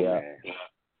 come on, man.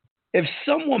 If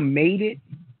someone made it,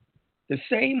 the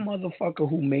same motherfucker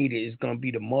who made it is going to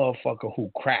be the motherfucker who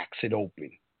cracks it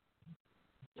open.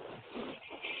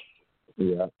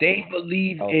 Yeah. They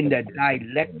believe in the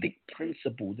dialectic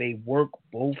principle. They work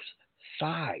both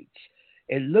sides.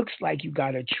 It looks like you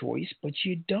got a choice, but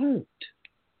you don't.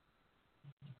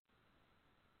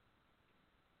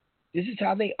 This is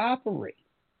how they operate.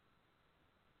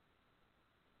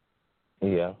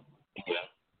 Yeah.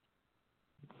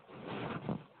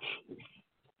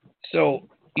 So,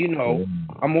 you know,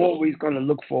 I'm always going to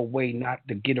look for a way not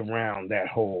to get around that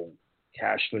whole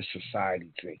cashless society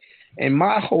thing. And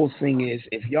my whole thing is,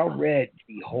 if y'all read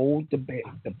Behold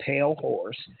the Pale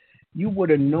Horse, you would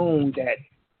have known that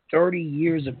 30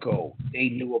 years ago they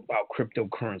knew about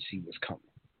cryptocurrency was coming.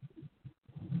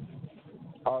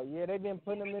 Oh, yeah, they've been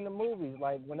putting them in the movies.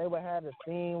 Like, when they would have a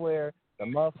scene where the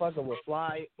motherfucker would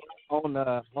fly on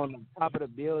the top of the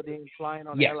building, flying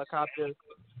on the helicopter,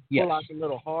 pull out the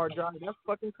little hard drive. That's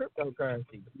fucking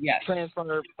cryptocurrency. Yes.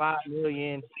 Transfer $5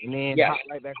 million and then hop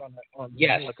right back on the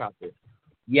helicopter.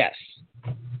 Yes.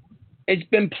 It's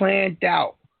been planned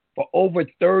out for over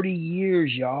 30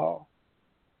 years, y'all.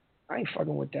 I ain't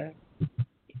fucking with that.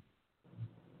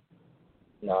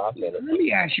 No, I get it. Let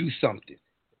me ask you something.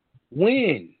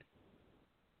 When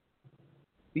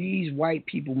these white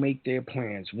people make their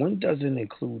plans, when does it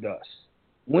include us?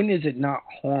 When is it not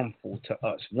harmful to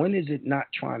us? When is it not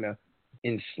trying to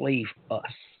enslave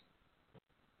us?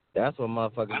 That's what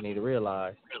motherfuckers need to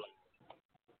realize.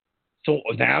 So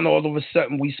now all of a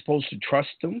sudden we supposed to trust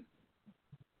them?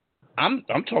 I'm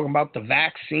talking about the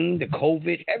vaccine, the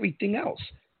COVID, everything else.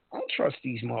 I don't trust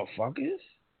these motherfuckers.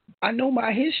 I know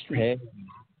my history. Hey.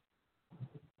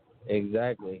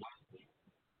 Exactly.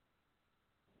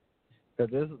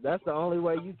 Because that's the only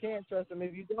way you can trust them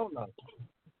if you don't know.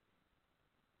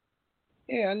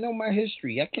 Yeah, I know my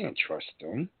history. I can't trust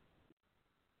them.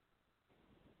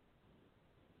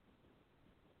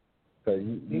 Because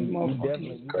you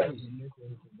definitely got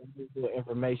the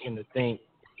information to think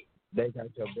they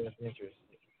got your best interest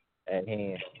at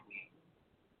hand.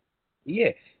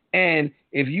 Yeah, and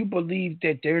if you believe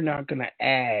that they're not going to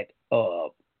add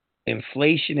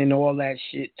inflation and all that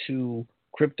shit to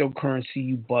cryptocurrency,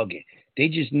 you bugging. They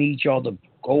just need y'all to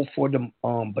go for the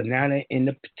banana in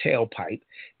the tailpipe,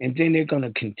 and then they're going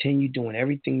to continue doing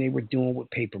everything they were doing with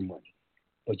paper money.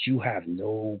 But you have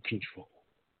no control.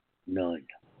 None.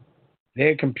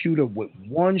 Their computer, with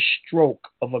one stroke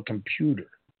of a computer,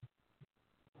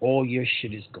 all your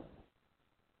shit is gone.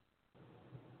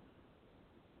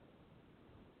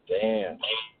 Damn.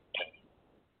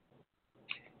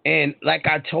 And like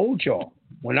I told y'all,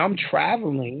 when I'm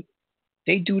traveling,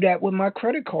 they do that with my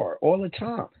credit card all the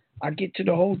time. I get to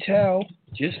the hotel,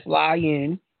 just fly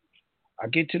in. I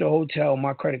get to the hotel,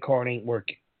 my credit card ain't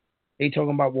working. They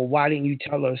talking about, well, why didn't you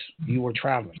tell us you were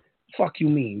traveling? Fuck you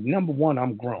mean? Number one,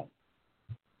 I'm grown.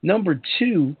 Number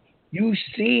two, you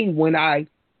seen when I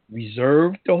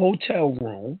reserved the hotel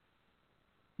room.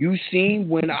 You seen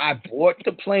when I bought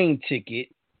the plane ticket.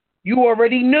 You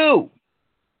already knew.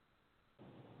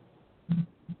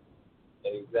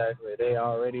 Exactly. They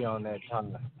already on that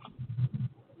time.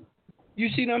 You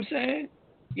see what I'm saying?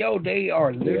 Yo, they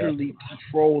are literally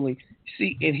controlling.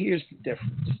 See, and here's the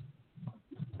difference.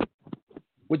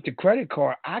 With the credit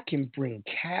card, I can bring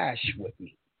cash with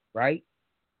me, right?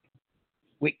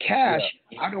 With cash,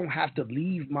 I don't have to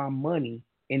leave my money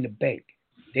in the bank.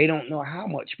 They don't know how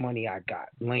much money I got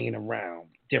laying around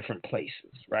different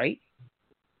places, right?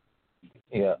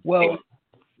 Yeah. Well,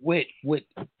 with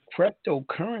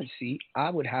cryptocurrency, I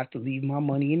would have to leave my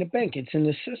money in the bank. It's in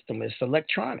the system. It's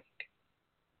electronic.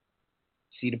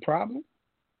 See the problem?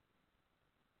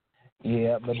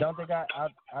 Yeah, but don't they got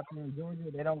out in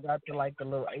Georgia? They don't got the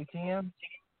little ATM.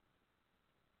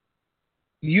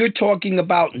 You're talking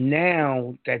about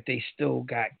now that they still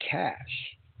got cash.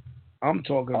 I'm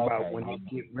talking about when they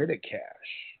get rid of cash.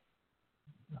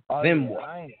 Then what?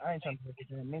 I ain't trying to look at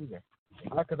that neither.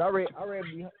 Because I read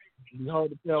Behold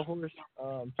the Pale Horse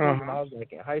when I was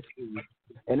like in high school,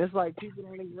 and it's like people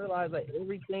don't even realize like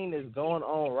everything that's going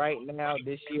on right now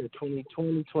this year,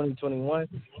 2020, 2021.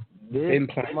 This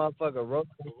motherfucker wrote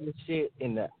this shit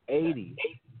in the 80s.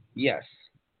 Yes.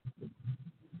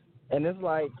 And it's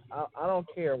like I don't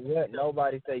care what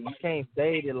nobody say. You can't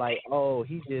say that like, oh,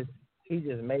 he just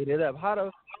made it up. How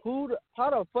the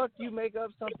fuck you make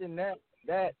up something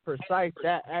that precise,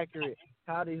 that accurate?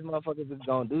 How these motherfuckers is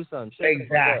gonna do something?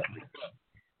 Exactly.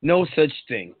 No such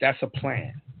thing. That's a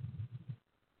plan.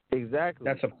 Exactly.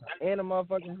 That's a plan. And a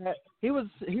motherfucker he was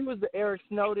the Eric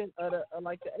Snowden of the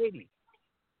like the 80s.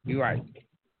 You're right.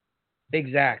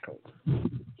 Exactly.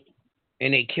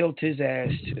 And they killed his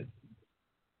ass too.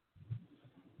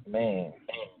 Man.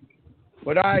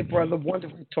 But all right, brother.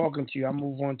 Wonderful talking to you. I'll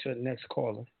move on to the next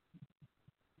caller.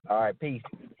 All right, peace.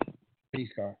 Peace,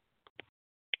 Carl.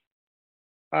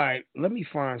 All right, let me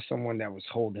find someone that was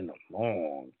holding a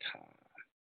long time.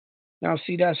 Now,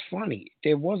 see, that's funny.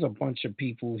 There was a bunch of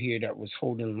people here that was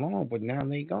holding long, but now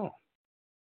they gone.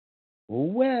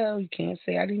 Well, you can't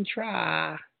say I didn't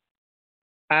try.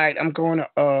 All right, I'm going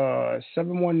to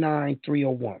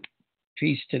 719-301.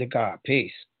 Peace to the God.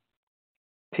 Peace.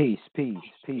 Peace, peace,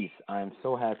 peace. I am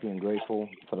so happy and grateful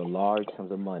for the large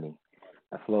sums of money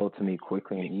that flow to me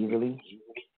quickly and easily.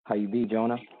 How you be,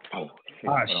 Jonah? Oh,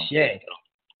 shit.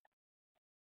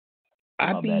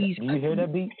 Did you hear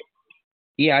that beat?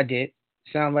 Yeah, I did.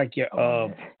 Sound like your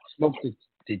smoke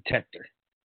detector.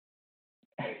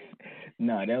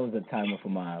 No, that was a timer for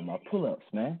my pull-ups,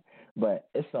 man. But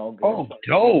it's all good.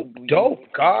 Oh, dope,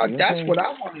 God. That's what I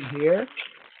want to hear.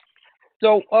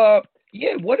 So,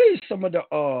 yeah, what is some of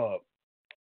the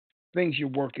things you're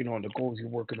working on, the goals you're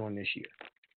working on this year?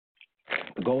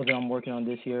 The goals that I'm working on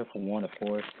this year, for one, of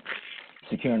course,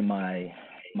 securing my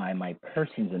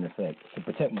persons in effect to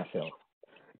protect myself.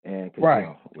 And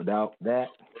without that,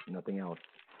 nothing else.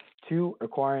 2,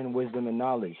 acquiring wisdom and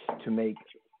knowledge to make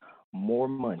more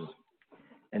money.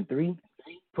 And 3,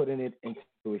 putting it into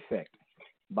effect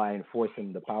by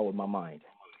enforcing the power of my mind,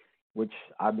 which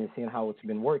I've been seeing how it's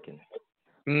been working.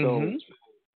 So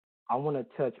I want to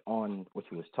touch on what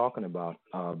you was talking about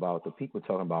the people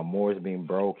talking about Moors being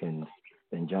broke and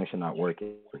the injunction not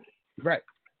working. Right.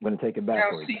 I'm going to take it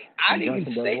backwards. Now, see, I didn't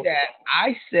even say that.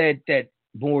 I said that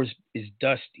Moors is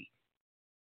dusty.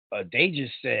 They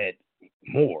just said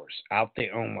Moors out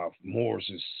there on my Moors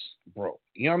is broke.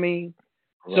 You know what I mean?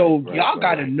 Right, y'all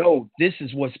got to know this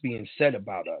is what's being said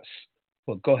about us.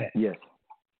 But go ahead.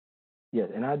 Yes,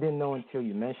 and I didn't know until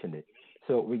you mentioned it.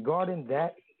 So regarding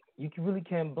that, you really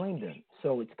can't blame them.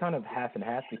 So it's kind of half and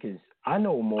half because I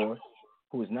know a Moor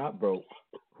who is not broke,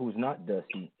 who's not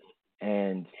dusty,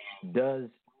 and does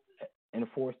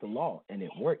enforce the law, and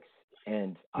it works.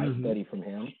 And I study from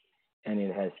him, and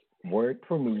it has worked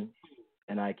for me,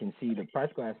 and I can see the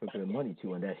practical aspect of the money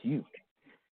too, and that's you.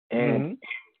 And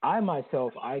I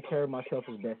carry myself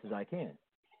as best as I can.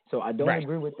 So I don't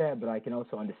agree with that, but I can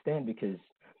also understand because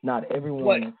not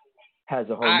everyone has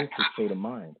a holistic state of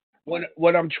mind.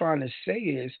 What I'm trying to say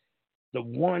is the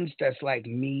ones that's like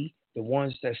me, the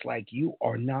ones that's like you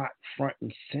are not front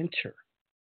and center.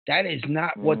 That is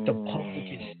not what the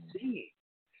public is seeing.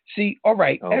 See, all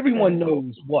right, everyone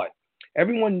knows what?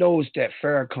 Everyone knows that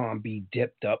Farrakhan be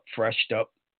dipped up, freshed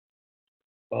up,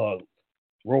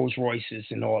 Rolls Royces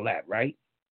and all that, right?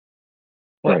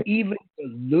 But even the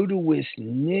littlest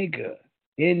nigga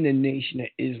in the Nation of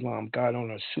Islam got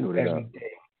on a suit every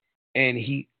day, and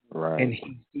he's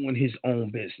doing his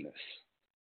own business,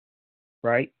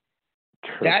 right?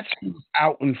 True. That's who's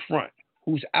out in front.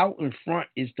 Who's out in front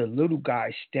is the little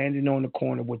guy standing on the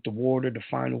corner with the water, the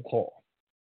final call.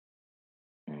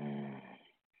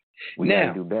 We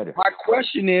gotta do better. My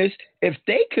question is, if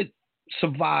they could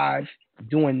survive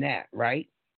doing that, right?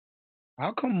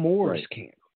 How come Moors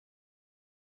can't?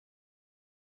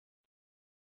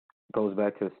 Goes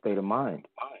back to the state of mind,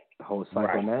 the whole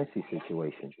psychomancy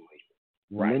situation.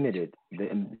 Limited.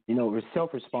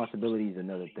 Self-responsibility is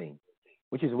another thing,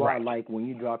 which is why I like when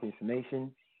you drop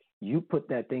information, you put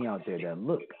that thing out there that,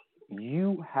 look,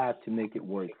 you have to make it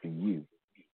work for you,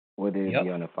 whether it be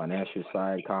on the financial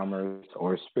side, commerce,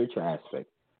 or spiritual aspect.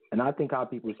 And I think our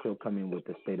people still come in with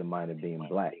the state of mind of being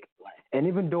black. And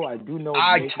even though I do know...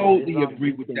 I totally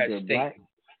agree with that statement. Black,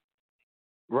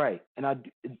 right.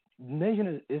 And Nation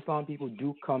of Islam people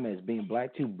do come as being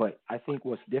black too, but I think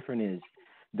what's different is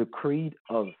the creed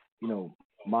of,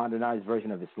 modernized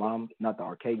version of Islam, not the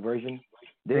archaic version.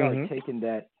 They are taking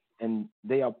that and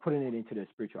they are putting it into the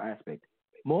spiritual aspect.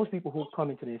 Most people who come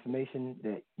into the information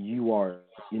that you are,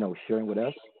 sharing with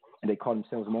us, and they call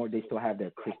themselves more, they still have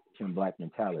that Christian black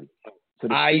mentality. So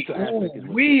the spiritual aspect is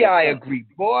I agree.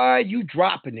 Boy, you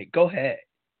dropping it. Go ahead.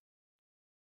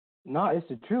 No, it's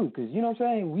the truth, because, you know what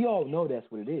I'm saying? We all know that's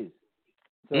what it is.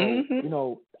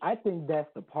 So, I think that's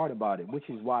the part about it, which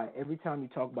is why every time you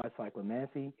talk about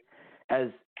psychomancy, as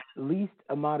least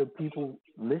amount of people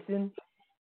listen,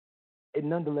 it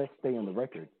nonetheless stay on the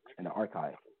record in the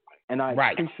archive. And I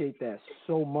appreciate that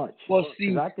so much. Well,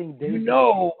 see, I think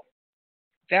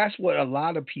that's what a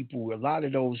lot of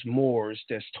those Moors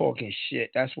that's talking shit,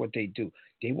 that's what they do.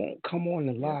 They won't come on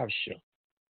the live show,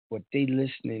 but they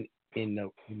listening in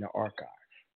the archive.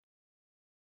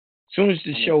 As soon as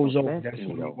the show's over, that's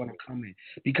when they want to come in,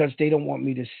 because they don't want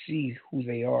me to see who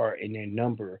they are and their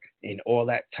number and all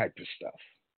that type of stuff.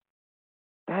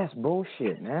 That's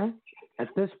bullshit, man. At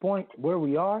this point where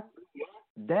we are,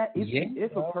 that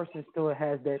if a person still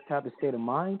has that type of state of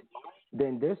mind,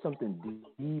 then there's something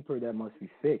deeper that must be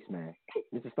fixed, man.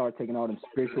 Just to start taking all them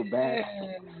spiritual baths,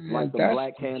 like the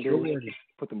black candles,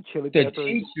 put them chili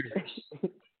peppers.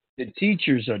 The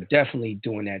teachers are definitely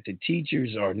doing that. The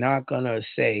teachers are not going to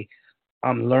say,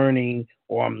 I'm learning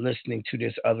or I'm listening to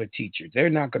this other teacher. They're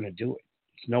not going to do it.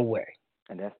 There's no way.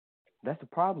 And that's the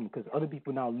problem, because other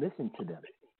people now listen to them.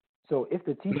 So if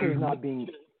the teacher is not being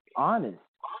honest,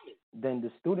 then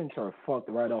the students are fucked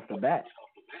right off the bat.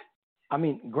 I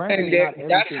mean, granted, not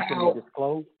everything can be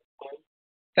disclosed.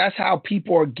 That's how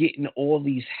people are getting all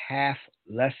these half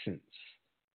lessons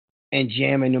and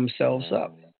jamming themselves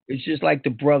up. It's just like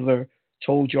the brother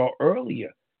told y'all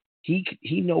earlier. He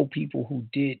know people who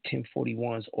did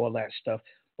 1041s, all that stuff,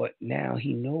 but now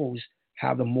he knows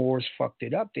how the Moors fucked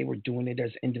it up. They were doing it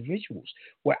as individuals.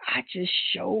 Well, I just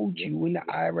showed you in the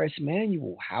IRS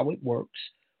manual how it works,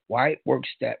 why it works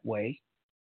that way,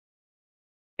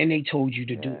 and they told you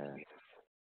to do it.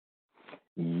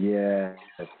 Yes,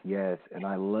 and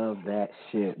I love that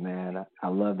shit, man. I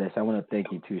love that. So I want to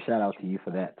thank you too. Shout out to you for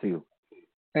that too.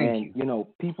 Thank you.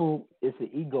 People, it's an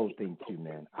ego thing too,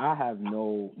 man. I have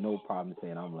no problem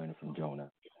saying I'm learning from Jonah.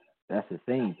 That's the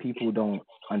thing. People don't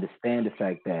understand the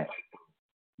fact that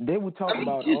they would talk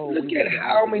about. Look at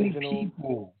how many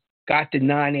people got the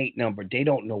 98 number. They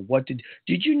don't know what to do.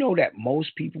 Did you know that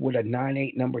most people with a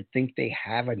 98 number think they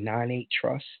have a 98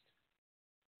 trust?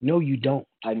 No, you don't.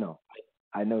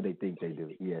 I know they think they do,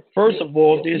 yes. First of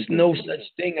all, there's no such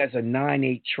thing as a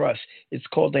 98 trust. It's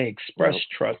called an express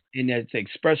trust, and the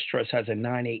express trust has a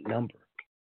 98 number.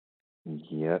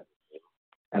 Yep.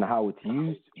 And how it's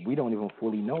used, we don't even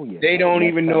fully know yet. They don't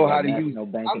even know how to use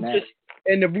it.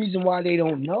 And the reason why they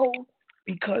don't know,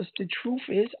 because the truth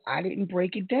is, I didn't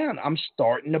break it down. I'm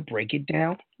starting to break it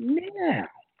down now.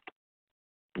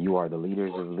 You are the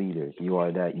leaders of leaders. You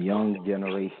are that young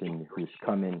generation who's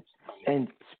coming. And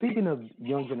speaking of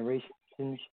young generations,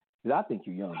 because I think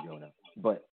you're young, Jonah,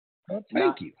 but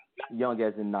thank you. Young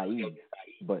as in naive,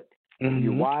 but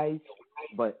you're wise.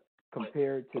 But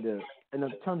compared to in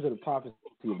terms of the prophecy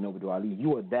of Noble Ali,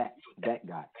 you are that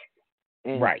guy.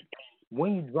 And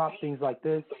when you drop things like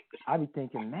this, I be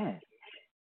thinking, man,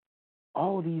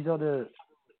 all these other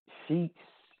sheiks,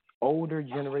 older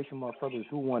generation motherfuckers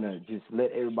who want to just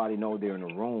let everybody know they're in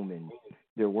a room and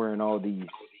they're wearing all these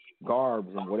garbs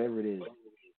and whatever it is.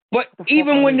 But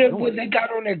even when they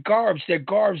got on their garbs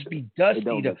be dusty.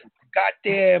 The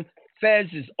goddamn fez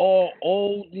is all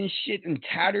old and shit and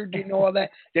tattered and all that.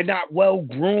 They're not well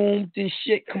groomed and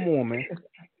shit. Come on, man.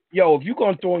 Yo, if you're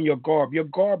going to throw in your garb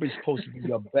is supposed to be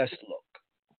your best look.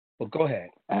 But go ahead.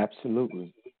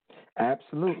 Absolutely.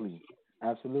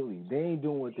 They ain't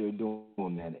doing what they're doing,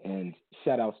 man. And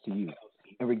shout outs to you.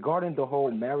 And regarding the whole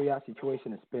Marriott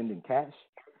situation and spending cash,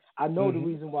 I know the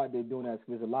reason why they're doing that is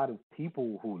because a lot of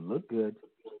people who look good,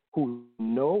 who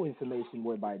know information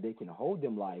whereby they can hold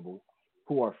them liable,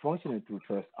 who are functioning through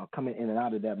trust, are coming in and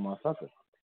out of that motherfucker.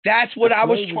 That's what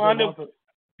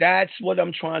That's what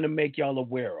I'm trying to make y'all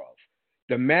aware of.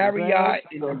 The Marriott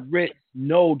and the Ritz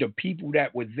know the people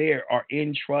that were there are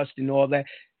in trust and all that.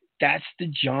 That's the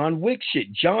John Wick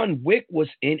shit. John Wick was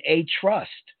in a trust.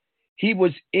 He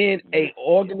was in a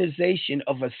organization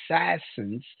of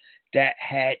assassins that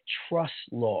had trust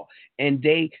law. And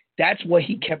that's what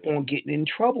he kept on getting in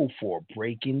trouble for,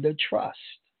 breaking the trust.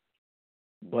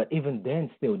 But even then,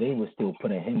 still, they were still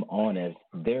putting him on as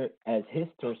his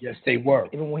trust. Yes, they were.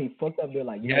 Even when he fucked up, they're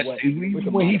like, you know what?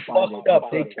 Even when he fucked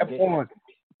up, they kept on.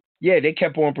 Yeah, they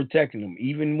kept on protecting him,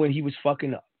 even when he was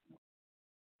fucking up.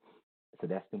 So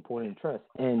that's the important trust.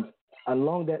 And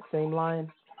along that same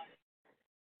line,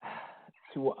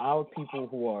 to our people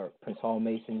who are Prince Hall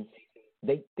Masons,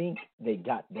 they think they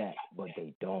got that, but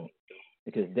they don't,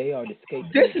 because they are the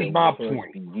scapegoat. This is my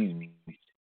point.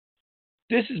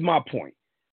 This is my point.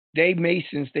 They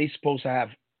Masons, they supposed to have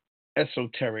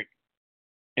esoteric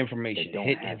information,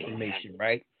 hidden information,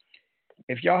 right?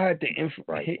 If y'all had the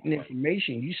hidden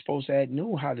information, you supposed to have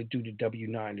knew how to do the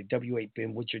W9, the W8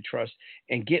 bin with your trust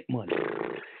and get money.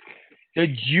 The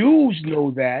Jews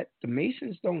know that. The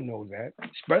Masons don't know that,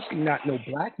 especially not no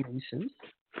black Masons.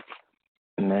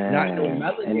 Man, not no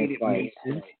melanated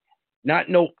Masons. Not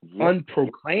no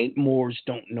unproclaimed Moors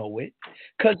don't know it.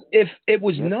 Because if it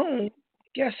was known,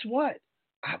 guess what?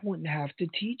 I wouldn't have to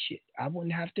teach it. I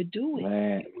wouldn't have to do it.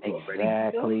 Man,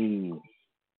 exactly.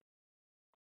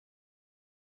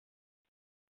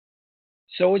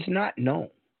 So it's not known.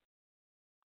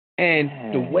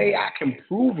 And the way I can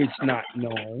prove it's not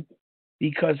known,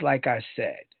 because like I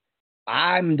said,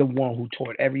 I'm the one who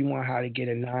taught everyone how to get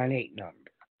a 9-8 number.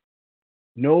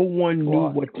 No one knew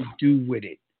what to do with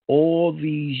it all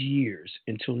these years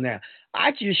until now.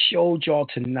 I just showed y'all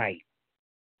tonight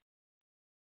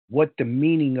what the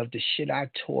meaning of the shit I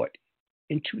taught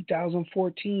in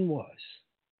 2014 was.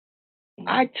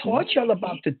 I taught y'all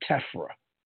about the tephra.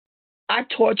 I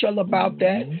taught y'all about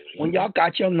that when y'all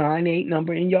got your 9-8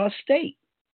 number in your state.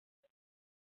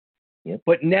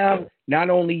 But now, not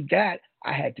only that,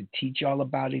 I had to teach y'all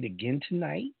about it again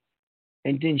tonight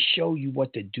and then show you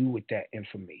what to do with that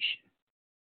information,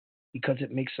 because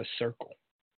it makes a circle.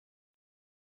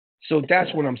 So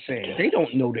that's what I'm saying. They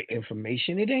don't know the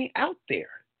information. It ain't out there.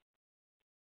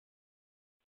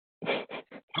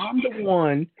 I'm the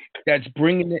one that's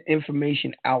bringing the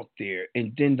information out there,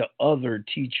 and then the other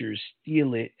teachers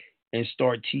steal it and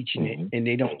start teaching it, and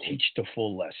they don't teach the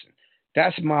full lesson.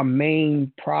 That's my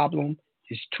main problem.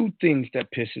 Is two things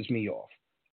that pisses me off.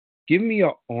 Give me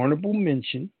an honorable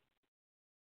mention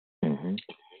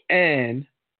and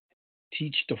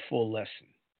teach the full lesson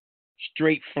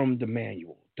straight from the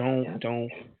manual.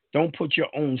 Don't put your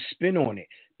own spin on it,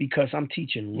 because I'm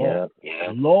teaching law.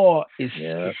 Law is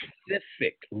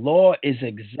specific. Law is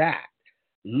exact.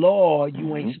 Law,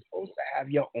 you ain't supposed to have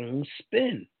your own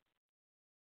spin.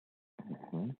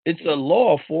 It's a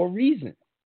law for a reason.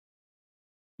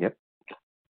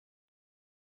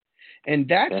 And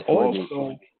that's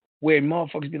also where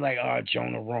motherfuckers be like,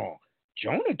 Jonah wrong.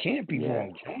 Jonah can't be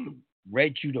wrong. Jonah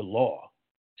read you the law.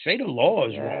 Say the law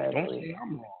is wrong. Don't say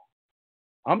I'm wrong.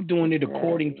 I'm doing it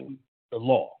according to the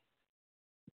law.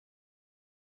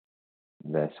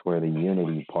 That's where the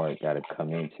unity part got to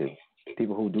come into.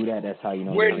 People who do that, that's how you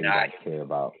know We're they not care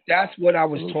about. That's what I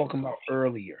was talking about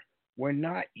earlier. We're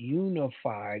not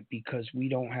unified because we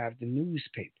don't have the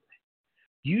newspaper.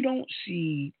 You don't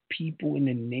see people in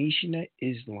the Nation of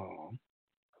Islam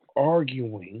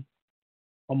arguing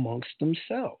amongst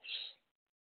themselves.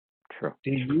 True.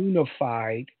 They're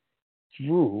unified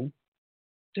through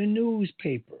the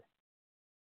newspaper.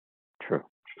 True.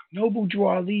 Noble Drew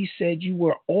Ali said you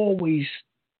were always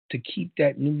to keep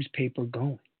that newspaper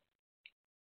going.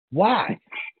 Why?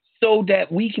 So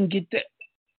that we can get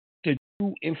the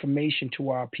true information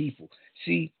to our people.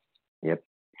 See,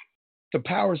 the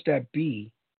powers that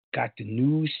be got the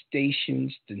news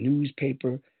stations, the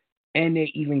newspaper, and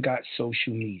they even got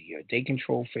social media. They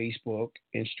control Facebook,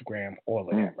 Instagram, all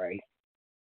of that, right?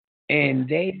 And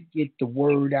they get the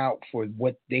word out for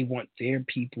what they want their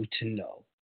people to know.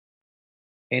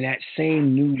 And that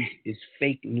same news is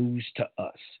fake news to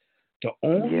us. The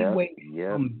only way to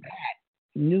combat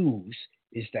news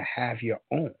is to have your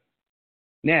own.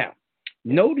 Now,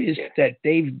 notice that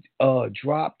they've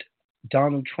dropped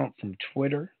Donald Trump from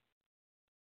Twitter,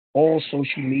 all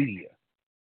social media.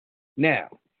 Now,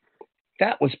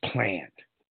 that was planned.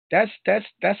 That's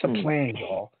a plan,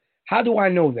 y'all. How do I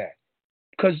know that?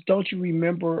 Because don't you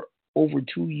remember over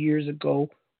 2 years ago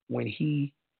when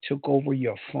he took over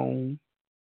your phone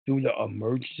through the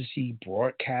emergency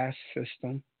broadcast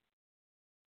system?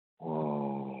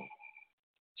 Whoa.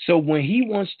 So when he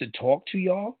wants to talk to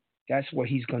y'all, that's what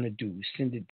he's going to do.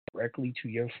 Send it directly to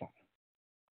your phone.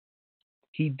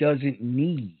 He doesn't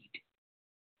need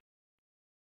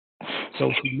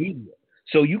social media.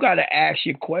 So you got to ask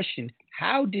your question,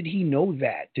 how did he know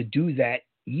that to do that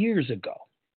years ago?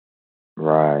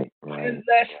 Right.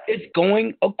 Unless it's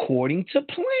going according to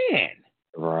plan.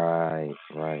 Right.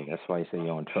 That's why you say you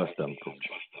don't trust them. Cause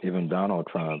even Donald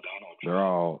Trump, they're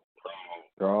all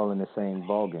in the same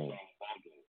ballgame.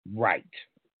 Right.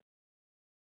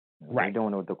 They're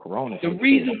doing it with the corona. The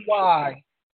reason why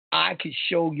I could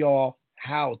show y'all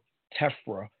how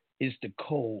tephra is the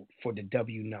code for the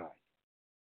W9,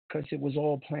 because it was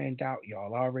all planned out,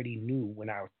 y'all. I already knew when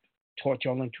I taught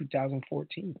y'all in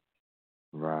 2014.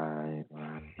 Right.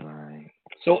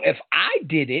 So if I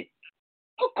did it,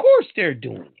 of course they're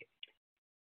doing it.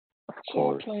 Of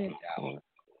course. So playing out.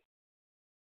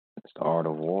 It's the art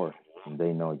of war. And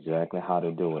they know exactly how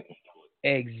to do it.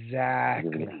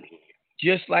 Exactly.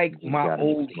 Just like my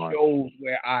old shows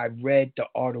where I read The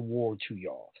Art of War to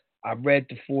y'all. I read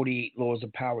the 48 Laws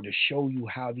of Power to show you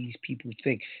how these people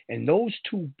think. And those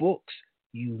two books,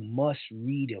 you must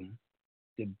read them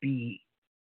to be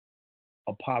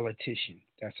a politician.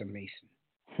 That's a Mason.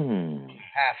 You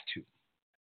have to.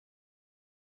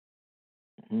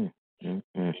 And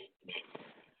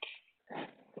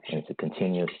it's a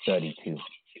continuous study, too.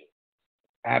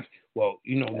 Well,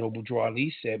 Noble Drew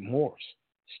Ali said more.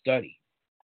 Study.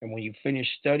 And when you finish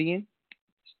studying,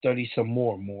 study some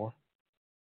more.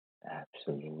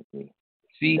 Absolutely.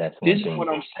 See, this is what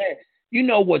I'm saying. You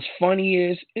know what's funny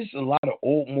is, it's a lot of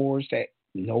old Moors that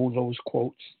know those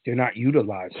quotes. They're not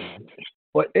utilizing them.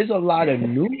 But there's a lot of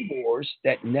new Moors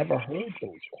that never heard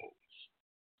those quotes.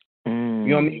 You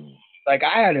know what I mean? Like,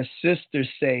 I had a sister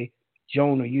say,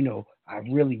 Jonah, I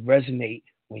really resonate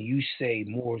when you say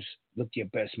Moors look your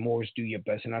best, Moors do your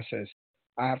best. And I says,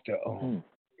 I have to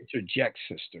interject,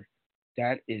 sister.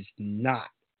 That is not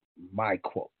my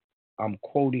quote. I'm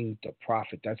quoting the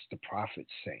prophet. That's the prophet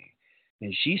saying.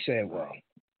 And she said, well,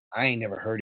 I ain't never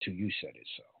heard it till you said it.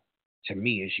 So to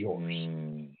me, it's yours.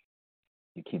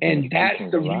 And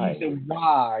that's the reason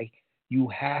why you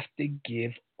have to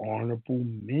give honorable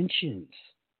mentions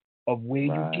of where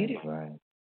you get it. Right.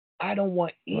 I don't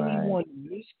want anyone to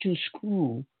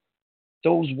misconstrue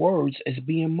those words as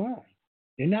being mine.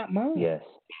 They're not mine. Yes.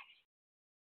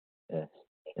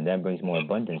 And that brings more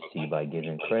abundance to you by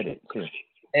giving credit, too.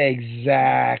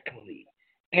 Exactly.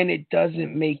 And it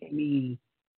doesn't make me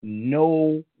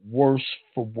no worse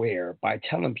for wear by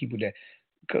telling people that.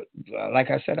 Like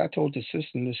I said, I told the sister,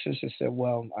 and the sister said,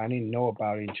 well, I didn't know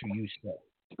about it until you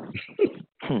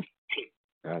said.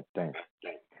 God damn.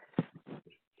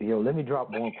 Yo, let me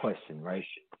drop one question, right?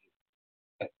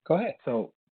 Go ahead.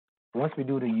 So, once we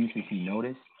do the UCC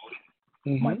notice,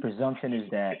 my presumption is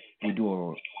that we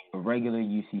do a regular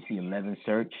UCC 11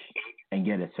 search and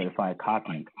get a certified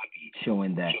copy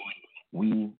showing that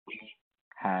we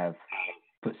have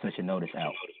put such a notice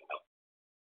out.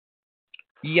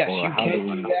 Yes, you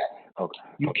can do that. Okay.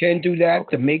 You can do that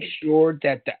to make sure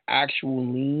that the actual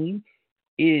lien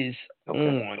is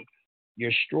on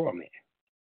your straw man.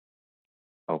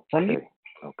 From you.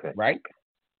 Okay. Right?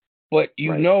 But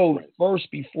first,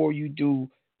 before you do,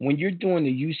 when you're doing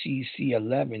the UCC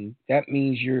 11, that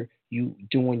means you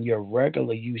doing your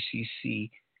regular UCC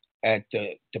at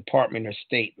the Department of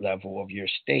State level of your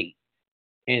state,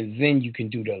 and then you can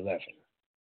do the 11.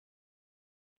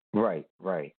 Right.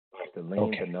 The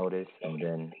lien, the notice, and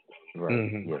then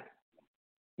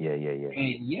Yeah.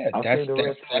 And that's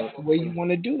the way you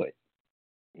want to do it.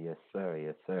 Yes,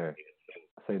 sir.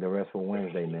 I'll say the rest for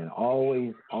Wednesday, man.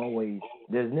 Always.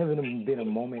 There's never been a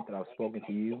moment that I've spoken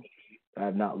to you that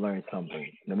I've not learned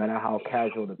something, no matter how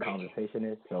casual the conversation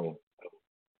is. So,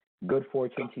 good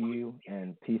fortune to you,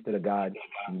 and peace to the God,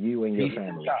 you and your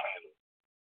family.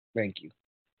 Thank you.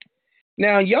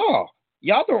 Now, y'all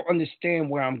don't understand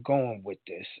where I'm going with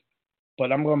this,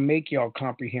 but I'm going to make y'all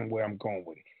comprehend where I'm going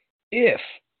with it. If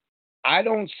I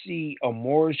don't see a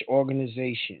Moorish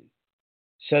organization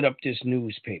set up this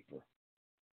newspaper,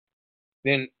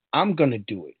 then I'm going to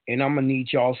do it, and I'm going to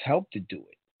need y'all's help to do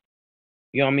it.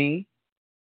 You know what I mean?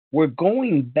 We're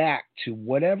going back to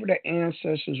whatever the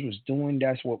ancestors was doing,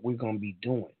 that's what we're going to be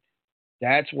doing.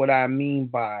 That's what I mean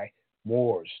by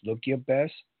Moors look your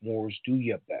best, Moors do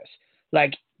your best.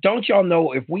 Like, don't y'all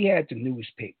know, if we had the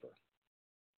newspaper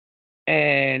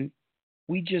and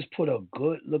we just put a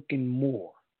good-looking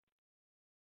Moor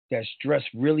that's dressed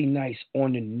really nice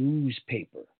on the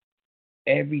newspaper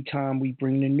every time we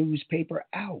bring the newspaper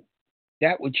out,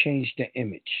 that would change the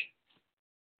image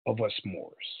of us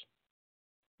Moors.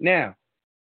 Now,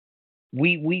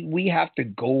 we have to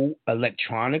go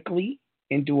electronically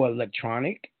and do an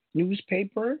electronic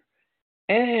newspaper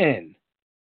and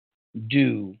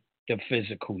do the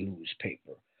physical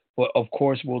newspaper. But of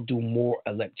course, we'll do more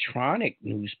electronic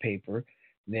newspaper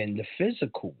than the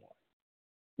physical one.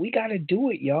 We got to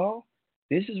do it, y'all.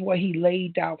 This is what he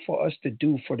laid out for us to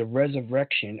do for the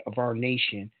resurrection of our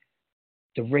nation,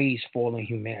 to raise fallen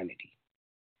humanity.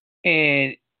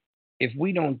 And if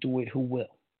we don't do it, who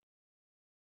will?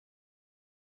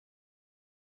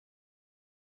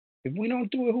 If we don't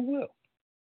do it, who will?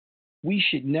 We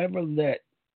should never let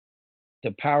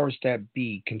the powers that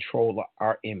be control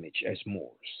our image as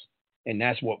Moors. And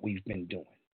that's what we've been doing.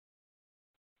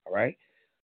 All right?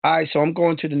 All right, so I'm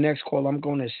going to the next call. I'm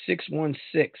going to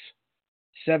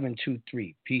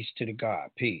 616-723. Peace to the God.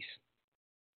 Peace.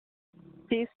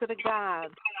 Peace to the God.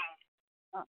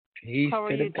 Peace How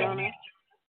are to the you, God. Jonah?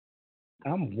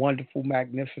 I'm wonderful,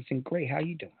 magnificent, great. How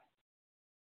you doing?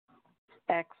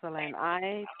 Excellent.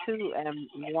 I, too, am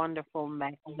wonderful,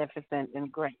 magnificent,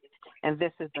 and great. And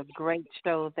this is a great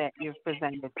show that you've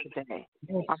presented today.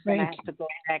 Well, I'm going to have to go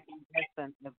back and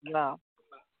listen as well.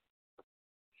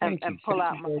 And pull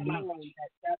out my form,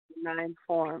 that Chapter 9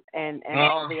 form, and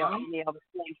all the other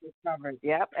forms are covered.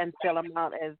 Yep, and fill them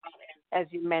out as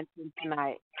you mentioned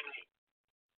tonight.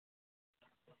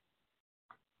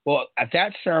 Well,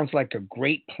 that sounds like a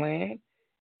great plan.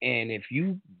 And if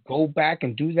you go back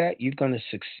and do that, you're going to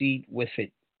succeed with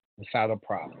it without a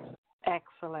problem.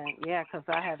 Excellent. Yeah, because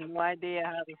I have no idea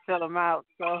how to fill them out.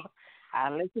 So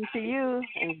I listen to you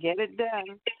and get it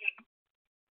done.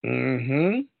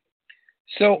 Mm-hmm.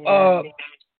 So,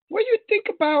 what do you think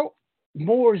about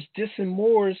Moore's dissing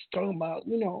Moore's talking about,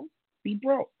 be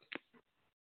broke?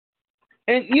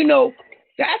 And,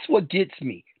 that's what gets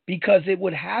me, because it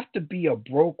would have to be a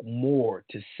broke Moore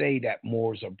to say that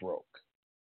Moors are broke.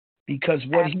 Because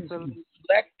what he's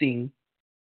reflecting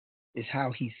is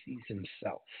how he sees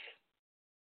himself.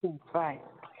 Right.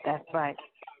 That's right.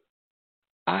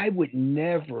 I would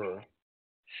never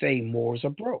say Moors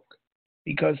are broke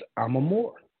because I'm a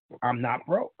Moor. I'm not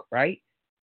broke, right?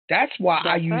 That's why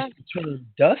I use the term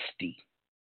dusty.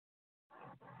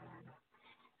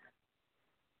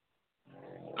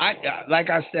 Like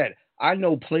I said, I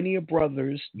know plenty of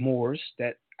brothers, Moors,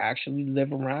 that actually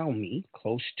live around me,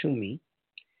 close to me,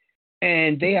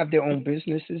 and they have their own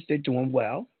businesses. They're doing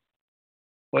well,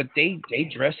 but they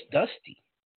dress dusty.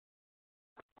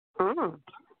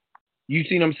 You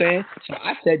see what I'm saying? So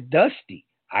I said dusty.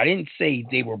 I didn't say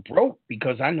they were broke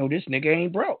because I know this nigga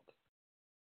ain't broke.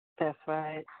 That's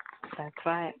right. That's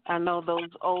right. I know those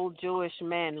old Jewish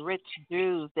men, rich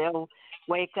Jews, they'll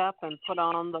wake up and put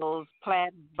on those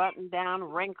plaid button-down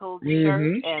wrinkled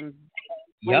shirts and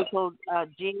wrinkled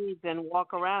jeans and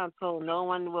walk around so no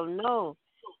one will know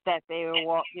that they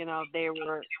were, they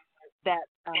were that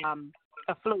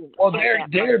affluent. Well,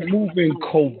 they're moving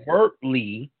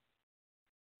covertly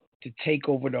to take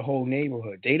over the whole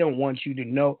neighborhood. They don't want you to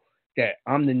know that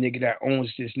I'm the nigga that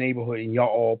owns this neighborhood and y'all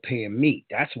all paying me.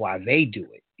 That's why they do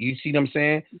it. You see what I'm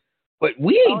saying? But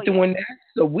we ain't doing that,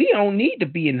 so we don't need to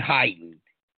be in hiding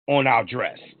on our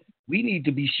dress. We need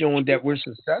to be showing that we're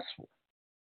successful.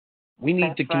 We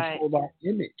need to control our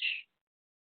image.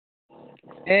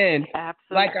 And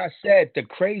like I said, the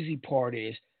crazy part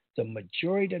is the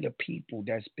majority of the people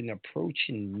that's been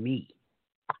approaching me,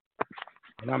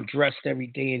 and I'm dressed every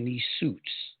day in these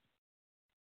suits,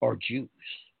 are Jews.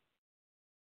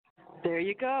 There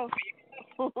you go.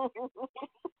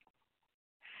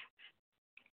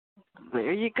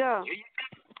 There you go.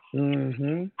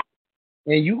 And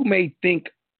you may think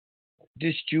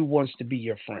this Jew wants to be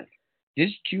your friend.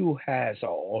 This Jew has an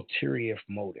ulterior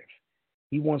motive.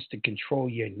 He wants to control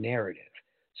your narrative.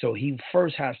 So he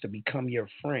first has to become your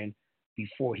friend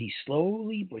before he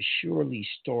slowly but surely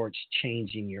starts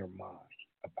changing your mind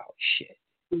about shit.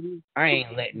 I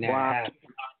ain't letting that happen.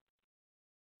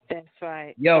 That's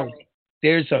right. Yo,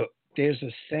 there's a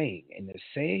saying, and the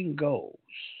saying goes,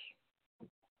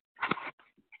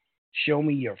 show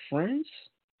me your friends,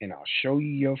 and I'll show you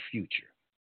your future.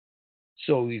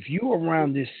 So if you're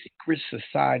around this secret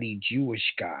society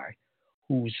Jewish guy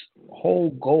whose whole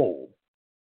goal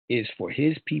is for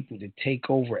his people to take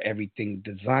over everything,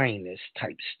 the Zionist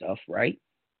type stuff, right?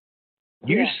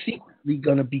 You're secretly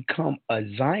going to become a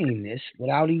Zionist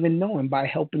without even knowing by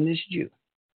helping this Jew.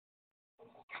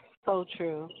 So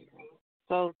true.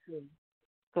 So true.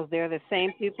 Because they're the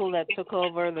same people that took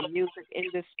over the music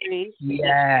industry.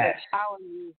 Yes. Our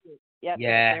music. Yep.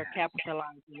 Yeah. They're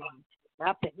capitalizing on.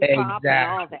 Not the hip hop and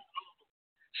all that.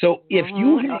 So if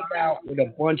you hang out with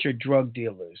a bunch of drug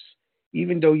dealers,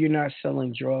 even though you're not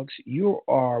selling drugs, you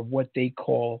are what they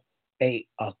call a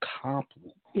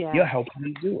accomplice. Yeah. You're helping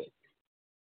them do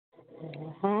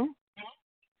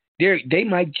it. They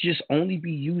might just only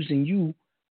be using you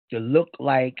to look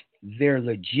like they're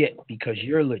legit because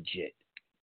you're legit.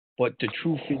 But the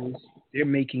truth is, they're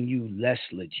making you less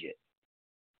legit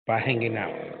by hanging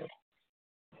out.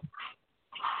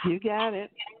 You got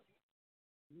it.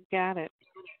 You got it.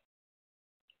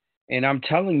 And I'm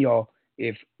telling y'all,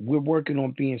 if we're working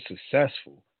on being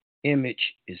successful,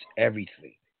 image is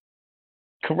everything.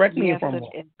 Correct me if I'm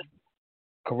wrong.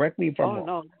 Correct me if I'm wrong.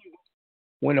 No.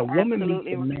 When a woman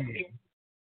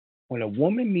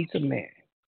meets a man,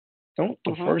 don't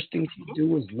the first thing she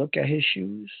do is look at his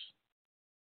shoes?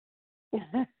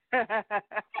 That's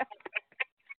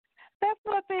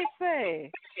what they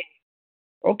say.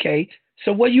 Okay,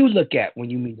 so what do you look at when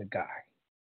you meet a guy?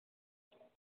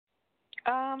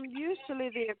 Usually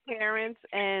the appearance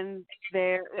and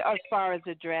their, as far as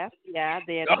the dress, yeah,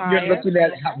 the You're attire. looking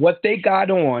at what they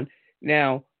got on.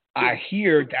 Now, I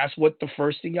hear that's what the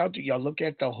first thing y'all do. Y'all look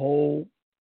at the whole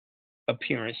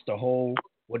appearance, the whole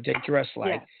what they dress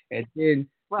like, and then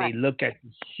they look at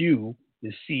the hue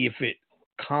to see if it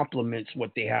complements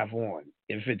what they have on,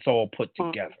 if it's all put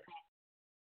together.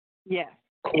 Yes.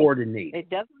 Coordinate. It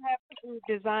doesn't have to be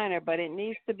designer, but it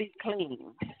needs to be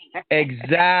clean.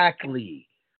 Exactly.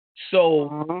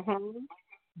 So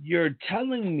you're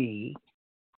telling me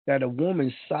that a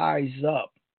woman size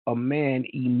up a man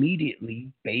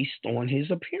immediately based on his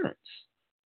appearance,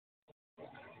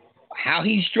 how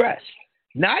he's dressed,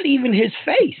 not even his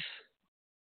face.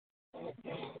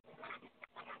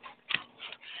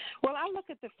 Well, I look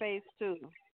at the face too.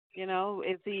 You know,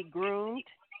 is he groomed?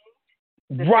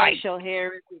 The facial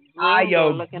hair is groomed I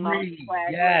or looking all agree.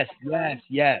 swaggy?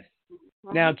 Yes.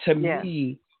 Now, to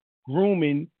me,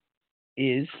 grooming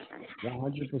is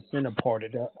 100% a part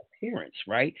of the appearance,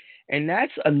 right? And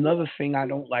that's another thing I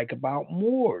don't like about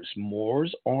Moors.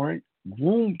 Moors aren't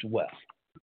groomed well.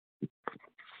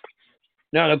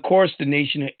 Now, of course, the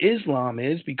Nation of Islam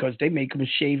is, because they make them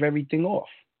shave everything off.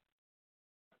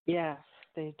 Yes,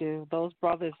 they do. Those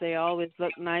brothers, they always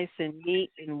look nice and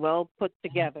neat and well put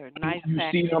together. Nice You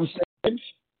package. see what I'm saying?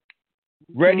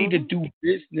 Ready to do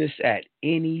business at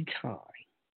any time.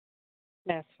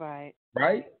 That's right.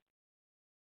 Right?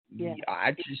 Yeah.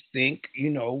 I just think,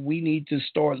 we need to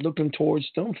start looking towards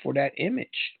them for that image.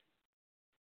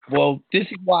 Well, this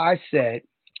is why I said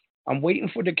I'm waiting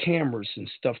for the cameras and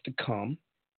stuff to come,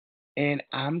 and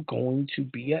I'm going to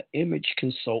be an image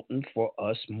consultant for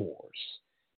us Moors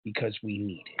because we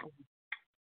need it.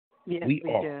 Yes, we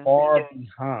are far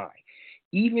behind.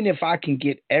 Even if I can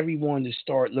get everyone to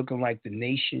start looking like the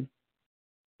Nation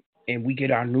and we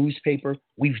get our newspaper,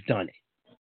 we've done it.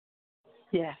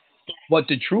 Yes. But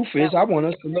the truth is, I want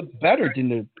us to look better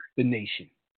than the Nation.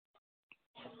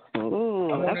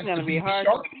 Ooh, that's going to be hard.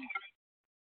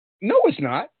 No, it's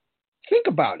not. Think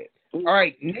about it. All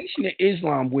right, Nation of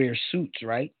Islam wears suits,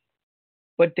 right?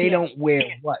 But they don't wear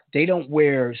what? They don't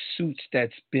wear suits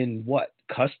that's been what?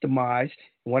 Customized.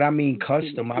 What I mean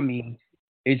custom, I mean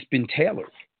it's been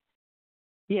tailored.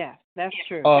 Yeah, that's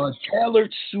true. A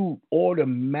tailored suit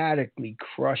automatically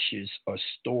crushes a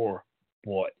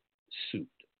store-bought suit.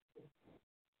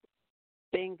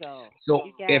 Bingo.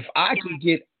 So if I can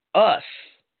get us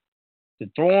to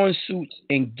throw on suits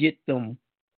and get them,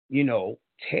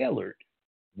 tailored,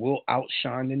 we'll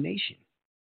outshine the Nation.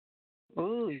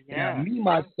 Ooh, yeah. Now, me,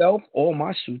 myself, all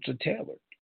my suits are tailored.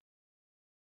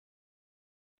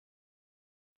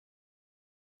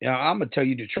 Yeah, I'm going to tell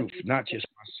you the truth, not just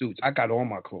my suits. I got all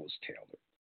my clothes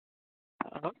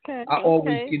tailored. Okay. I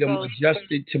always get them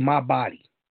adjusted to my body.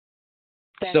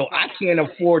 So I can't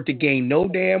afford to gain no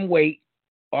damn weight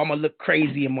or I'm going to look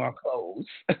crazy in my clothes.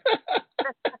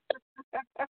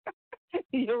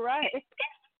 You're right.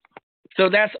 So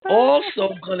that's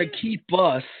also going to keep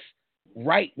us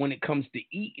right when it comes to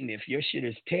eating. If your shit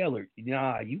is tailored,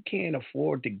 you can't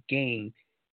afford to gain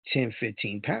 10,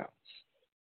 15 pounds.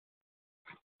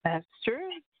 That's true.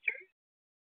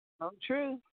 So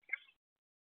true.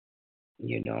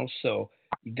 So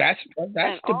that's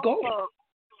the goal.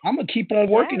 I'm going to keep on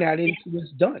working at it until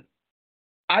it's done.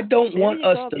 I don't want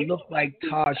us to look like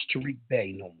Taj Tariq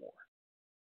Bey no more.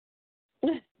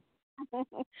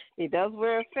 He does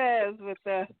wear a fez with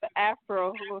the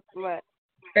afro.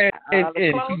 And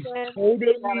he's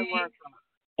totally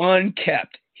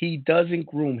unkept. He doesn't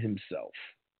groom himself.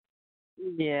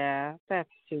 Yeah, that's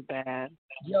too bad.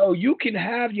 Yo, you can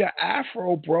have your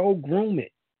afro, bro. Groom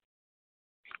it.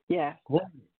 Yeah. Groom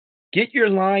it. Get your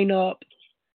line up,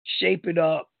 shape it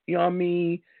up. You know what I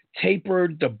mean? Taper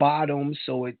the bottom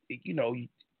so it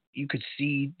you could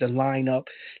see the line up.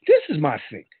 This is my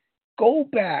thing. Go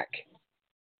back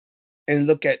and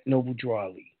look at Noble Drew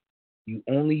Ali. You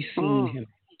only seen him in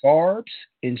garbs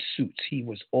and suits. He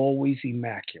was always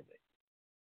immaculate.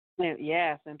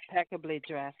 Yes, impeccably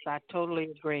dressed. I totally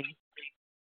agree.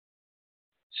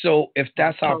 So if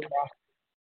that's our prophet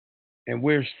and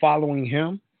we're following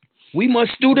him, we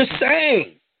must do the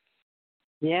same.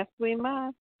 Yes, we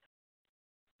must.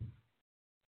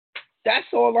 That's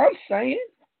all I'm saying.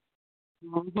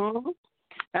 Mm-hmm.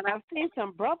 And I've seen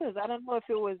some brothers. I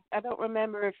don't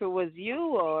remember if it was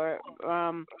you or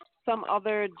some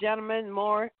other gentleman,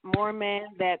 more man,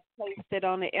 that placed it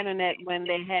on the internet when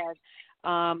they had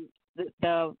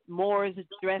the Moors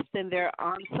dressed in their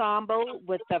ensemble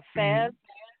with the fez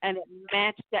and it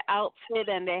matched the outfit,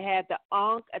 and they had the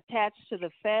ankh attached to the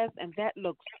fez, and that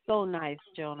looked so nice,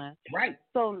 Jonah. Right.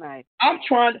 So nice.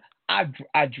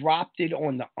 I dropped it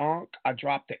on the ankh. I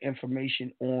dropped the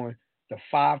information on the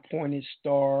 5-pointed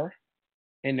star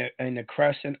and the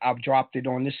crescent. I've dropped it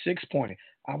on the 6-pointed.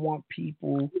 I want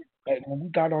people, when we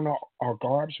got on our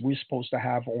garbs, we're supposed to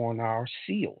have on our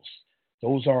seals.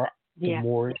 Those are the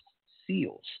Moorish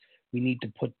seals. We need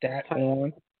to put that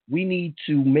on. We need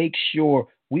to make sure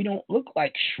we don't look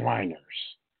like Shriners.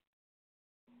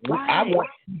 Right. I want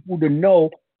people to know,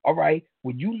 all right,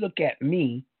 when you look at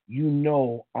me, you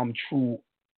know I'm true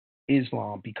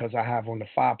Islam because I have on the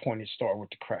 5-pointed star with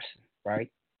the crescent,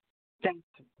 right?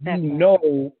 You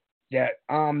know that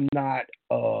I'm not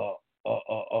a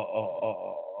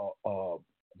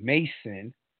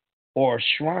Mason or a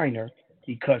Shriner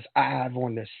because I have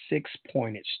on the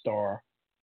 6-pointed star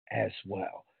as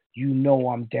well. You know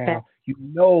I'm down. You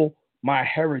know my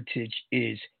heritage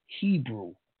is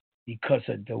Hebrew because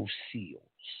of those seals.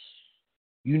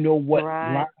 You know what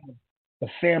line, the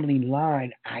family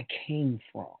line I came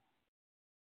from.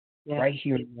 Right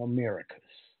here in the Americas.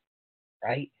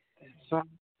 Right?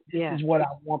 This is what I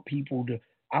want people to.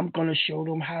 I'm going to show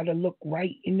them how to look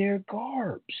right in their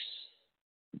garbs.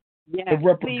 Yeah,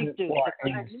 please do.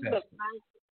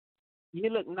 You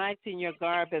look nice in your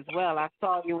garb as well. I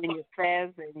saw you in your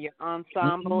fez and your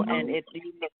ensemble, and you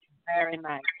look very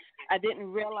nice. I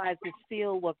didn't realize the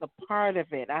seal was a part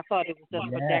of it. I thought it was just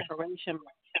for decoration.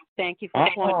 Thank you for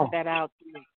pointing that out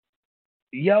to me.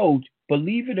 Yo,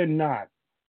 believe it or not,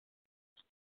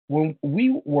 when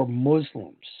we were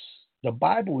Muslims, the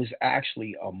Bible is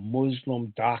actually a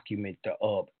Muslim document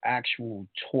of actual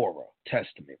Torah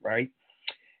Testament, right?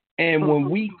 And when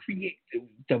we create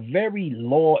the very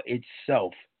law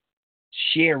itself,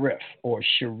 Sharif or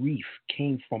Sharif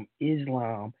came from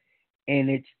Islam, and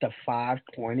it's the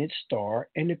 5-pointed star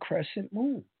and the crescent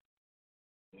moon.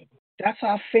 That's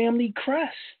our family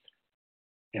crest,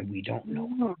 and we don't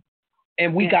know.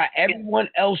 And we got everyone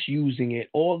else using it.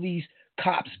 All these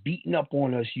cops beating up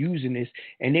on us using this,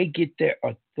 and they get their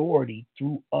authority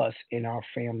through us and our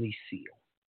family seal.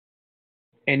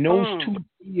 And those two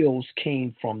seals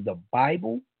came from the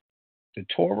Bible, the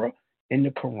Torah, and the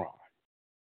Quran.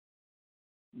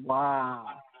 Wow.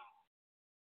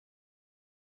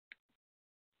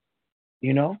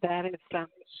 You know? That is something.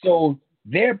 So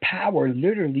their power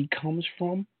literally comes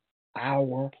from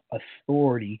our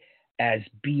authority as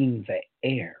being the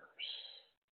heirs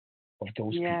of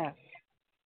those people.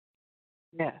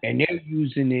 Yeah. And they're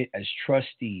using it as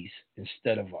trustees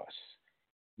instead of us.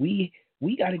 We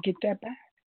got to get that back.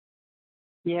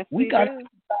 Yes, we got to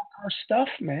get back our stuff,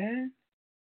 man.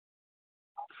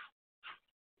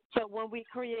 So when we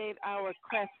create our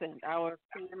crescent, our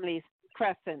family's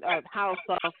crescent, or house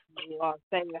of, or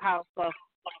say house of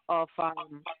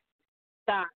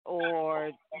stock or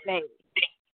day,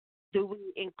 do we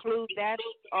include that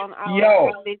on our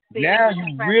family? Now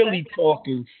you're really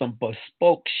talking some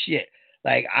bespoke shit.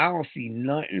 Like, I don't see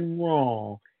nothing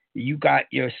wrong. You got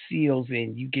your seals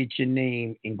and you get your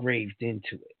name engraved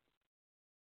into it.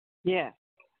 Yeah.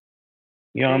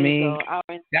 You know what I mean?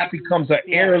 That becomes an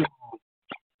heirloom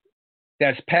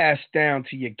that's passed down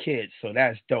to your kids. So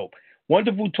that's dope.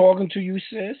 Wonderful talking to you,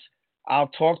 sis. I'll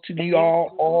talk to you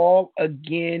all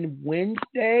again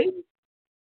Wednesday.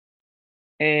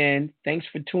 And thanks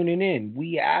for tuning in.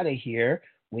 We out of here.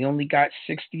 We only got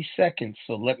 60 seconds.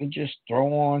 So let me just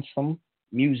throw on some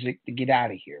music to get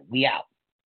out of here. We out.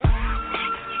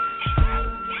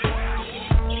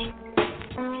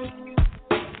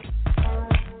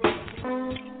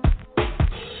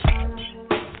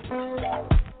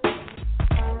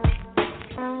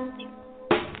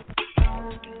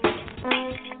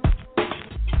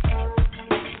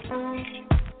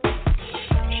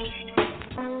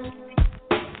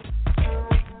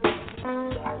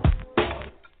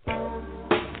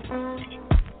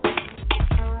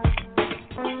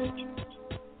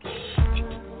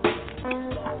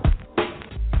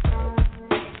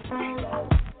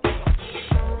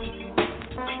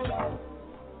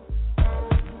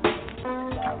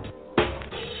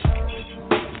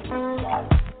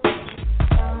 Wow.